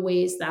the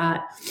ways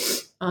that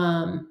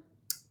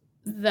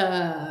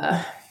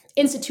the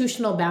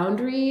institutional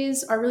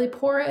boundaries are really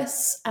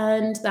porous,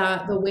 and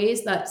that the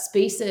ways that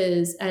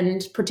spaces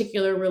and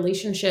particular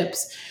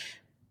relationships,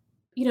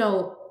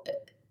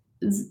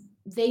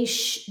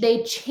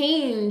 they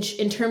change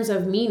in terms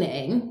of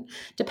meaning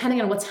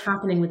depending on what's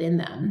happening within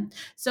them.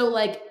 So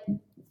like,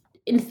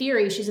 in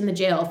theory, she's in the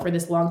jail for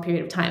this long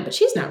period of time, but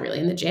she's not really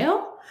in the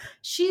jail.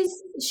 She's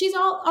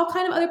all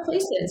kind of other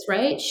places,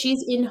 right?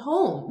 She's in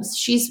homes.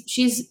 She's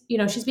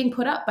being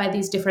put up by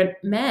these different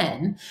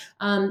men.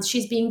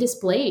 She's being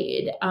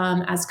displayed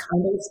as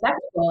kind of a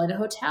spectacle in a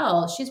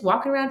hotel. She's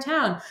walking around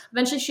town.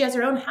 Eventually, she has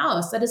her own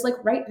house that is like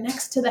right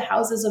next to the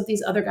houses of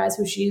these other guys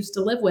who she used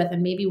to live with,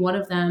 and maybe one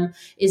of them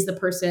is the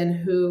person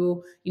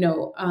who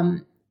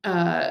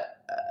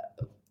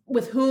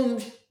with whom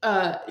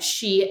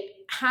she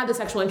had the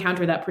sexual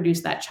encounter that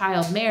produced that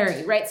child,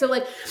 Mary, right? So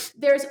like,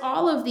 there's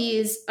all of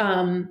these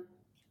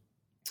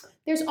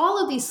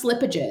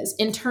slippages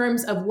in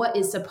terms of what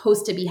is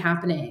supposed to be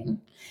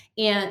happening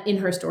and in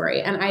her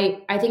story. And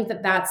I think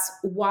that that's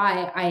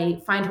why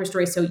I find her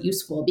story so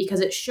useful,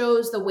 because it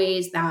shows the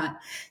ways that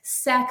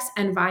sex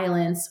and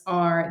violence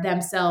are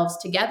themselves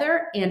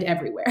together and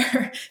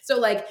everywhere. So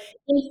like,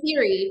 in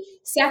theory,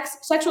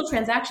 sexual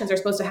transactions are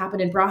supposed to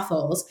happen in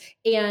brothels,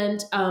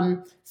 and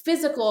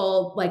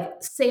physical like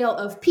sale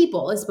of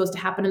people is supposed to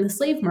happen in the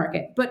slave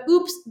market. But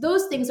oops,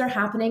 those things are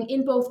happening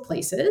in both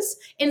places.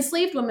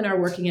 Enslaved women are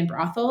working in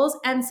brothels,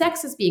 and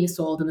sex is being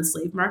sold in the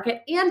slave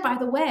market. And by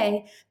the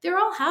way, they're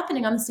all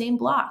happening on the same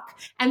block.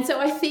 And so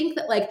I think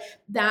that like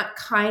that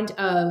kind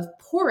of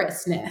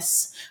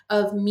porousness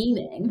of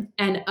meaning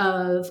and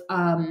of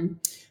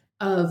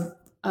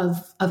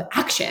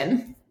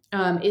action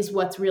is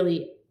what's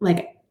really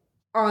like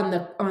on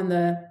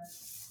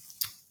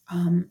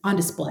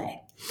display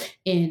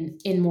in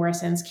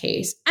Morrison's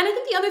case. And I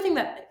think the other thing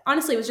that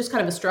honestly was just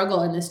kind of a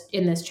struggle in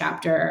this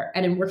chapter,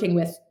 and in working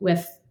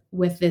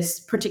with this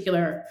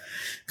particular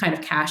kind of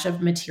cache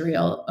of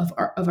material, of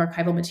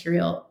archival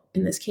material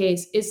in this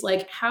case, is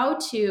like how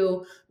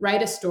to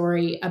write a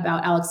story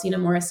about Alexina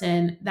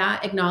Morrison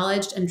that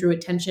acknowledged and drew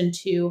attention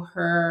to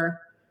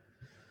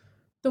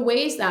the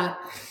way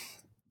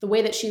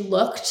that she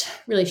looked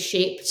really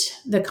shaped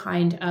the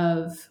kind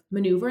of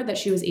maneuver that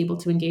she was able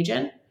to engage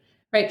in.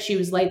 Right. She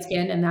was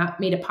light-skinned, and that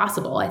made it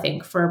possible, I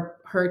think, for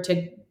her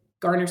to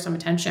garner some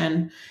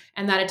attention.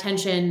 And that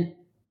attention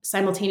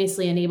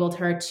simultaneously enabled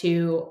her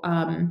to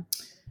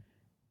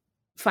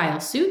file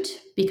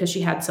suit because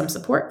she had some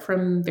support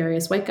from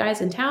various white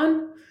guys in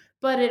town.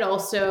 But it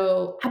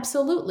also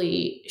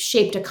absolutely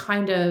shaped a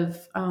kind of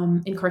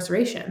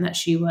incarceration that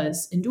she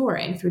was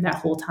enduring through that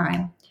whole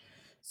time.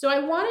 So I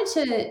wanted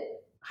to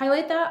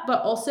highlight that,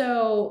 but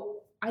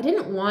also I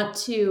didn't want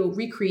to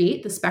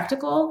recreate the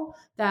spectacle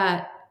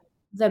that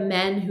the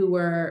men who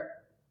were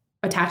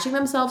attaching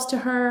themselves to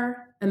her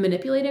and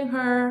manipulating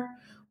her,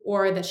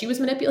 or that she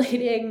was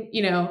manipulating,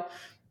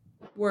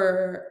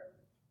 were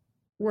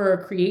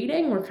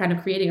kind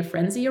of creating a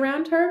frenzy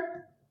around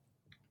her.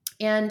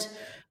 And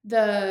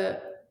the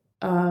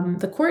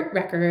court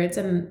records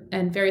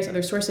and various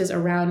other sources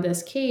around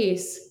this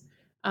case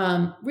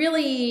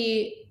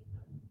really,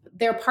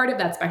 they're part of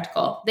that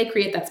spectacle. They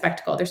create that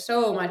spectacle. There's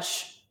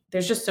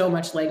just so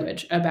much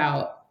language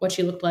about what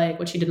she looked like,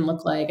 what she didn't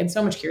look like, and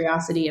so much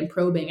curiosity and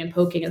probing and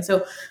poking. And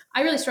so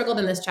I really struggled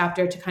in this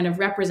chapter to kind of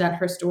represent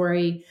her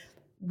story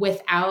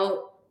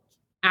without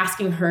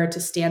asking her to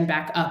stand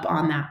back up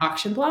on that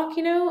auction block,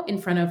 in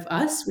front of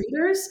us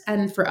readers,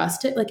 and for us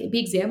to like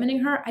be examining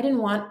her. I didn't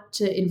want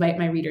to invite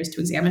my readers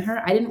to examine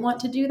her. I didn't want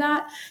to do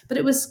that, but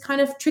it was kind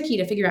of tricky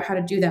to figure out how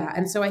to do that.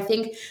 And so I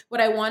think what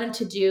I wanted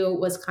to do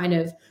was kind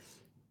of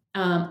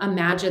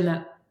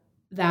imagine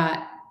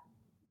that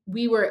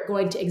we were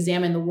going to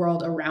examine the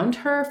world around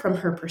her from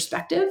her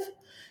perspective,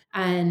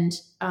 and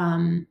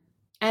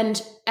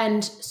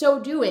so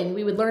doing,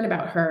 we would learn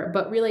about her,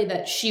 but really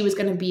that she was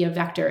going to be a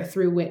vector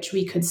through which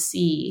we could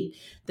see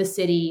the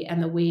city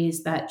and the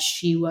ways that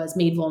she was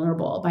made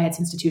vulnerable by its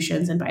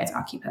institutions and by its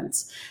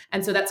occupants.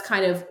 And so that's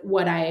kind of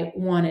what I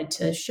wanted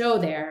to show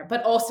there,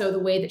 but also the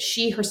way that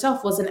she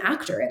herself was an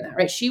actor in that,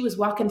 right? She was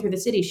walking through the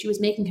city. She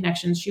was making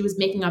connections. She was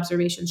making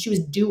observations. She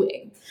was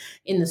doing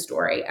in the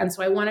story. And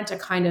so I wanted to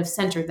kind of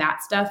center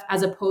that stuff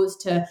as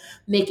opposed to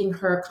making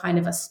her kind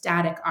of a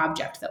static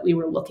object that we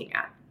were looking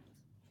at.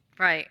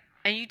 Right.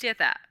 And you did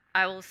that.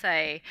 I will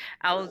say,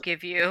 I will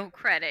give you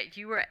credit.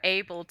 You were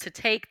able to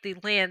take the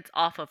lens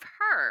off of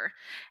her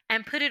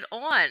and put it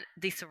on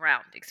the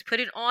surroundings, put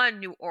it on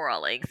New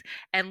Orleans,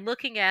 and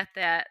looking at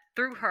that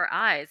through her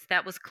eyes,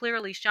 that was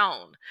clearly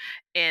shown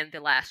in the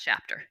last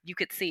chapter. You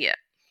could see it.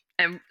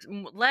 And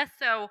less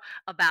so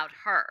about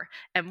her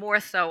and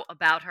more so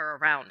about her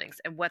surroundings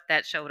and what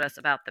that showed us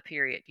about the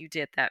period. You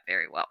did that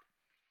very well.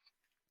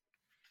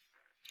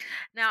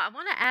 Now, I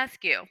want to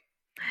ask you,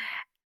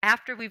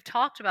 after we've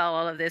talked about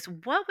all of this,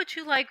 what would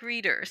you like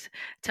readers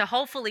to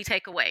hopefully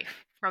take away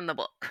from the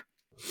book?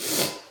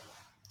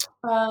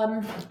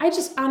 I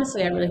just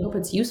honestly, I really hope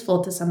it's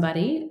useful to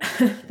somebody.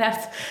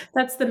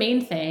 That's the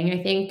main thing.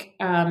 I think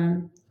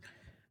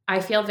I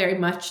feel very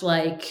much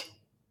like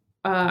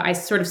I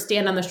sort of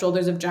stand on the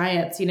shoulders of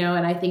giants, and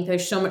I think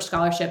there's so much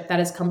scholarship that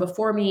has come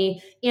before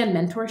me and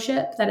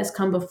mentorship that has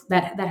come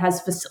that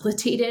has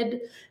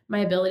facilitated my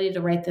ability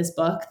to write this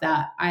book,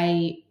 that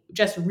I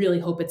just really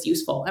hope it's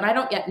useful. And I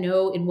don't yet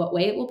know in what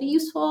way it will be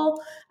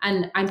useful.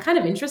 And I'm kind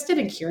of interested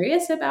and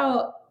curious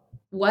about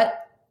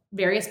what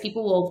various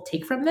people will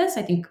take from this.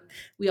 I think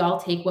we all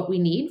take what we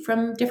need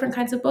from different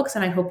kinds of books.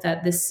 And I hope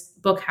that this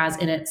book has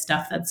in it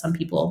stuff that some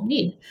people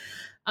need.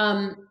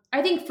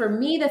 I think for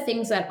me, the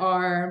things that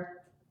are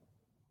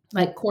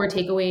like core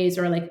takeaways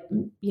or like,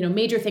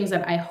 major things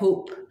that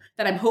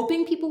I'm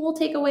hoping people will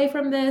take away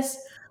from this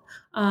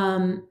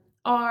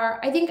are,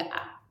 I think,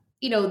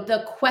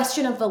 the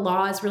question of the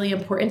law is really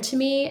important to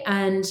me.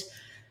 And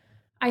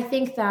I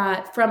think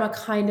that from a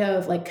kind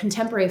of like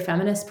contemporary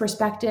feminist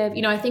perspective,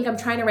 I think I'm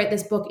trying to write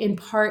this book in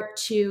part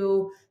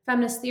to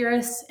feminist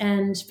theorists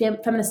and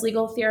feminist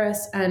legal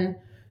theorists, and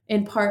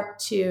in part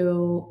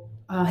to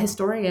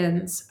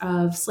historians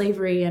of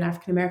slavery and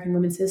African-American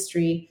women's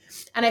history.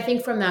 And I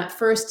think from that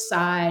first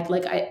side,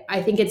 like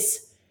I think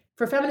it's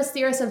for feminist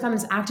theorists and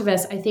feminist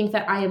activists, I think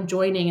that I am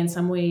joining in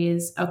some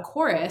ways a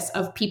chorus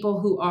of people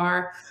who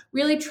are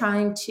really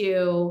trying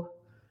to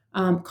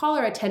call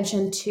our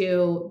attention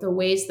to the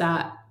ways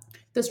that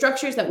the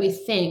structures that we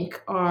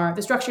think are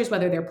the structures,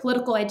 whether they're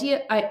political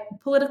ideas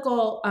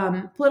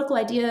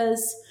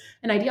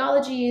and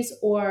ideologies,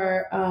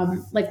 or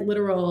like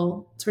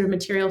literal sort of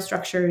material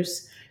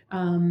structures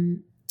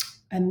and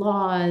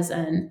laws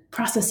and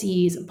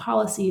processes and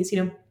policies,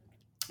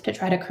 to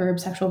try to curb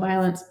sexual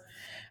violence.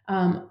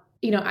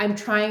 I'm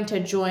trying to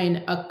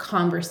join a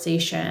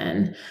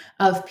conversation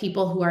of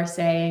people who are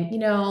saying,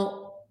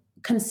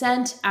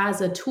 consent as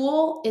a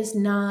tool is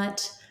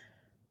not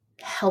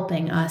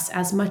helping us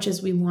as much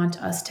as we want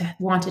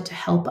it to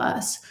help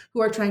us,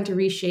 who are trying to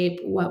reshape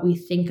what we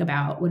think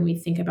about when we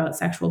think about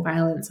sexual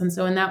violence. And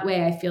so in that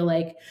way, I feel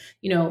like,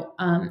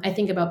 I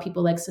think about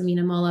people like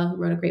Samina Mullah, who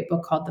wrote a great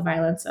book called The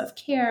Violence of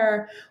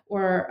Care,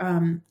 or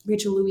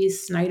Rachel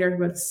Louise Snyder, who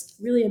wrote this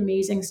really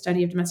amazing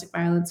study of domestic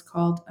violence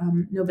called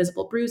No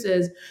Visible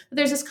Bruises. But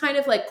there's this kind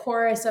of like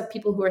chorus of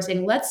people who are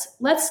saying,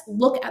 let's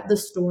look at the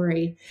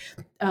story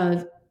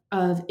of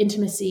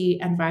intimacy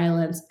and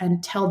violence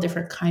and tell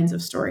different kinds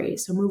of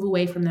stories. So move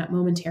away from that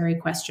momentary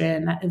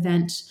question, that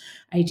event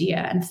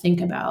idea, and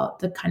think about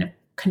the kind of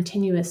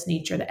continuous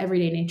nature, the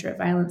everyday nature of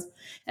violence.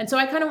 And so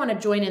I kind of want to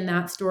join in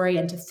that story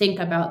and to think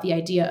about the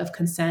idea of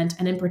consent,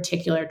 and in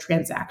particular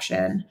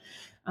transaction,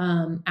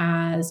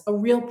 as a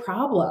real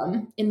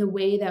problem in the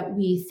way that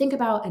we think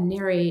about and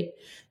narrate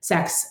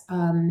sex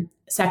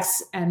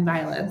and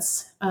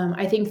violence.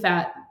 I think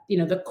that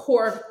the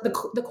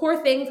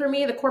core thing for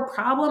me, the core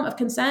problem of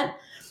consent,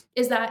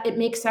 is that it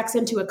makes sex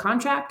into a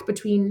contract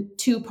between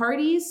two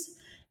parties,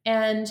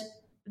 and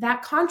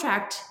that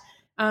contract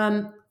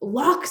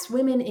locks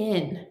women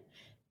in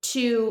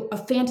to a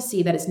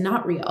fantasy that is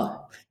not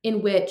real,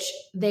 in which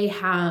they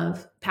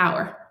have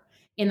power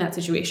in that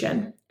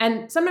situation.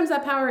 And sometimes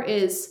that power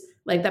is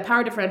like, that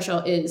power differential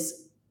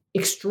is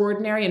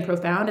extraordinary and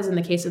profound, as in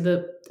the case of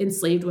the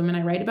enslaved women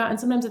I write about. And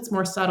sometimes it's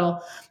more subtle.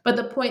 But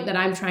the point that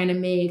I'm trying to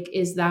make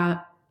is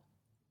that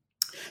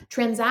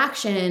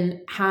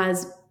transaction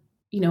has,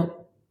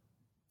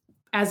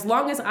 as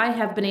long as I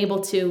have been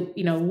able to,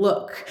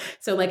 look,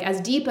 so like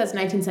as deep as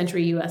 19th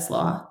century US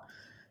law,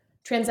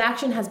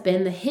 transaction has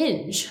been the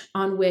hinge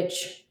on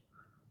which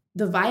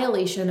the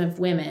violation of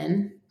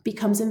women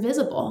becomes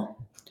invisible.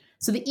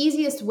 So the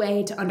easiest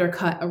way to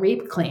undercut a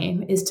rape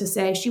claim is to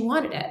say she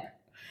wanted it.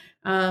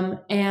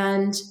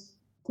 And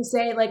to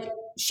say, like,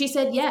 she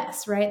said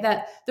yes, right?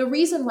 That the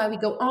reason why we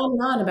go on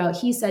and on about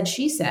he said,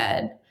 she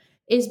said,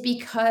 is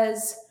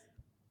because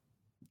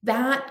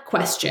that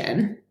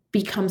question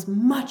becomes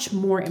much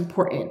more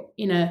important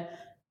in a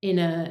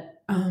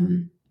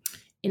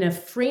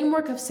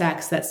framework of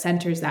sex that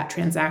centers that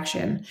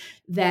transaction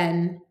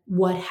than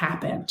what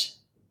happened,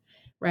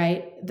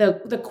 right?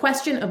 The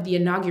question of the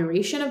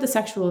inauguration of the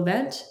sexual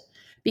event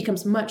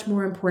becomes much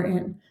more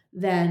important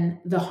than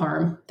the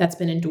harm that's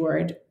been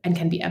endured and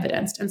can be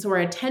evidenced. And so our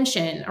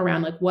attention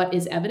around like what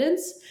is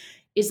evidence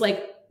is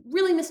like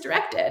really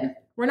misdirected.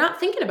 We're not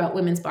thinking about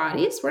women's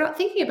bodies. We're not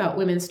thinking about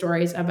women's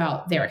stories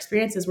about their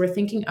experiences. We're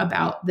thinking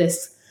about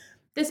this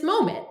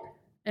moment,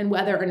 and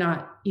whether or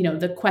not,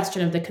 the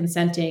question of the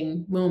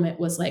consenting moment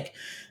was like,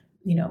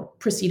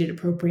 proceeded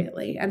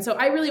appropriately. And so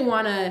I really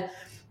want to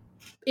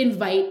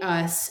invite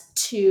us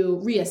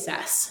to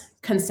reassess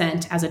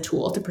consent as a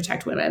tool to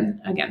protect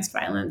women against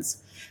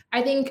violence.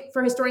 I think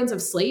for historians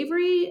of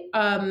slavery,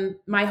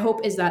 my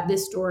hope is that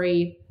this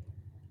story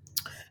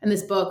and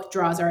this book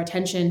draws our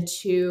attention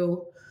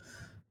to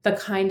the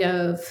kind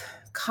of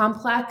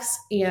complex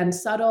and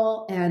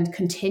subtle and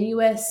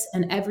continuous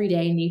and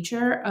everyday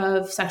nature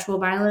of sexual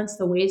violence,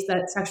 the ways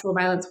that sexual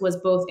violence was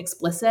both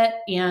explicit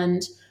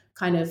and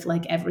kind of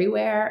like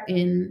everywhere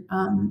in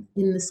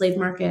the slave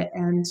market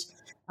and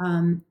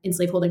in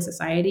slaveholding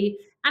society.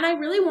 And I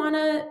really want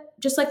to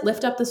just like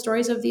lift up the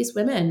stories of these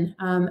women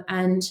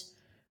and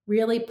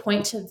really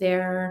point to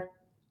their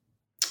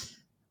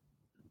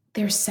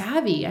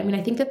savvy. I mean,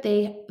 I think that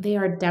they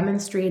are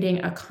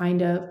demonstrating a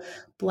kind of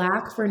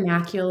Black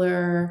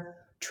vernacular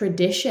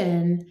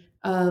tradition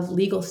of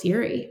legal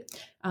theory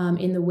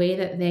in the way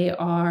that they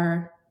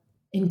are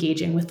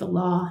engaging with the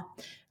law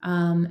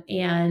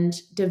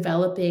and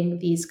developing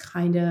these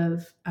kind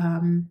of,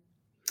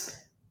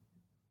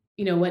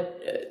 what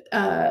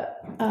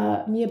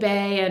Mia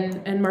Bay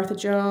and Martha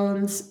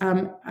Jones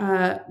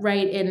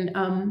write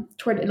in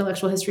Toward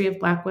Intellectual History of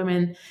Black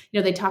Women.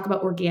 They talk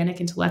about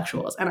organic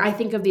intellectuals. And I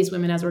think of these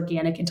women as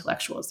organic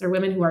intellectuals. They're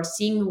women who are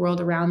seeing the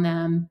world around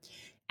them,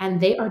 and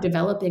they are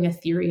developing a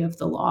theory of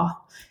the law,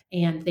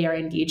 and they are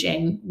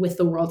engaging with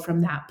the world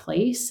from that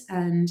place.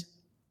 And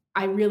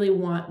I really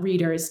want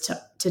readers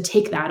to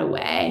take that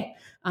away,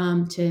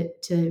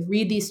 to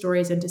read these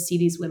stories and to see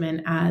these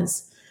women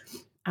as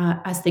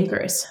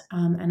thinkers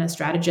and as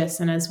strategists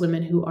and as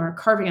women who are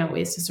carving out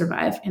ways to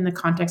survive in the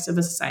context of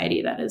a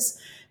society that is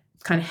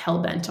kind of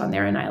hell-bent on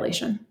their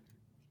annihilation.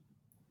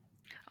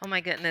 Oh my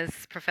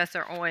goodness,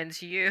 Professor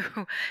Owens, you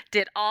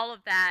did all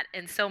of that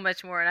and so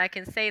much more. And I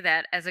can say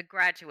that as a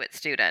graduate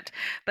student.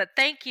 But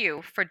thank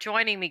you for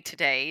joining me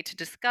today to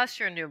discuss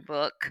your new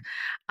book.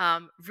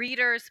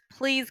 Readers,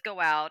 please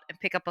go out and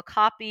pick up a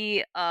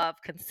copy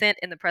of Consent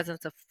in the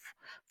Presence of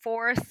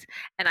Force.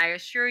 And I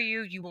assure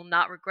you, you will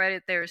not regret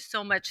it. There is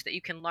so much that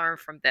you can learn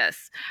from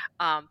this.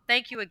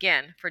 Thank you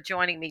again for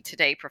joining me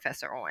today,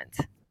 Professor Owens.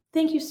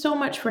 Thank you so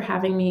much for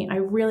having me. I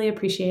really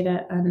appreciate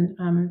it.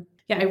 And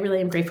I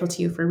really am grateful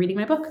to you for reading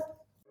my book.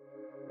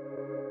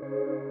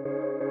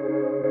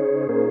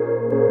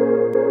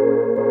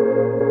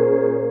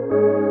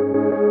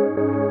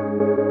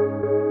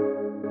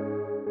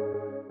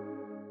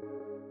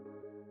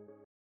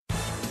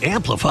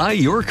 Amplify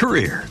your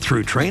career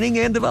through training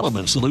and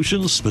development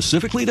solutions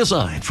specifically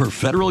designed for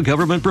federal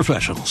government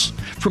professionals.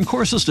 From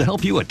courses to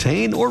help you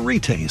attain or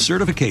retain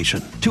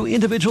certification, to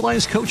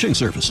individualized coaching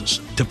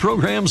services, to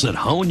programs that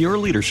hone your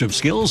leadership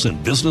skills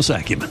and business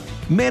acumen,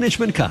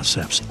 Management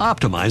Concepts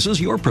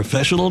optimizes your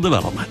professional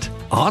development.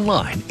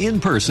 Online, in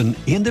person,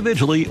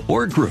 individually,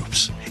 or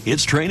groups,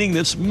 it's training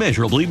that's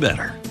measurably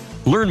better.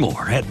 Learn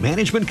more at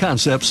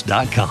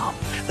managementconcepts.com.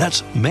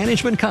 That's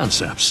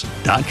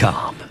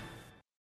managementconcepts.com.